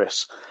with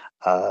Chris,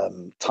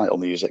 title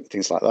music,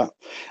 things like that.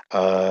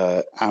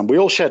 And we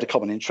all shared a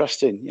common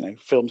interest in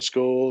film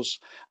scores,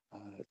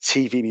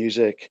 TV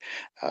music,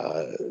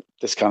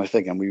 this kind of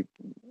thing. And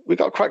we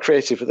got quite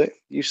creative with it.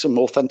 Used some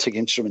authentic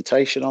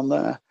instrumentation on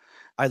there.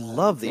 I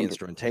love the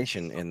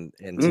instrumentation in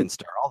Tin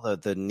Star. All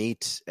the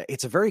neat.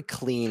 It's a very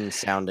clean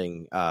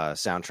sounding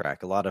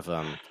soundtrack. A lot of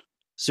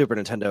Super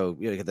Nintendo,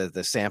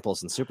 the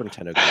samples in Super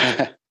Nintendo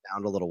games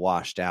sound a little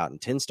washed out,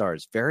 and Tin Star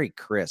is very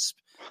crisp.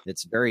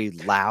 It's very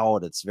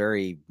loud. It's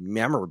very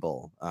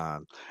memorable.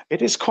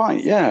 It is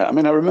quite, yeah. I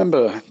mean, I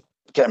remember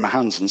getting my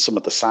hands on some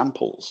of the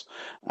samples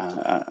and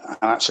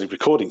actually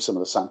recording some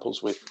of the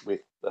samples with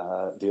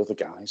the other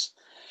guys.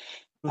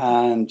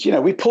 And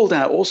we pulled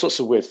out all sorts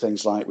of weird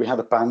things. Like we had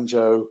a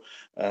banjo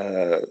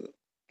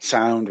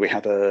sound. We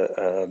had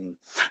a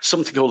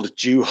something called a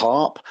Jew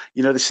harp.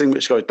 This thing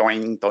which goes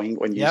doing doing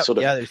when you sort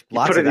of there's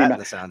lots of that in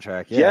the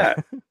soundtrack. Yeah.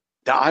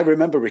 I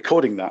remember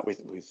recording that with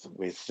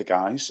the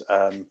guys.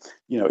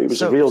 It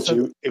was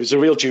a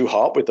real Jew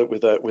harp with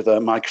a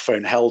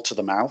microphone held to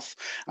the mouth,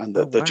 and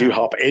the Jew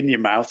harp in your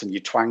mouth, and you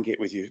twang it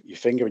with your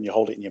finger and you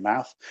hold it in your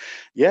mouth.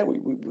 Yeah,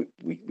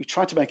 we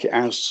tried to make it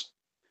as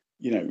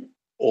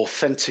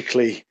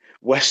authentically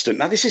Western.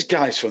 Now, this is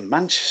guys from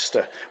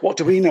Manchester. What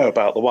do we know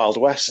about the Wild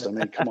West? I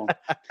mean, come on.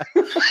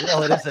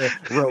 Well, it is a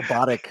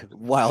robotic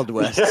Wild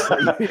West.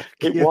 Yeah, So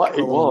it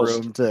was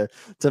room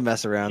to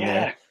mess around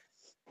there.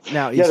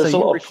 Now, so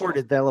you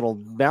recorded that little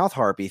mouth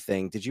harpy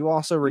thing. Did you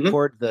also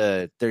record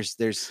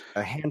there's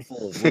a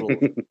handful of little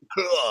in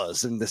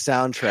the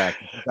soundtrack?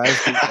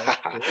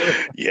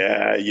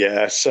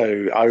 Yeah.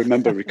 So I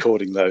remember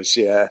recording those.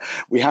 Yeah,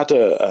 we had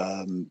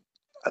a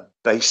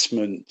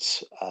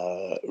basement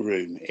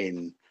room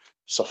in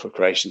Software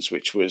Creations,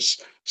 which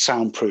was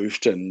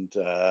soundproofed and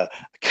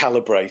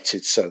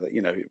calibrated so that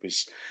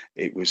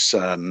it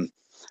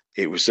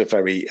was a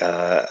very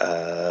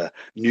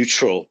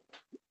neutral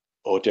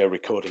audio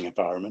recording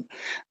environment.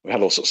 We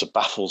had all sorts of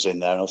baffles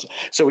in there,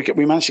 so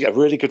we managed to get a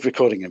really good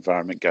recording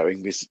environment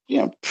going with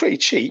pretty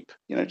cheap,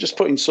 just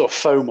putting sort of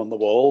foam on the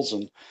walls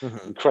and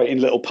creating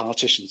little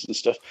partitions and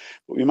stuff.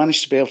 But we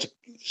managed to be able to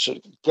sort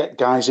of get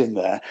guys in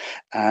there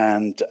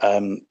and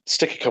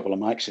stick a couple of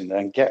mics in there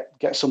and get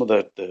some of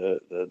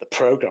the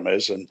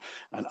programmers and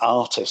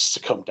artists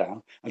to come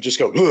down and just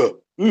go into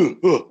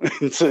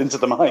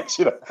the mics,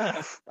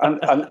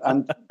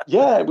 and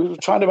yeah, we were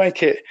trying to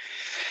make it.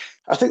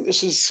 I think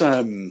this was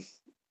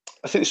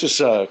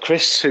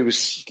Chris who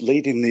was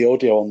leading the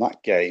audio on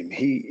that game.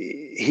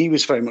 He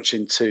was very much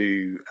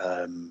into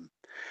Ennio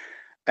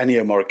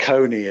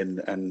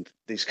Morricone and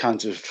these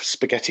kinds of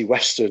spaghetti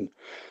western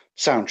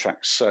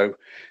soundtracks. So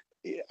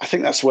I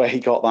think that's where he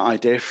got that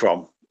idea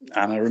from.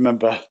 And I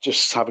remember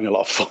just having a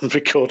lot of fun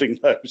recording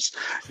those.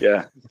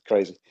 Yeah,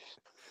 crazy.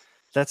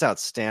 That's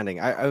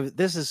outstanding.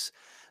 This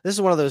is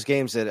one of those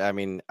games that, I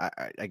mean,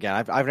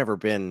 I've never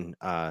been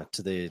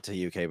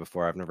to UK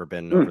before. I've never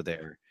been over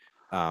there.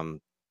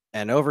 And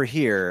over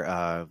here,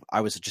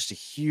 I was just a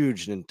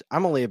huge, and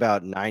I'm only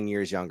about 9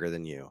 years younger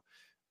than you.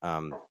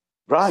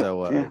 Right.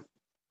 So, yeah.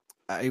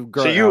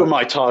 So you were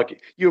my target.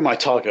 You were my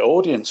target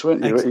audience,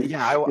 weren't you?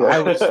 Yeah, I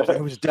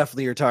was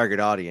definitely your target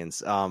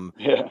audience.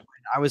 Yeah.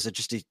 I was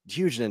just a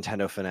huge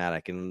Nintendo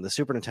fanatic, and the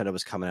Super Nintendo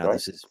was coming out. Right.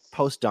 This is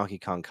post Donkey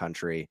Kong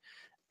Country.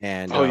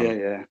 And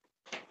yeah.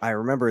 I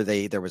remember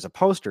there was a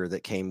poster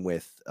that came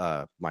with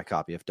my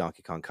copy of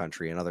Donkey Kong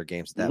Country and other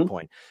games at that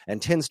point,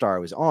 and Tin Star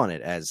was on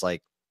it as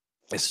like,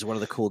 this is one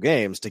of the cool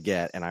games to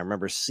get. And I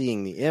remember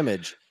seeing the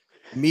image,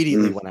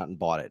 immediately went out and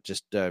bought it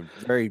just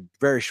very,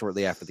 very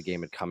shortly after the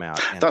game had come out.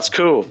 And that's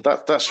cool.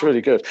 That's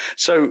really good.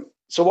 So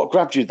what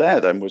grabbed you there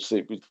then was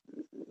the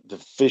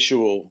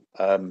visual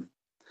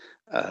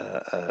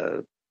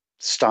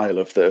style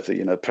of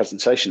the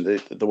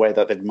presentation, the way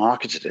that they'd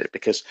marketed it,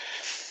 because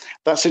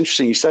that's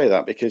interesting you say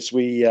that, because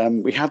we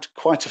had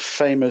quite a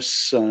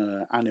famous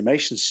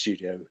animation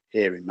studio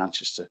here in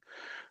Manchester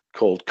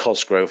called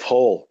Cosgrove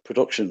Hall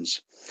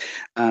Productions,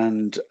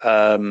 and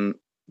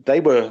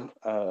they were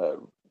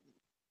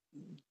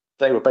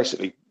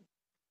basically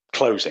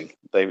closing.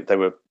 They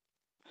were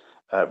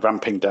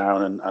ramping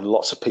down, and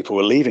lots of people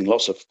were leaving.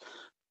 Lots of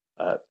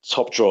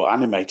top drawer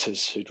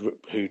animators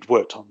who'd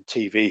worked on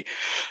TV,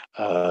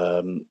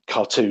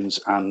 cartoons,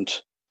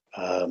 and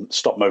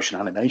stop motion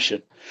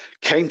animation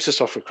came to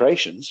Software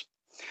Creations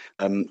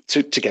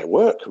to get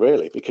work,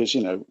 really, because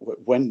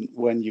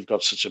when you've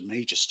got such a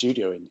major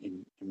studio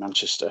in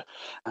Manchester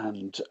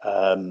and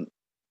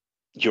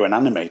you're an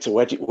animator,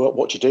 what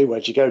do you do?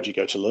 Where do you go? Do you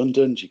go to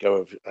London? Do you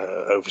go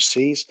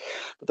overseas?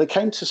 But they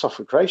came to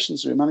Software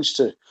Creations, and we managed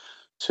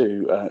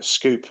to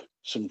scoop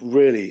some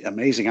really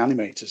amazing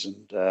animators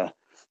and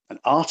and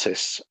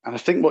artists. And I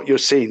think what you're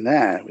seeing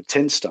there with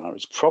TinStar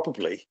is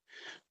probably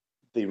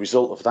the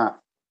result of that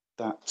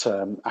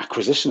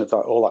acquisition of that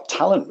all that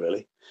talent,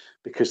 really,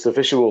 because the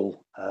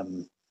visual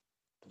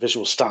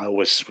style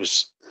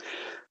was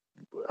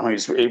I mean,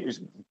 it was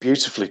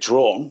beautifully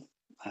drawn.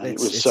 And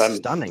It's it was,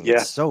 stunning. yeah,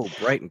 It's so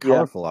bright and yeah,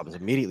 colorful. I was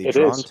immediately it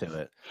drawn is.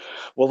 to it.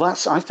 Well,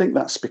 I think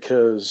that's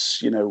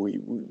because,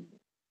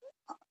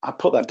 I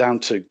put that down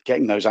to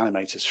getting those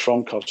animators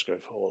from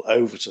Cosgrove Hall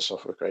over to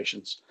Software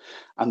Creations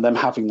and them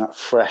having that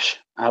fresh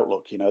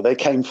outlook. They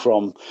came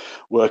from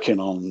working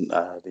on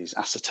these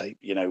acetate,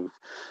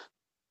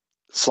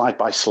 slide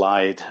by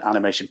slide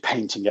animation,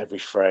 painting every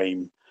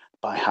frame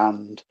by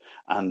hand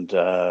and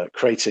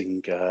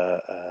creating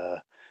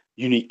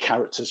unique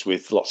characters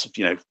with lots of,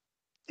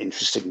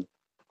 interesting,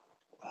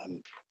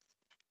 I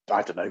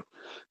don't know,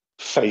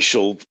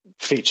 facial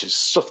features,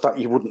 stuff that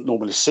you wouldn't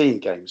normally see in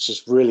games.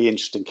 Just really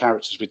interesting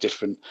characters with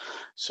different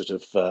sort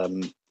of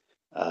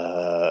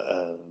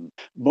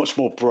much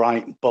more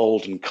bright,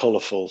 bold, and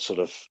colourful sort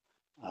of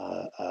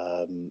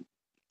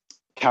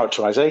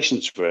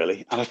characterizations,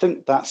 really. And I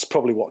think that's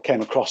probably what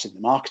came across in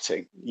the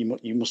marketing.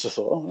 You must have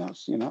thought, oh,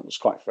 that was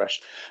quite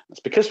fresh. It's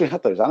because we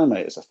had those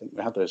animators. I think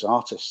we had those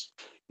artists,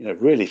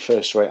 really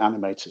first-rate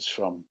animators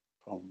from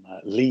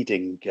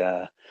leading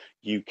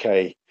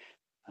UK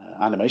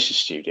animation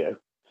studio,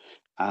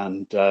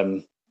 and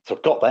so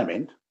I've got them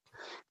in,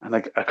 and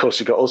of course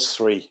you've got us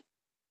three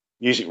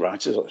music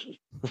writers,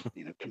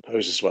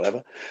 composers,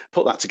 whatever.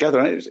 Put that together,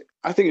 and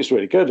I think it's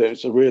really good.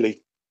 It's a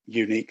really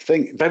unique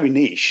thing, very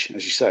niche,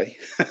 as you say.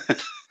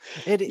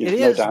 It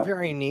is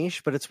very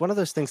niche, but it's one of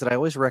those things that I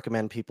always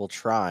recommend people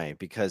try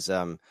because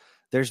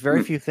there's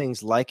very few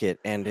things like it,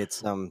 and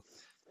it's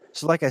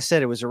so like I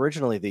said, it was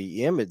originally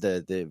the image,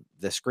 the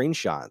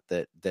screenshot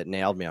that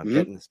nailed me on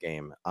getting this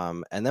game,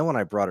 and then when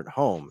I brought it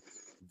home,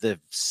 the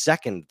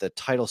second the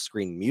title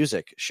screen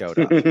music showed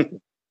up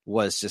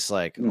was just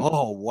like,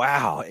 oh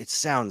wow, it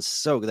sounds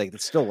so good. Like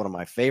it's still one of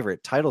my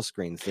favorite title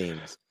screen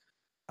themes.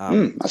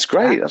 That's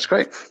great. That's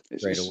great.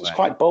 It's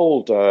quite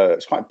bold.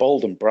 It's quite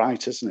bold and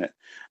bright, isn't it?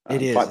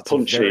 It is quite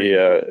punchy.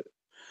 I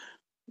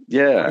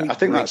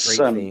think that's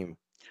great theme.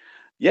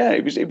 Yeah,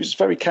 it was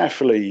very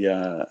carefully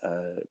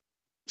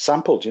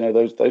sampled.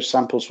 Those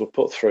samples were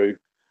put through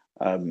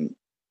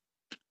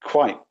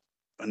quite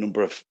a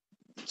number of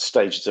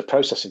stages of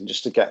processing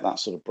just to get that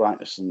sort of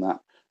brightness and that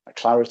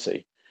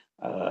clarity.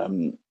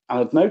 And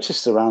I'd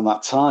noticed around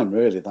that time,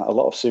 really, that a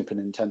lot of Super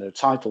Nintendo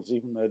titles,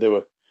 even though they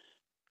were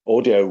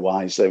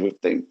audio-wise, they were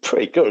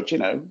pretty good,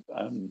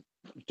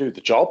 do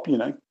the job,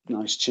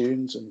 nice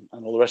tunes and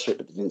all the rest of it,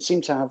 but they didn't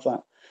seem to have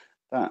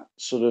that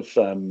sort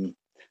of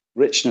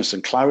richness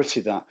and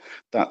clarity that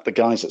the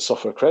guys at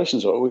Software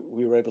Creations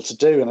we were able to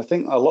do. And I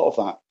think a lot of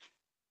that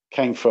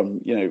came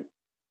from,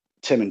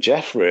 Tim and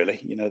Jeff, really.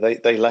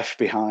 They left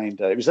behind,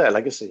 it was their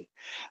legacy.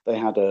 They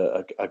had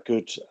a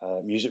good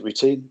music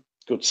routine,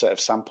 good set of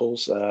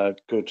samples,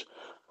 good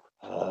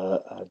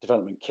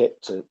development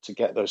kit to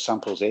get those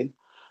samples in.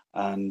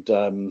 And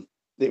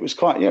it was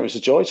it was a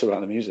joy to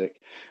write the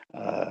music.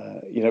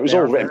 It was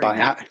all written by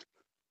hand.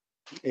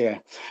 Yeah.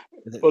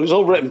 Well, it was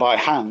all written by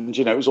hand.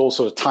 It was all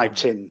sort of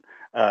typed in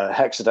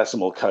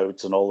hexadecimal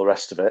codes and all the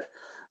rest of it.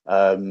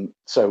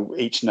 So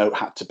each note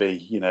had to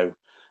be,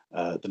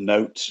 the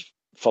note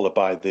followed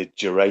by the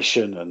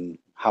duration and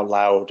how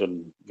loud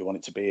and you want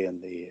it to be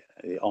and the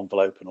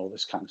envelope and all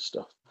this kind of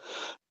stuff.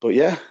 But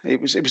yeah,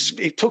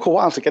 it took a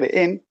while to get it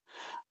in,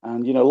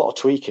 and a lot of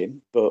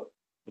tweaking, but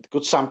with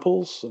good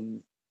samples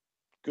and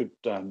good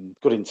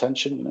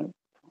intention,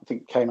 I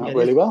think it came out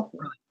really well.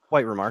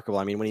 Quite remarkable.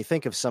 I mean, when you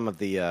think of some of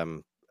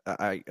the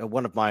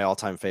one of my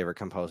all-time favorite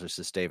composers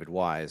is David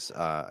Wise.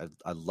 I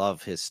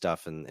love his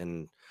stuff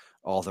and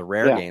all the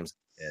Rare games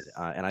he did.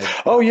 And I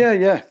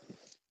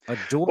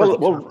adore the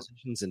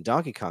compositions in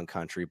Donkey Kong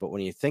Country. But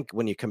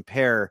when you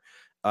compare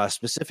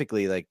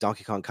specifically like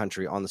Donkey Kong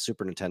Country on the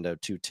Super Nintendo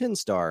to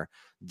TinStar,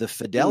 the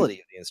fidelity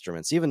of the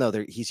instruments, even though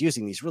he's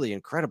using these really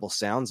incredible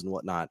sounds and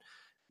whatnot,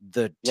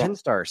 the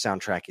TinStar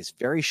soundtrack is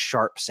very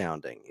sharp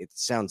sounding. It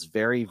sounds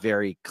very,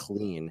 very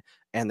clean.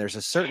 And there's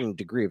a certain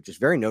degree of just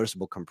very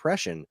noticeable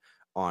compression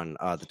on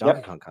the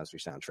Donkey Kong Country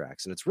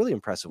soundtracks. And it's really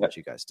impressive what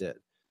you guys did.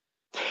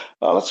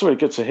 Oh, that's really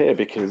good to hear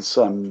because,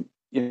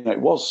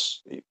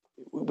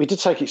 we did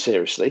take it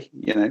seriously.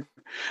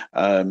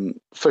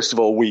 First of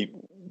all, we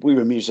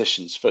were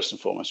musicians, first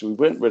and foremost. We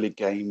weren't really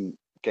game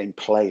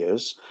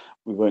players.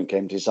 We weren't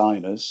game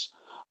designers.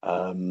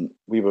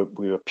 We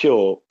were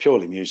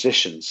purely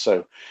musicians.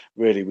 So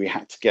really we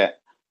had to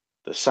get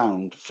the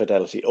sound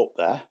fidelity up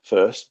there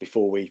first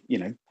before we,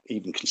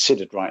 even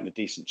considered writing a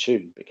decent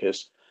tune,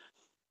 because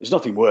there's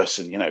nothing worse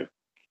than,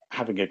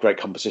 having a great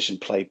composition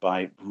played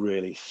by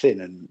really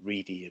thin and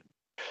reedy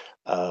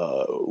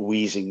and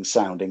wheezing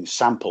sounding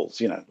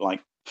samples,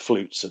 like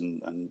flutes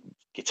and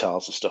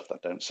guitars and stuff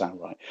that don't sound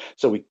right.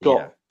 So we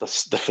got the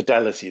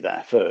fidelity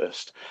there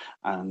first,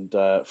 and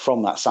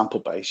from that sample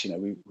base,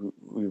 we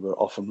we were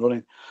off and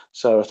running.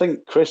 So I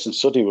think Chris and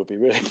Suddy would be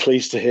really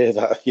pleased to hear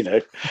that,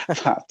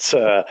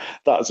 that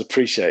was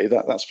appreciated.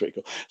 That's pretty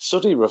cool.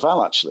 Suddy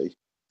Raval, actually,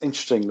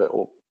 interesting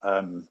little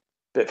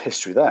bit of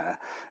history there,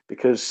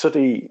 because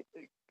Suddy,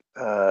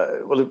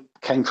 it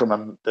came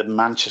from the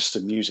Manchester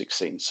music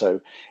scene.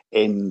 So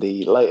in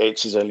the late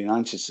 80s, early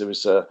 90s, there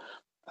was a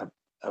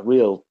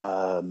real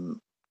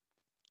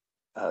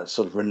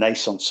sort of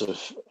renaissance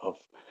of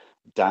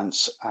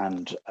dance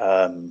and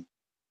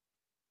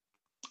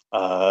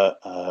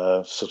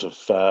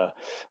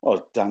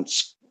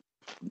dance.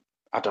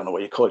 I don't know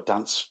what you call it,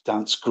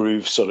 dance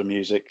groove sort of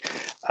music.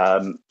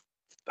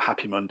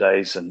 Happy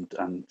Mondays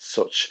and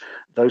such.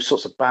 Those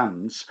sorts of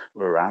bands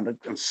were around,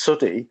 and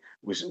Suddy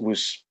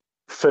was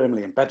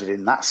firmly embedded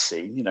in that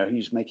scene. He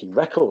was making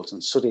records,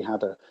 and Suddy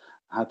had a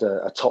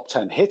top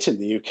 10 hit in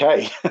the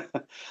UK.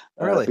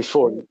 Really?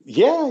 Before,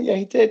 yeah,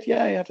 he did.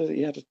 Yeah, he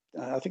had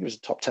I think it was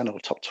a top 10 or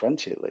top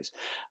 20 at least.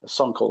 A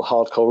song called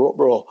 "Hardcore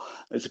Uproar."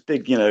 It's a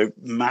big,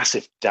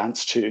 massive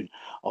dance tune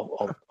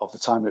of the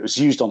time. It was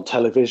used on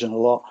television a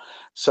lot.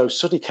 So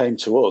Suddy came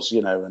to us,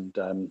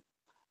 and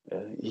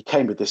he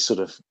came with this sort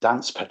of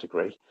dance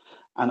pedigree.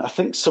 And I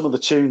think some of the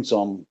tunes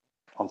on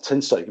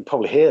Tin Star, you can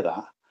probably hear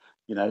that.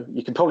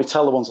 You can probably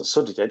tell the ones that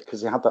Suddy did,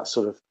 because he had that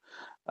sort of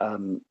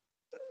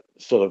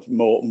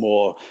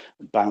more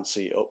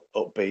bouncy,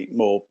 upbeat,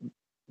 more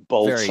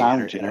bold Very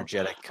sound.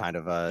 energetic kind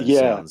of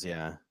sounds.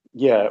 Yeah.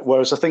 Yeah.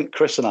 Whereas I think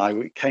Chris and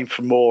we came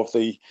from more of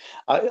the.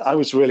 I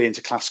was really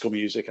into classical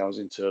music. I was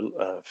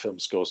into film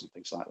scores and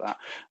things like that.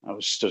 I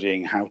was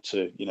studying how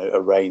to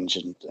arrange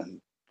and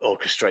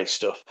orchestrate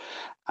stuff,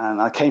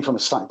 and I came from a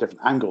slightly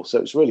different angle. So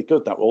it was really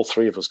good that all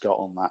three of us got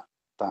on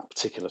that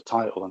particular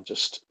title and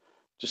just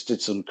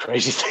did some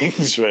crazy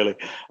things. Really,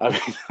 I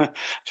mean,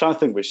 trying to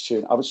think which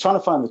tune. I was trying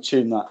to find the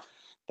tune that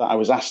I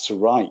was asked to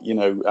write,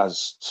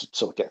 as to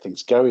sort of get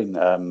things going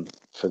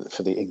for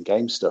the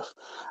in-game stuff,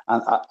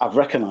 and I've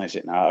recognised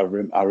it now.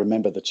 I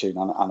remember the tune,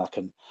 and I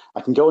can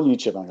go on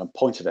YouTube and I can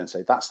point at it and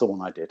say that's the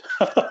one I did.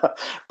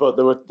 But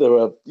there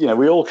were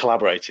we all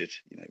collaborated.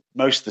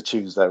 Most of the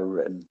tunes there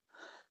were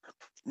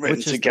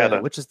written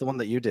together. Which is the one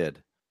that you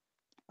did?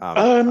 I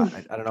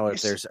don't know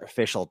if there's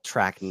official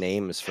track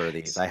names for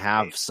these. I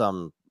have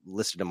some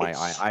listed in my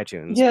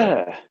iTunes.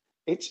 Yeah.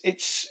 But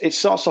it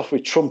starts off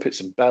with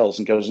trumpets and bells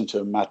and goes into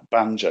a mad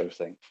banjo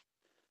thing.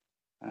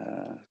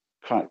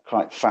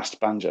 Quite fast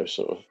banjo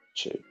sort of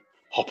tune,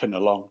 hopping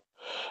along.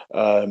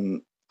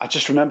 I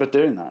just remember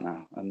doing that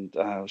now, and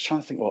I was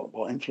trying to think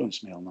what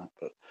influenced me on that,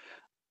 but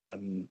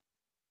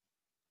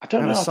I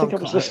don't know. I think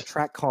it was a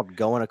track called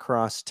 "Going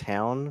Across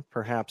Town."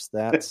 Perhaps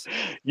that's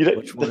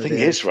the thing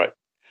is, right?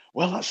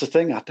 Well, that's the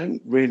thing. I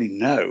don't really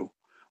know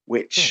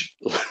which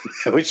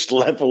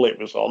level it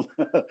was on,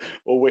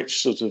 or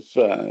which sort of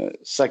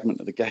segment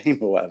of the game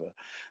or whatever.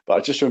 But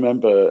I just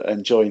remember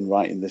enjoying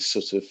writing this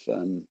sort of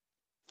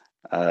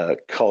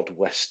cod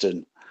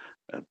western,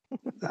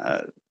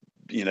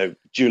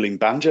 dueling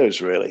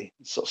banjos, really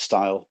sort of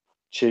style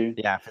tune.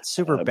 Yeah, if it's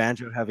super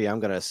banjo heavy,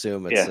 I'm going to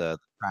assume it's the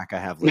track I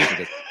have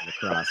listed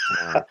across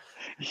town.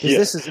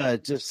 This is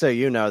just so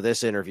you know,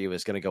 this interview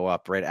is going to go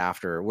up right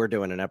after we're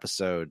doing an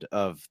episode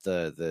of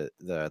the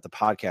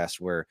podcast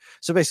where.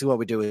 So basically, what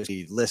we do is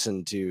we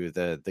listen to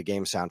the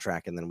game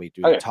soundtrack, and then we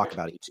do talk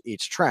about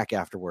each track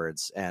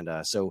afterwards. And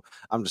so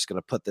I'm just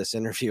going to put this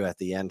interview at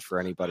the end for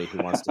anybody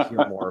who wants to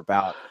hear more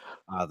about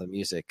the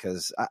music,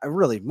 because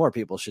really more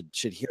people should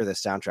hear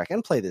this soundtrack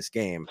and play this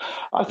game.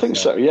 I think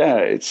so. Yeah,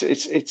 it's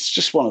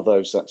just one of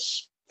those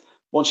that's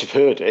once you've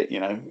heard it,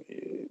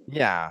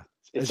 Yeah.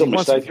 It's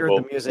once you've heard unmistakable.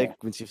 the music,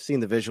 once you've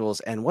seen the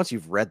visuals, and once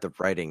you've read the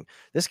writing,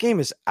 this game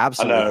is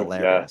absolutely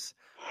hilarious.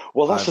 Yeah.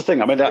 Well, that's the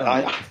thing. I mean,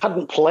 I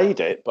hadn't played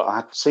it, but I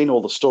had seen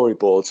all the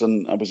storyboards,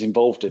 and I was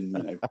involved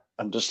in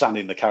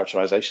understanding the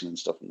characterization and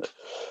stuff,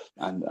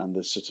 and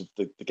the sort of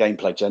the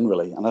gameplay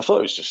generally. And I thought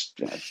it was just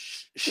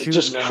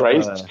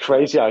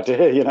crazy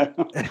idea,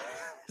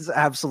 It's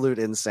absolute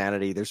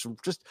insanity. There's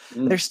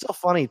they're still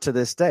funny to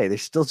this day.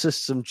 There's still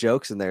just some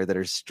jokes in there that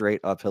are straight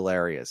up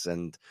hilarious,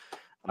 and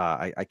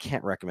I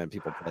can't recommend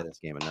people play this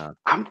game enough.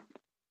 I'm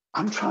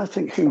trying to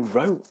think who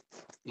wrote,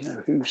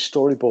 who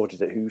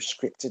storyboarded it, who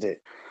scripted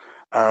it.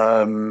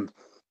 I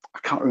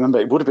can't remember.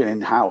 It would have been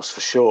in-house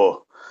for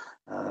sure.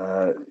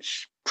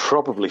 It's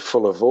probably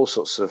full of all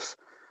sorts of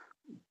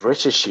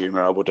British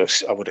humour, I would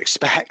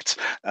expect,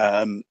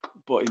 but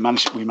we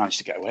managed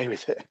to get away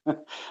with it.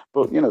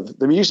 But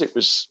the music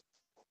was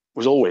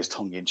always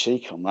tongue in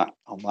cheek on that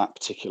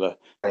particular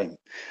game.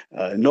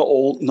 Not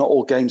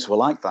all games were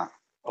like that.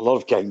 A lot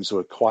of games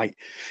were quite,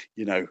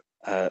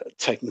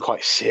 taken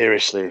quite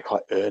seriously,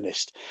 quite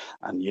earnest,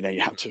 and you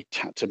had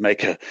to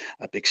make a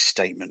big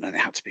statement, and it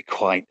had to be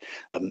quite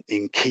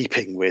in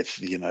keeping with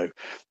the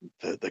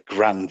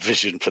grand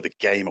vision for the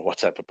game or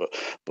whatever.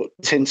 But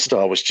Tin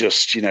Star was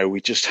just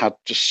we just had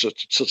just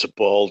such a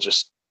ball,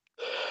 just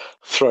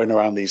throwing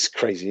around these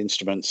crazy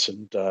instruments,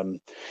 and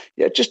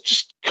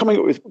just coming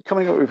up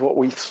with what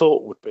we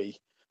thought would be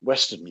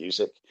Western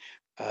music.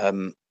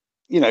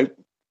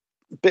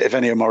 bit of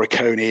Ennio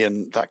Morricone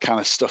and that kind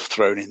of stuff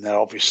thrown in there.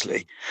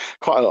 Obviously,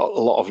 quite a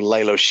lot of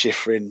Lalo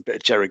Schifrin, bit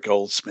of Jerry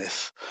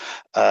Goldsmith.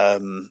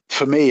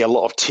 For me, a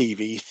lot of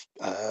TV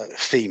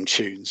theme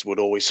tunes would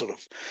always sort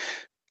of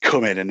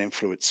come in and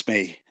influence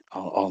me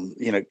on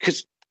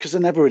because they're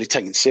never really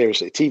taken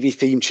seriously. TV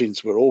theme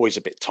tunes were always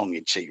a bit tongue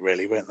in cheek,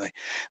 really, weren't they?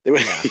 They were,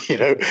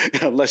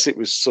 unless it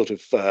was sort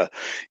of,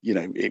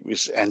 it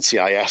was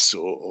NCIS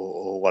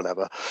or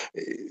whatever.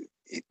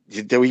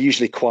 They were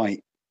usually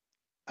quite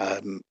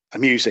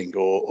amusing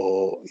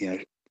or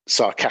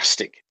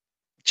sarcastic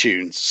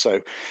tunes.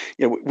 So,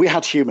 we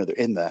had humour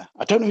in there.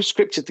 I don't know who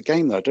scripted the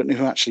game though. I don't know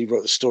who actually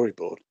wrote the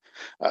storyboard.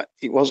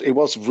 It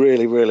was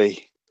really,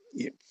 really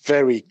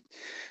very,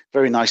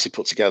 very nicely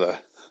put together.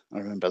 I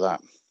remember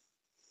that.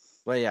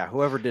 Well, yeah,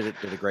 whoever did it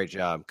did a great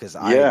job because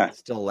I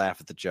still laugh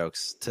at the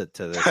jokes to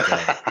this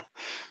day.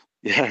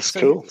 Yeah, it's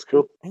cool. It's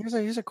cool.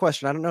 Here's a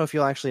question. I don't know if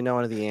you'll actually know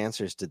any of the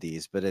answers to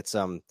these, but it's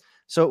so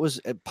it was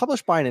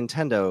published by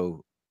Nintendo,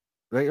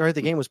 right?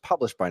 The game was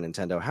published by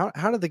Nintendo.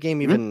 How did the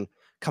game even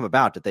come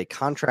about? Did they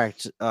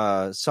contract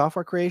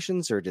Software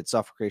Creations, or did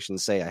Software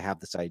Creations say, "I have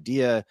this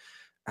idea"?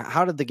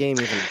 How did the game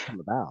even come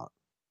about?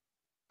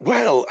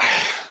 Well,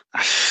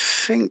 I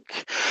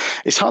think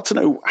it's hard to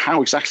know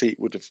how exactly it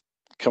would have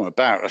come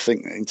about. I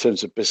think in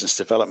terms of business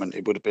development,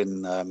 it would have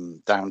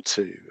been down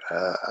to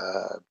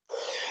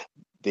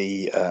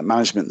the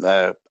management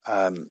there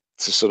to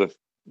sort of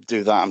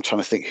do that. I'm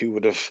trying to think who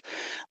would have.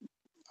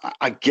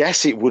 I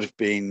guess it would have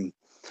been.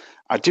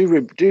 I do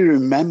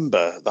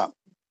remember that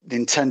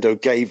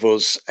Nintendo gave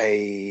us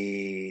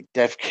a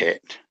dev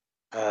kit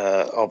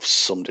of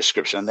some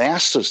description, and they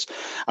asked us.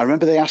 I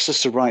remember they asked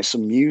us to write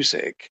some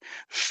music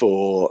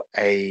for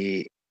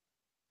a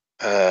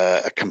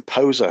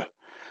composer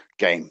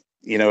game.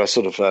 A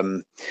sort of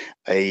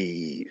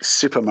a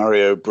Super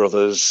Mario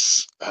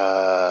Brothers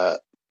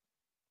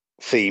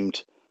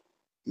themed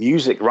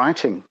music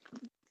writing.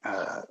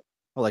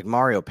 Like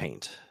Mario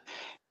Paint.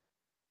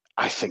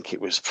 I think it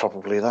was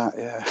probably that.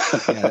 Yeah.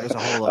 Yeah, there's a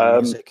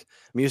whole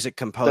music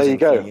composing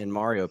thing in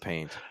Mario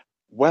Paint.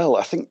 Well,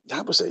 I think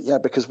that was it. Yeah,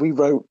 because we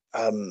wrote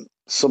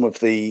some of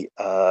the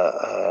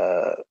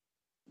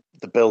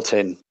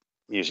built-in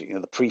music,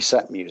 the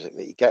preset music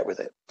that you get with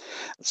it.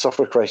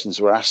 Software Creations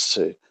were asked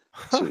to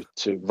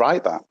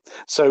write that.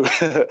 So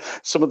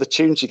some of the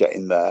tunes you get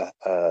in there,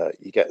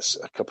 you get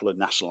a couple of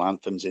national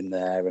anthems in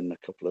there and a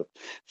couple of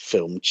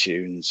film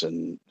tunes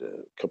and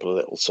a couple of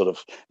little sort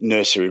of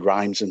nursery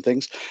rhymes and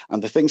things.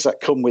 And the things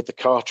that come with the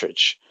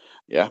cartridge,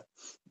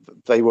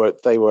 they were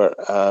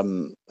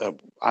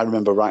I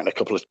remember writing a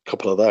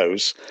couple of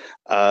those.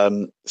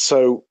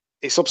 So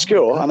it's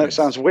obscure. I know it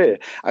sounds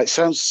weird. It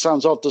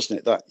sounds odd, doesn't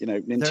it? That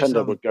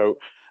Nintendo would go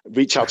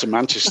reach out to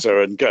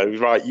Manchester and go,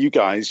 right, you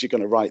guys, you're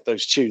going to write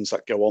those tunes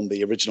that go on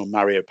the original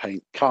Mario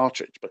Paint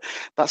cartridge. But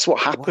that's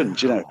what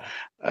happened,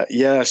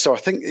 Wow. So I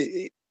think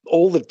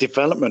all the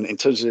development in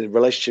terms of the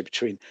relationship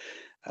between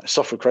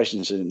Software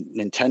Creations and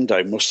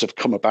Nintendo must have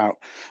come about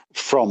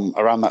from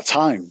around that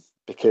time,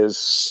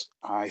 because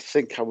I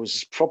think I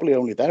was probably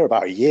only there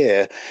about a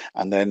year,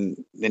 and then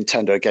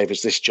Nintendo gave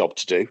us this job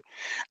to do,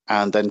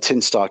 and then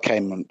TinStar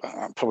came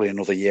probably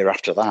another year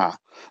after that.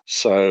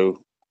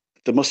 So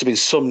there must have been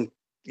some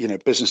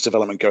business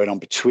development going on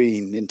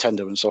between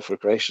Nintendo and Software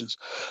Creations,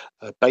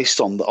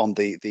 based on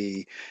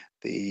the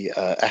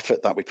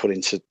effort that we put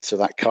into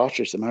that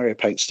cartridge, the Mario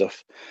Paint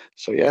stuff.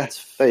 So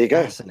there you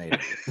go. Fascinating.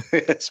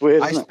 It's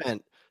weird. I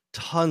spent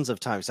tons of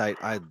time.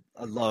 I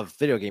love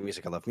video game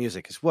music. I love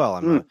music as well.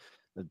 I'm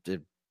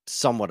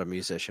somewhat a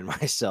musician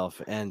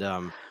myself,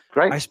 and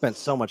great. I spent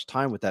so much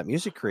time with that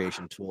music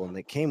creation tool, and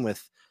it came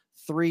with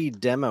 3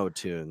 demo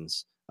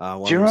tunes.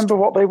 Do you remember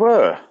what they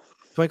were?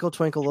 Twinkle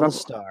Twinkle Little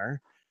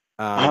Star.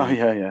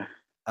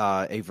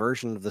 A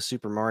version of the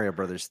Super Mario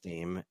Brothers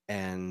theme,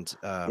 and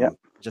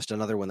just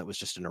another one that was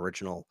just an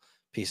original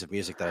piece of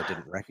music that I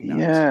didn't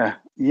recognize.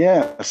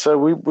 Yeah. So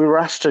we were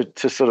asked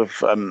to sort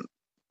of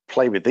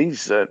play with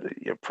these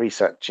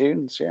preset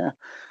tunes,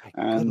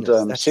 and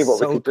see what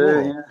we could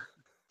do. Yeah.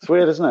 It's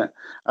weird, isn't it?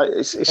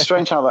 It's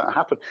strange how that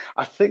happened.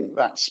 I think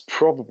that's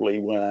probably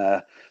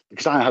where,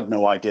 because I had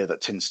no idea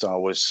that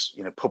TinStar was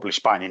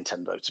published by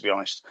Nintendo, to be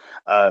honest.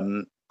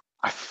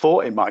 I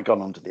thought it might have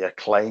gone under the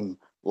Acclaim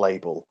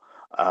label.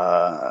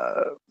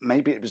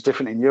 Maybe it was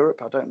different in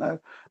Europe. I don't know,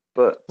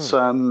 but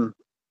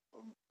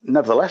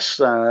nevertheless,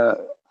 I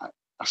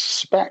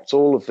suspect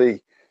all of the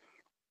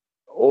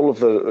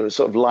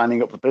sort of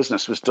lining up the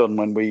business was done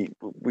when we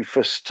were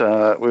first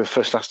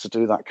asked to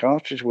do that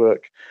cartridge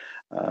work.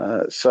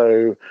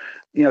 So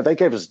they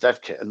gave us a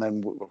dev kit, and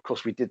then of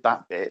course we did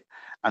that bit,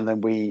 and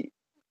then the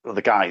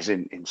guys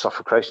in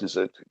Software Creations,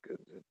 the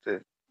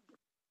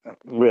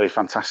really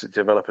fantastic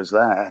developers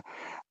there,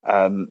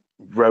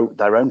 wrote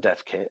their own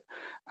dev kit,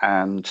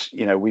 and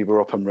we were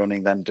up and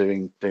running then,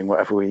 doing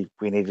whatever we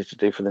needed to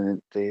do for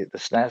the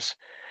SNES.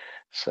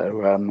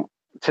 So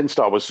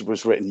TinStar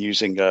was written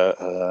using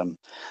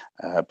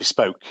a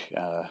bespoke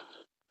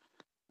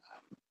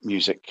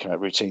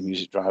routine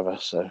music driver.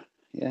 So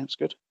it's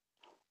good.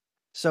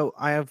 So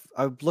I've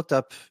looked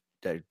up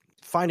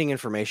finding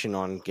information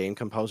on game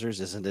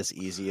composers isn't as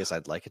easy as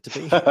I'd like it to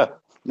be.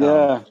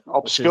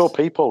 Obscure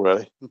people,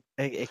 really.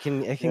 It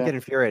can get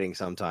infuriating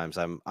sometimes.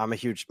 I'm a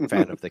huge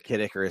fan of the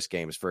Kid Icarus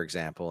games, for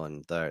example,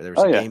 and there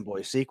was a Game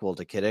Boy sequel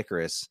to Kid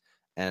Icarus,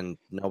 and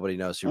nobody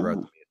knows who wrote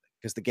the music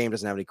because the game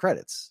doesn't have any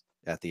credits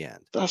at the end.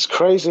 That's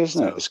crazy,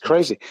 isn't it? It's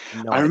crazy.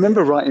 I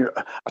remember writing.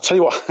 I'll tell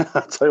you what.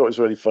 I'll tell you what was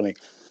really funny.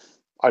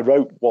 I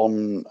wrote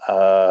one.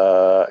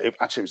 It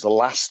was the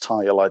last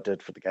tile I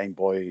did for the Game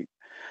Boy.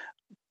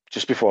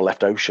 Just before I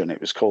left Ocean,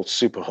 it was called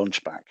Super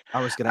Hunchback.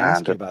 I was going to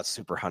ask you about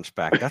Super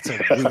Hunchback. That's a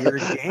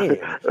weird game.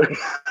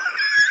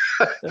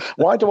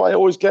 Why do I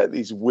always get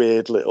these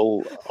weird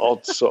little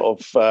odd sort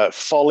of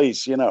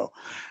follies?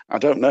 I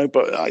don't know,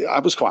 but I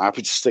was quite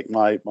happy to stick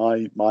my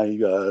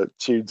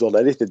tunes on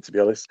anything, to be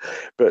honest.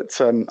 But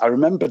I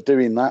remember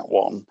doing that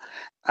one,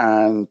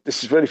 and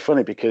this is really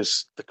funny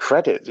because the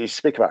credits. You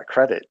speak about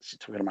credits. You're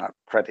talking about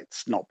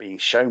credits not being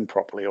shown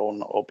properly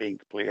or being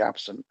completely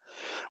absent.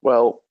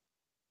 Well,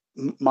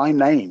 my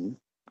name,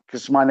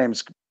 because my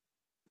name's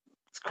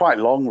it's quite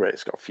long, really.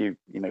 It's got a few,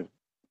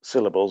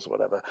 syllables or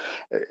whatever.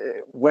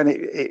 When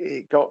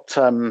it got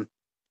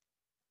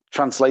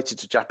translated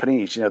to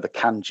Japanese, the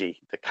kanji,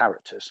 the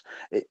characters,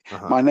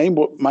 my name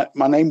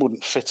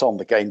wouldn't fit on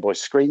the Game Boy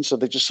screen, so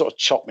they just sort of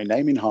chopped my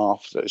name in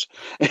half.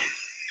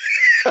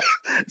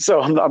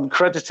 So I'm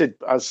credited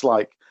as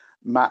like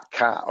Matt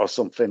Cat or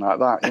something like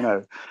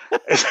that,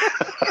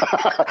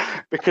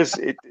 because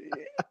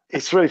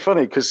it's really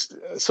funny because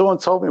someone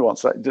told me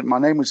once that my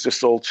name was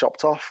just all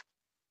chopped off.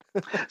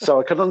 So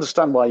I can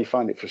understand why you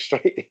find it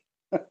frustrating.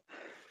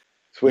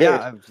 It's weird. Yeah,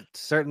 I'm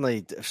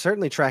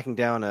certainly tracking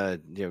down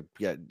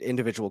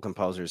individual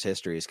composers'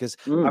 histories because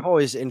I've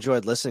always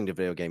enjoyed listening to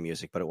video game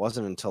music, but it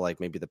wasn't until like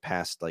maybe the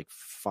past like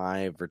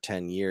 5 or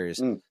 10 years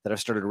that I've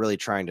started really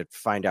trying to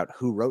find out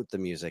who wrote the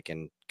music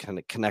and kind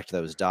of connect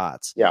those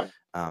dots. Yeah.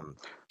 Well,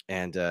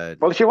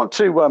 if you want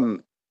to,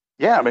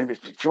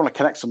 if you want to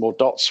connect some more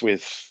dots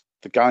with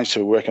the guys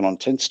who are working on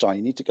TinStar,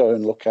 you need to go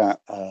and look at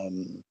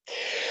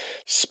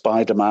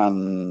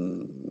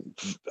Spider-Man,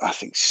 I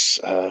think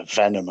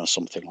Venom or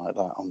something like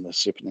that on the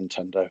Super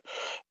Nintendo,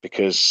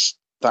 because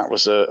that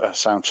was a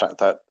soundtrack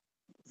that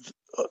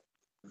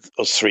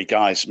us three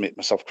guys,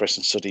 myself, Chris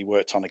and Suddy,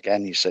 worked on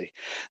again, you see.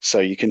 So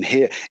you can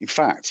hear, in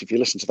fact, if you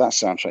listen to that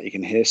soundtrack, you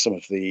can hear some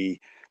of the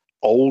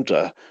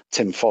older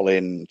Tim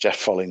Follin,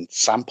 Jeff Follin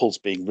samples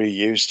being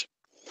reused.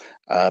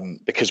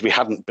 Because we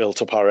hadn't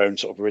built up our own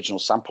sort of original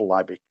sample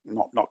library,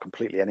 not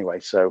completely anyway.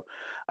 So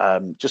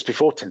just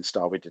before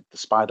TinStar, we did the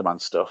Spider-Man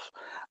stuff,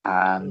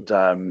 and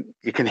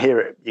you can hear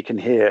it. You can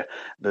hear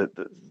the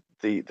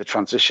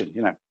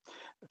transition,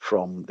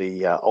 from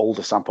the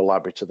older sample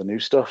library to the new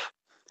stuff.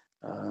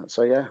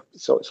 So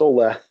it's all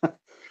there.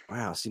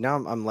 Wow. See, now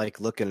I'm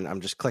like looking. I'm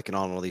just clicking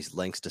on all these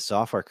links to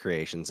Software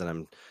Creations, and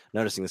I'm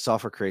noticing the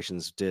Software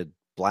Creations did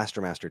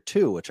Blaster Master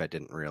 2, which I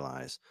didn't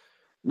realize.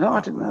 No,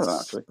 I didn't know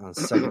that, actually. On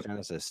Sega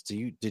Genesis.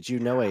 Did you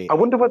know I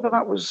wonder whether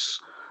that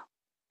was...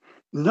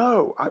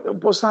 No, I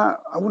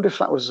wonder if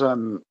that was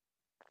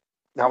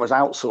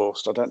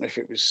outsourced. I don't know if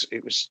it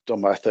was done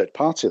by a third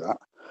party, that.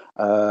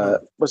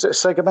 Was it a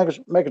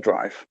Sega Mega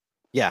Drive?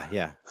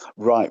 Yeah.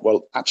 Right,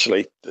 well,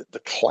 actually,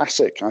 the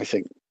classic, I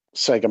think,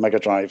 Sega Mega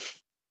Drive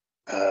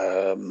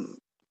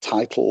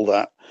title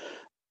that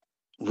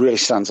really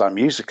stands out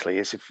musically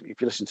is if you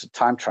listen to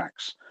Time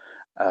Tracks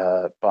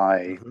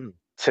by...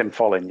 Tim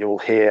Follin, you'll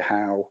hear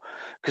how,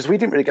 because we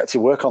didn't really get to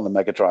work on the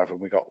Mega Drive when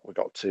we got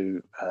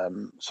to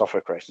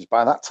Software Creations.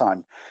 By that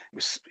time,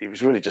 it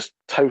was really just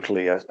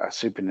totally a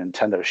Super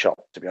Nintendo shop,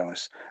 to be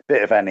honest.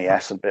 Bit of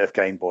NES and a bit of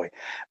Game Boy,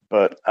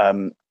 but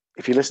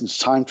if you listen to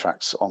Time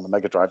Tracks on the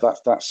Mega Drive,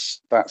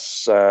 that's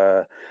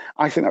I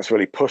think that's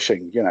really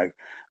pushing.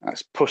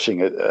 That's pushing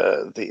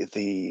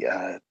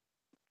the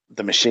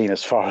machine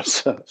as far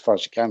as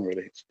you can.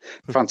 Really, it's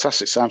a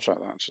fantastic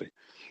soundtrack, actually.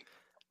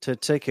 To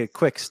take a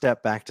quick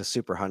step back to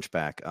Super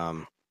Hunchback,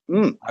 I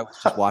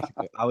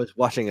was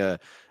watching a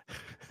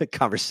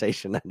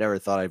conversation I never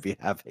thought I'd be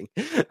having.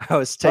 I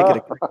was taking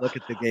a quick look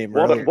at the game.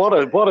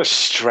 What a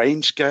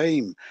strange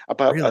game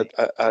about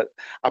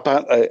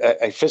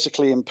a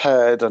physically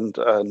impaired and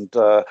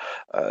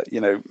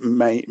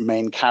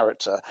main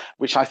character,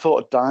 which I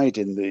thought had died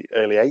in the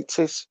early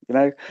 80s.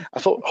 I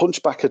thought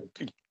Hunchback had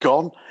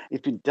gone.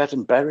 He'd been dead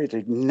and buried.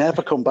 He'd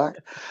never come back,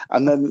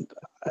 and then.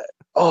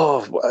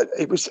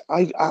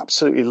 I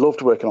absolutely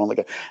loved working on the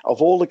game. Of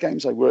all the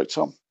games I worked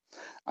on,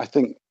 I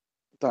think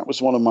that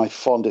was one of my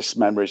fondest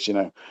memories,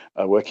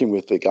 working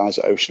with the guys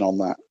at Ocean on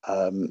that,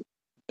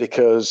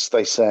 because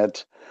they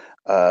said,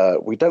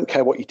 we don't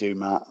care what you do,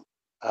 Matt,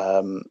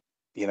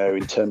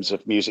 in terms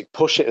of music,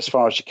 push it as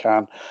far as you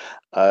can.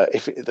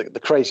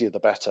 The crazier, the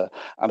better.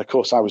 And of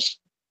course, I was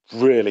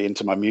really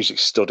into my music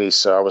studies,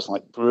 so I was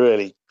like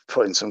really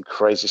putting some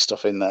crazy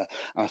stuff in there,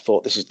 and I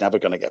thought this is never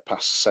going to get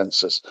past the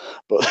censors,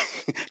 but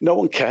no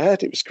one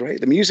cared. It was great.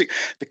 The music,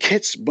 the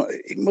kids,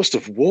 it must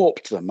have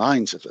warped the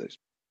minds of those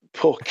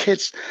poor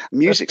kids.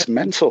 Music's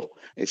mental.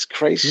 It's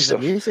crazy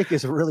stuff. The music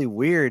is really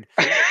weird.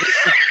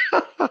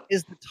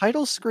 Is the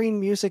title screen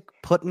music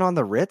Putting on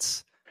the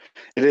Ritz?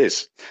 It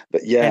is.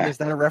 But yeah. And is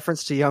that a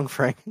reference to Young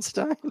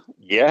Frankenstein?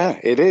 Yeah,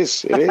 it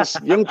is. It is.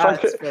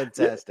 That's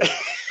fantastic.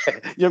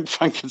 Young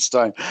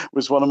Frankenstein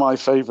was one of my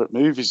favorite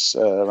movies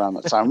around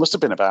that time.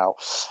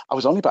 I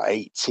was only about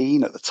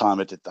 18 at the time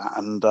I did that.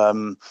 And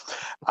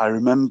I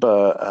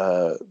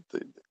remember,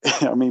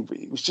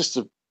 it was just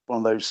one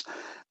of those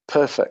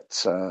perfect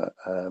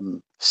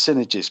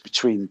synergies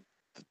between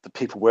the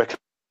people working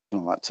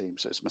on that team.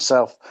 So it's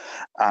myself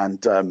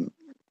and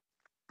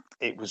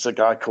it was a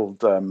guy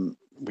called,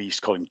 we used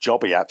to call him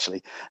Jobby,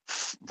 actually,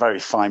 very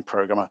fine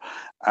programmer.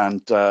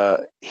 And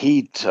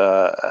he had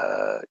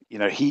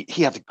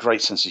a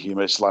great sense of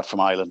humor. It's a lad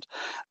from Ireland.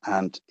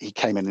 And he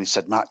came in and he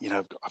said, Matt,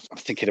 I'm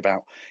thinking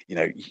about,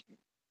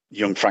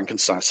 Young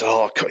Frankenstein. I said,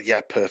 oh,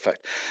 yeah,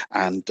 perfect.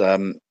 And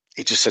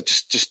he just said,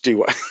 just do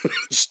what,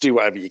 just do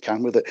whatever you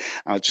can with it.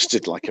 And I just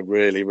did like a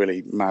really,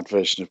 really mad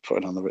version of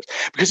Putting on the Ritz.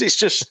 Because it's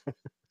just,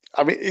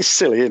 it's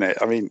silly, isn't it?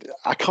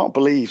 I can't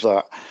believe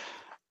that.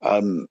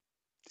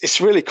 It's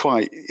really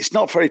it's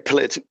not very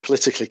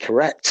politically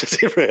correct, is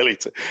it really?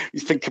 You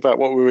think about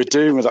what we were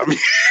doing with that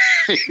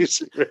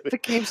music. Really. The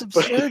game's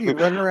absurd. You're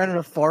running around in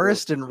a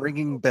forest and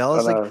ringing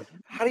bells. Like,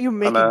 how do you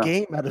make a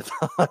game out of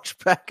the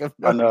Hunchback of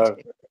Notre Dame? I know.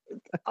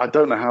 I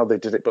don't know how they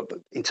did it, but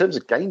in terms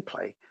of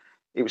gameplay,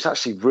 it was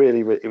actually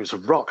really, really, it was a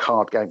rock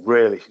hard game,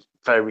 really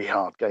very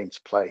hard game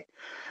to play.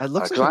 It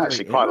looks like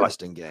a very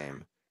interesting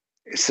game.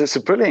 It's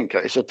a brilliant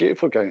game. It's a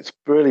beautiful game. It's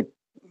really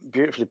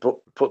beautifully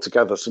put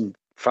together. Some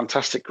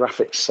fantastic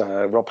graphics.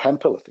 Rob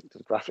Hempel, I think,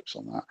 did the graphics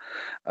on that.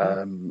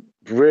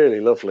 Really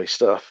lovely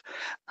stuff.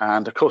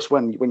 And of course,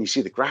 when you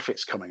see the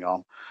graphics coming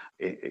on,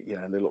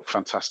 and they look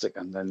fantastic.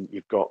 And then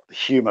you've got the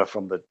humor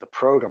from the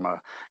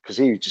programmer, because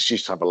he just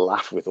used to have a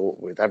laugh with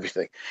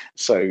everything.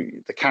 So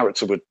the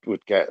character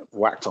would get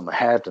whacked on the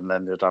head, and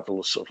then they'd have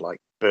all sort of like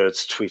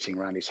birds tweeting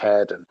around his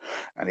head,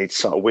 and he'd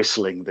start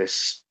whistling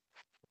this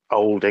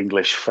old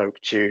English folk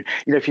tune.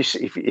 If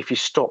you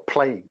stop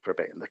playing for a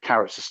bit and the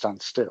character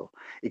stands still,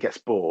 he gets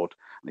bored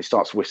and he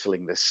starts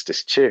whistling this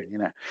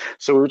tune.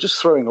 So we were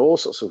just throwing all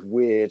sorts of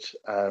weird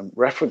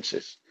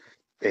references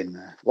in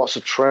there, lots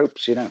of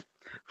tropes,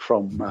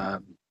 from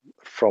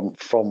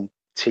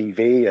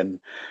TV and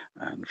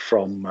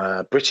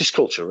from British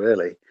culture,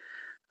 really.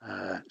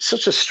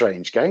 Such a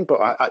strange game,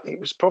 but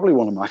it was probably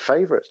one of my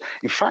favourites.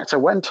 In fact, I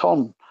went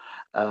on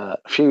a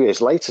few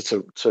years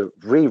later to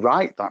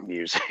rewrite that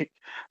music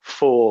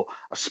for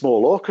a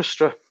small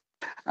orchestra,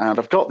 and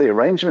I've got the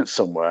arrangement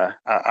somewhere.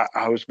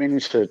 I was meaning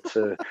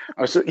to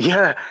I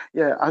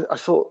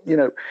thought,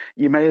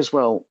 you may as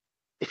well,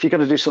 if you're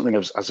going to do something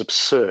as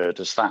absurd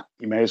as that,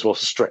 you may as well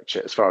stretch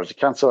it as far as you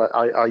can. So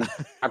I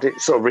had it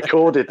sort of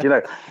recorded,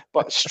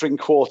 but string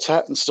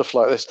quartet and stuff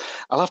like this.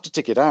 I'll have to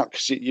dig it out,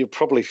 because you'll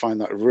probably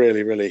find that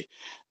really, really,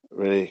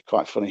 really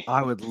quite funny.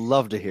 I would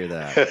love to hear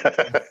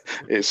that.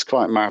 It's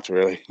quite mad,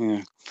 really.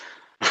 Yeah.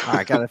 All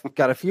right,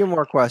 got a few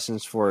more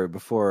questions for you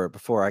before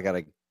I got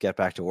to get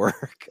back to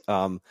work.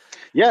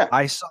 Yeah,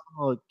 I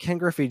saw Ken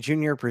Griffey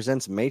Jr.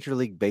 presents Major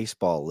League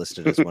Baseball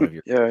listed as one of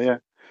your. Yeah.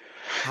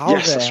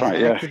 Yes, that's right.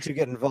 Yeah. Did you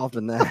get involved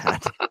in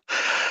that?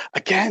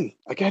 Again,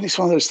 it's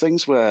one of those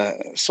things where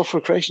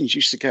Software Creations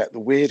used to get the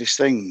weirdest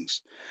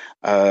things,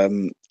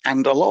 and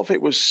a lot of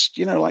it was,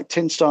 like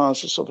Tin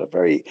Stars, sort of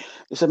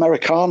it's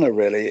Americana,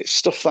 really. It's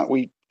stuff that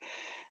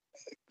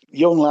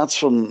young lads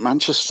from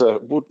Manchester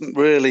wouldn't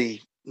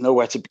really know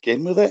where to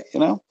begin with it,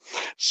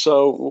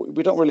 So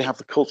we don't really have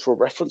the cultural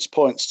reference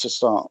points to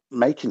start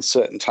making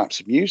certain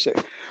types of music.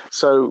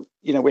 So,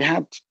 we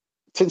had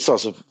Tin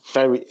Stars, a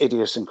very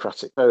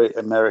idiosyncratic, very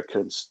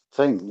American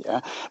thing,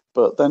 yeah.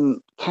 But then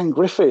Ken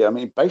Griffey,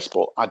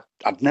 baseball,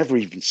 I'd never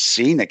even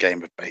seen a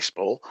game of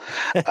baseball.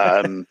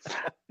 I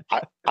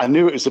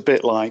knew it was a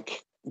bit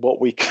like what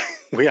we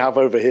have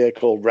over here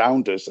called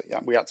rounders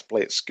that we had to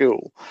play at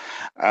school,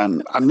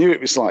 and I knew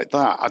it was like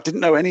that. I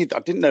didn't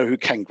know who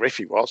Ken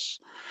Griffey was.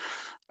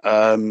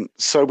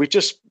 So we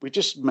just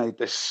made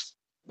this.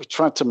 We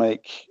tried to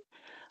make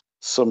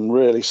some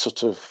really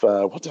sort of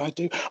what did I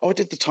do? Oh, I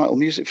did the title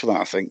music for that,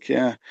 I think.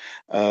 Yeah,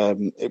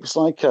 it was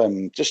like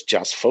just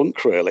jazz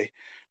funk, really.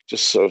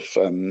 Just sort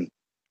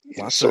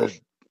of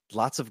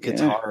lots of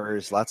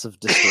guitars, lots of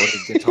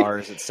distorted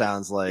guitars. It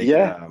sounds like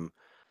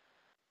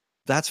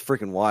that's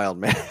freaking wild,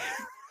 man.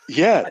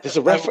 Yeah, there's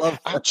a reference.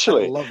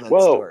 Actually, I love that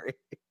story.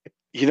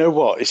 You know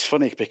what? It's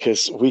funny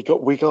because we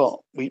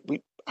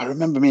I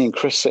remember me and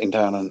Chris sitting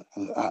down and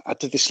I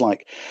did this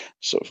like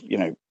sort of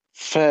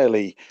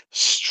fairly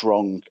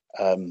strong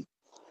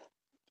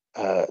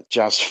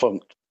jazz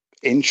funk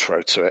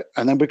intro to it,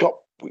 and then we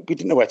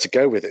didn't know where to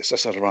go with it. So I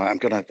said, right, I'm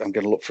gonna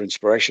look for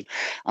inspiration,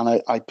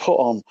 and I put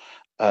on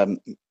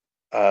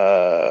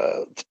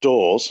the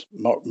Doors,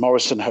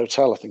 Morrison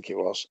Hotel, I think it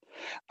was,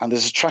 and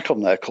there's a track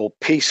on there called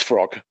Peace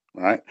Frog,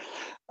 right?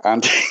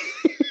 And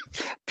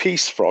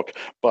Peace Frog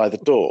by the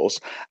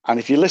Doors. And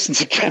if you listen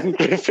to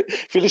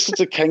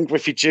Ken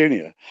Griffey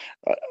Jr.,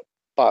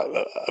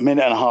 about a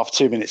minute and a half,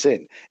 2 minutes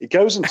in, it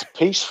goes into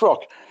Peace Frog.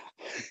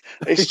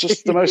 It's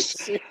just the most.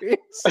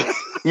 Serious?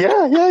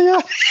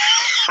 Yeah.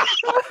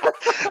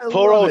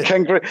 Poor old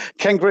it.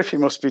 Ken Griffey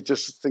must be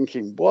just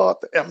thinking,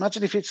 what?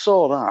 Imagine if he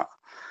saw that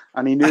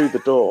and he knew the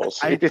doors.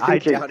 I He'd be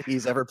thinking, doubt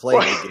he's ever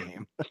played the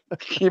game.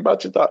 can you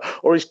imagine that?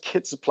 Or his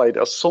kids have played it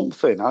or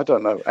something. I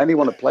don't know.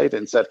 Anyone had played it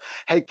and said,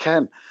 hey,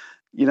 Ken,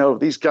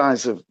 these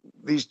guys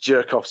these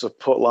jerk-offs have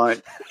put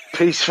like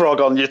Peace Frog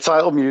on your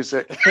title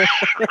music.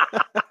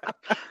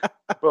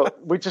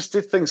 But we just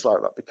did things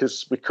like that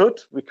because we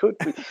could.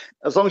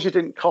 As long as you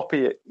didn't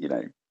copy it,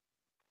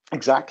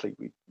 exactly.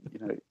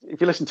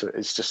 If you listen to it,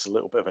 it's just a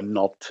little bit of a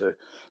nod to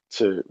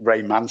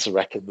Ray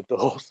Manzarek in the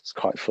Doors. It's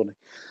quite funny.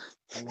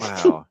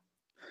 Wow.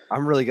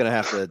 I'm really going to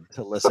have to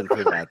listen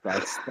to that.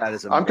 That is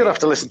amazing. I'm going to have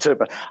to listen to it,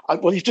 but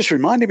you've just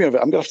reminded me of it.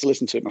 I'm going to have to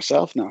listen to it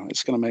myself now.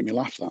 It's going to make me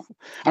laugh. That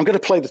I'm going to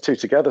play the two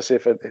together, see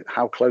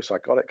how close I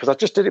got it, because I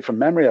just did it from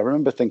memory. I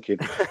remember thinking,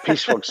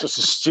 "Peace Frog's such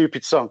a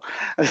stupid song."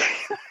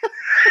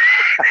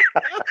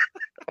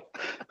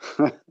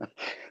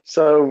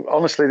 So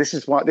honestly, this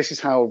is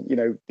how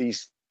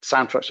these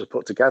soundtracks are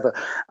put together.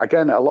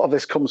 Again, a lot of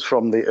this comes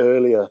from the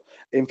earlier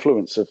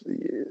influence of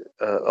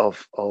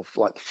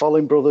like the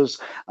Follin Brothers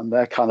and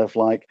their kind of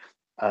like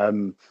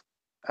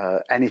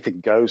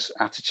anything goes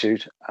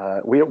attitude.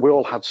 We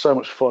all had so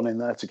much fun in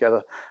there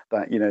together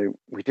that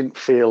we didn't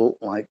feel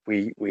like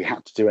we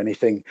had to do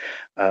anything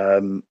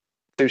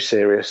too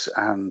serious,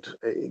 and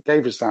it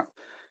gave us that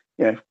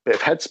bit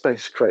of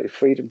headspace, creative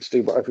freedom to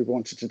do whatever we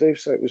wanted to do.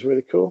 So it was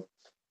really cool.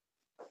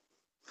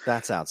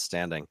 That's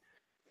outstanding.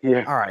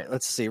 Yeah. All right,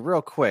 let's see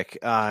real quick.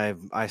 I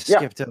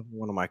skipped up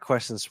one of my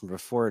questions from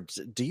before.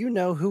 Do you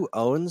know who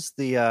owns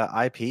the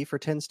IP for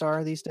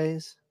TinStar these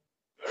days?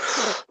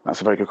 That's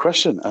a very good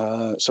question.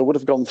 So would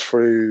have gone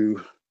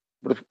through.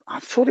 I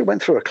thought it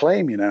went through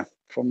Acclaim.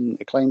 From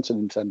Acclaim to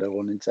Nintendo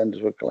or Nintendo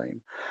to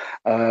Acclaim.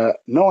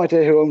 No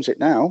idea who owns it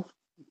now.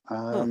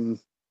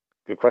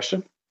 Good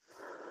question.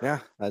 Yeah,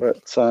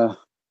 but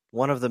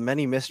one of the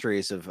many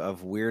mysteries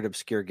of weird,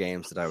 obscure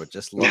games that I would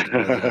just love to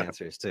know the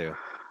answers to.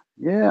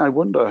 Yeah, I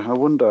wonder.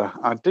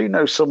 I do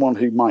know someone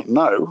who might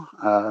know,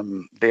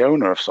 the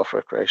owner of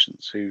Software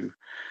Creations, who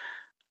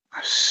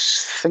I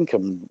think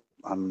I'm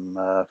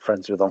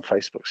friends with on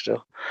Facebook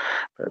still.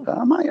 But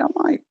I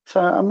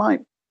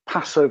might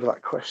pass over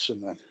that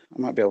question then. I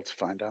might be able to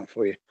find out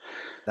for you.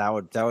 That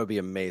would be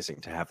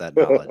amazing to have that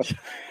knowledge.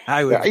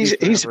 I would be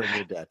forever in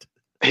your debt.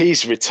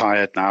 He's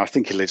retired now. I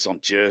think he lives on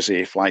Jersey.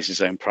 He flies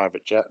his own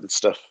private jet and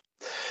stuff.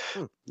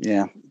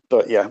 Yeah,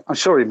 but yeah, I'm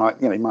sure he might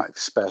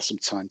spare some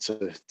time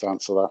to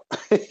answer that.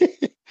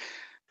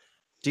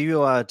 Do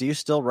you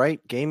still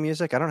write game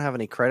music? I don't have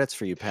any credits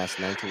for you past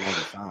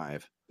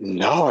 1995.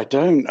 No, I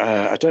don't.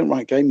 I don't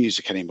write game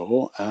music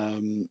anymore.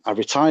 I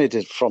retired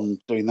from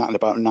doing that in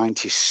about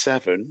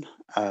 96,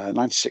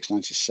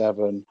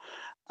 97,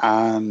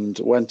 and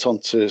went on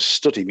to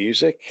study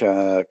music,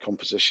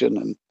 composition,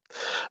 and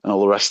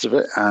all the rest of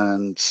it,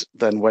 and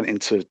then went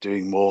into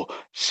doing more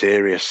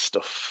serious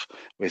stuff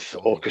with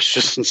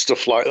orchestras and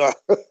stuff like that,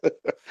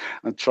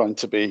 and trying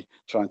to be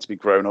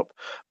grown up.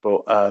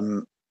 But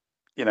I've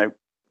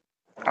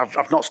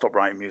not stopped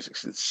writing music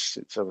since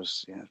I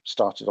was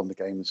started on the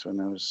games when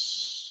I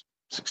was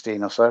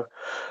 16 or so.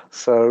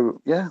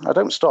 So yeah, I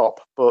don't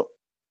stop, but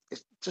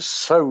it's just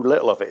so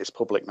little of it is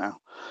public now.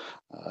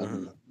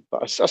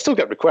 But I still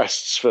get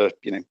requests for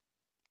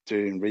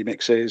doing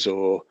remixes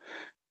or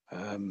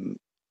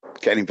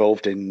getting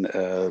involved in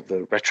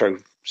the retro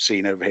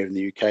scene over here in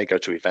the UK. Go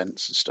to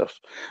events and stuff,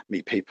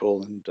 meet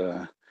people, and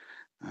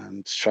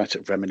try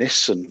to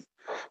reminisce, and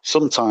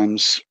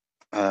sometimes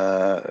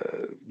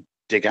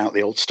dig out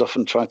the old stuff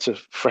and try to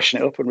freshen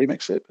it up and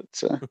remix it.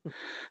 But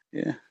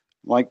yeah,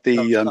 like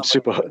the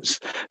Super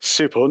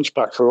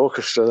Hunchback for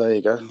orchestra. There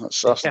you go.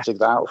 Let's dig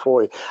that out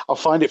for you. I'll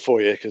find it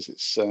for you because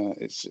it's a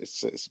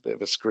bit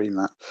of a scream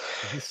that.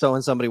 So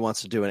when somebody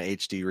wants to do an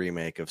HD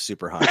remake of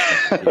Super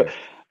Hunchback,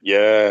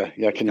 yeah,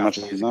 can you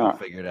imagine that?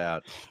 Figured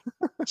out.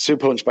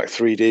 Super Hunchback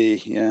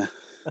 3D. Yeah.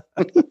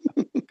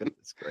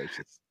 Goodness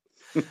gracious.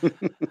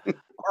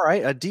 All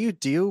right.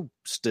 You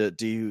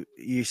said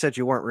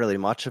you weren't really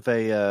much of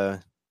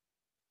a.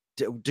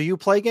 Do you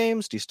play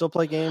games? Do you still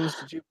play games?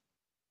 Did you?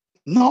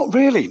 Not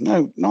really.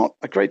 No, not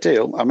a great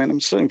deal. I mean, I'm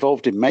still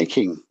involved in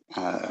making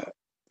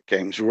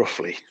games,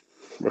 roughly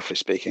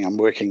speaking. I'm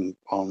working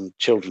on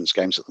children's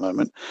games at the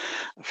moment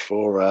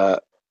for a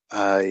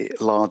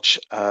large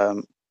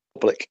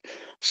public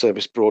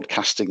service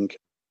broadcasting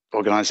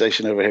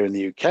organisation over here in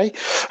the UK.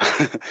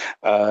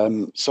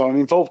 So I'm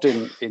involved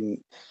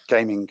in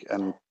gaming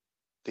and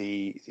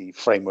the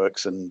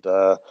frameworks and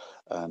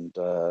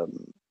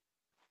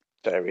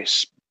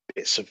various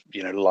bits of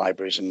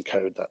libraries and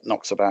code that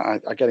knocks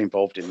about. I get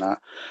involved in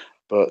that,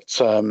 but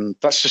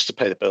that's just to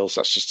pay the bills.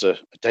 That's just a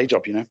day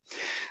job,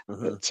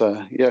 But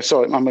so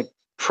I'm a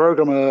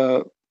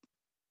programmer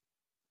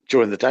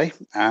during the day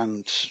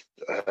and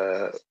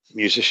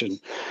musician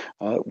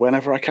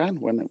whenever I can,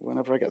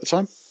 whenever I get the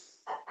time.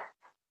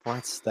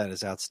 That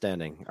is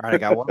outstanding. All right, I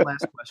got one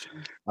last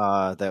question.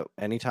 That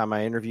anytime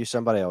I interview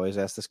somebody, I always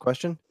ask this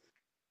question.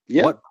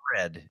 Yeah. What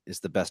bread is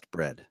the best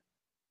bread?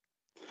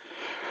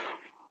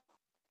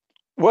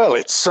 Well,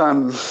 it's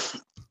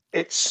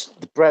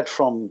the bread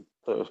from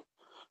the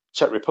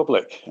Czech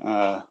Republic,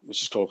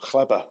 which is called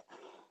chleba,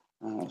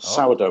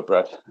 sourdough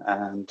bread,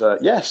 and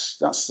yes,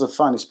 that's the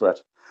finest bread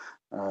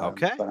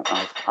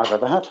that I've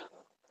ever had.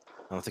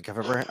 I don't think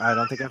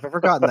I've ever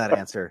gotten that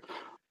answer.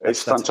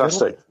 It's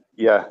fantastic.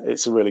 Yeah,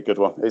 it's a really good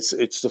one.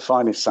 It's the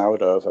finest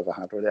sourdough I've ever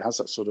had. Really, it has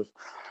that sort of.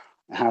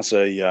 It has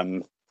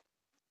a.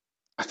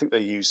 I think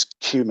they use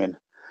cumin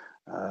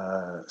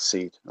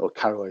seed or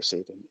caraway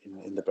seed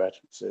in the bread.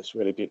 It's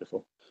really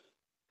beautiful.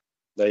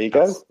 There you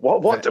go.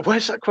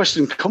 Where's that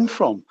question come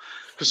from?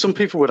 Because some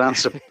people would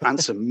answer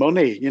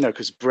money,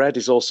 because bread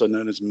is also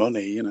known as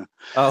money,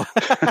 Oh,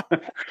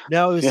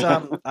 no, it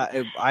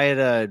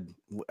was,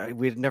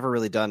 we'd never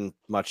really done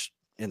much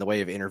in the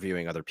way of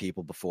interviewing other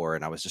people before,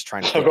 and I was just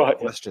trying to think of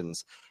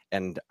questions,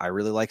 and I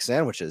really like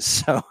sandwiches,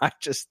 so I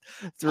just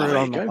threw it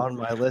on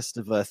my list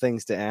of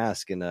things to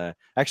ask. And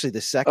actually, the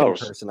second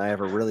person I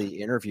ever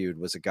really interviewed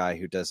was a guy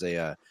who does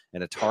an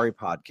Atari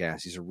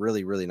podcast. He's a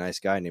really, really nice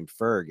guy named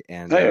Ferg,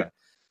 and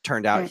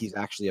turned out he's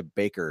actually a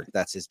baker.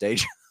 That's his day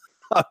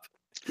job.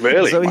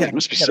 Really? So he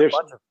must be serious.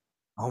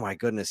 Oh my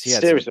goodness, he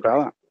serious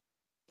about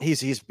that.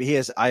 He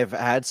has. I've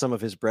had some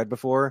of his bread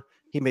before.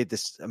 He made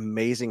this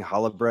amazing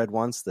challah bread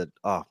once that,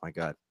 oh my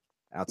God,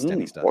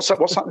 outstanding stuff. What's that?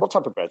 What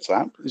type of bread's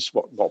that?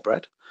 What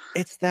bread?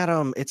 It's that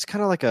it's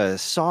kind of like a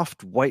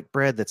soft white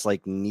bread that's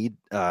like braided.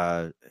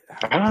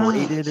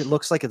 It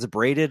looks like it's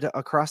braided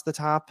across the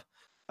top.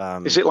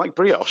 Is it like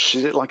brioche?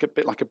 Is it like a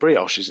bit like a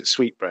brioche? Is it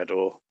sweet bread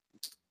or?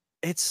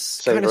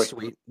 It's kind of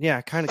sweet.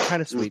 Yeah, kind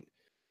of sweet.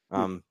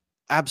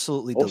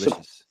 Absolutely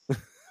delicious.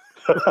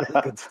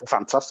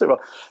 Fantastic.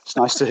 Well, it's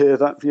nice to hear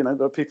that there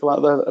are people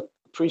out there that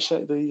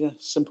appreciate the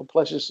simple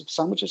pleasures of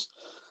sandwiches.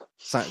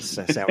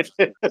 Sandwiches.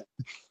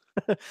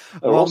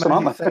 Awesome,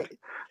 aren't they?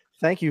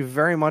 Thank you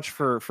very much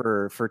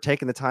for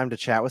taking the time to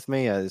chat with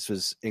me. This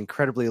was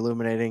incredibly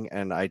illuminating,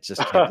 and I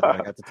just can't believe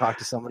I got to talk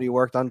to somebody who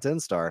worked on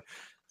TinStar.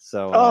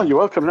 So, you're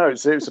welcome. No,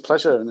 it was a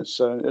pleasure, and it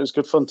was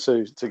good fun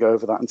to go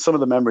over that. And some of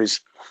the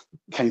memories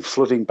came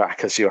flooding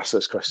back as you asked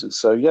those questions.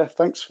 So, yeah,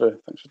 thanks for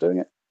doing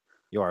it.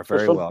 You are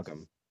very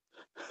welcome.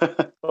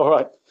 All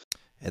right.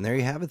 And there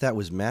you have it. That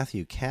was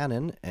Matthew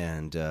Cannon,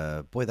 and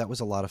boy, that was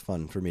a lot of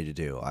fun for me to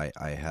do.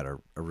 I had a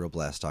real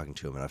blast talking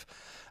to him, and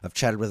I've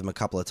chatted with him a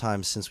couple of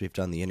times since we've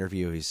done the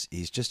interview.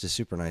 He's just a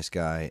super nice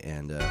guy,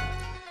 and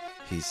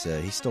he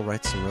still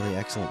writes some really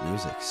excellent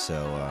music.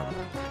 So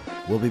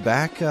we'll be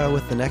back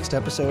with the next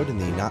episode in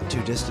the not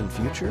too distant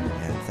future.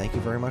 And thank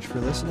you very much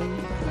for listening.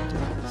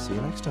 And see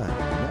you next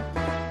time.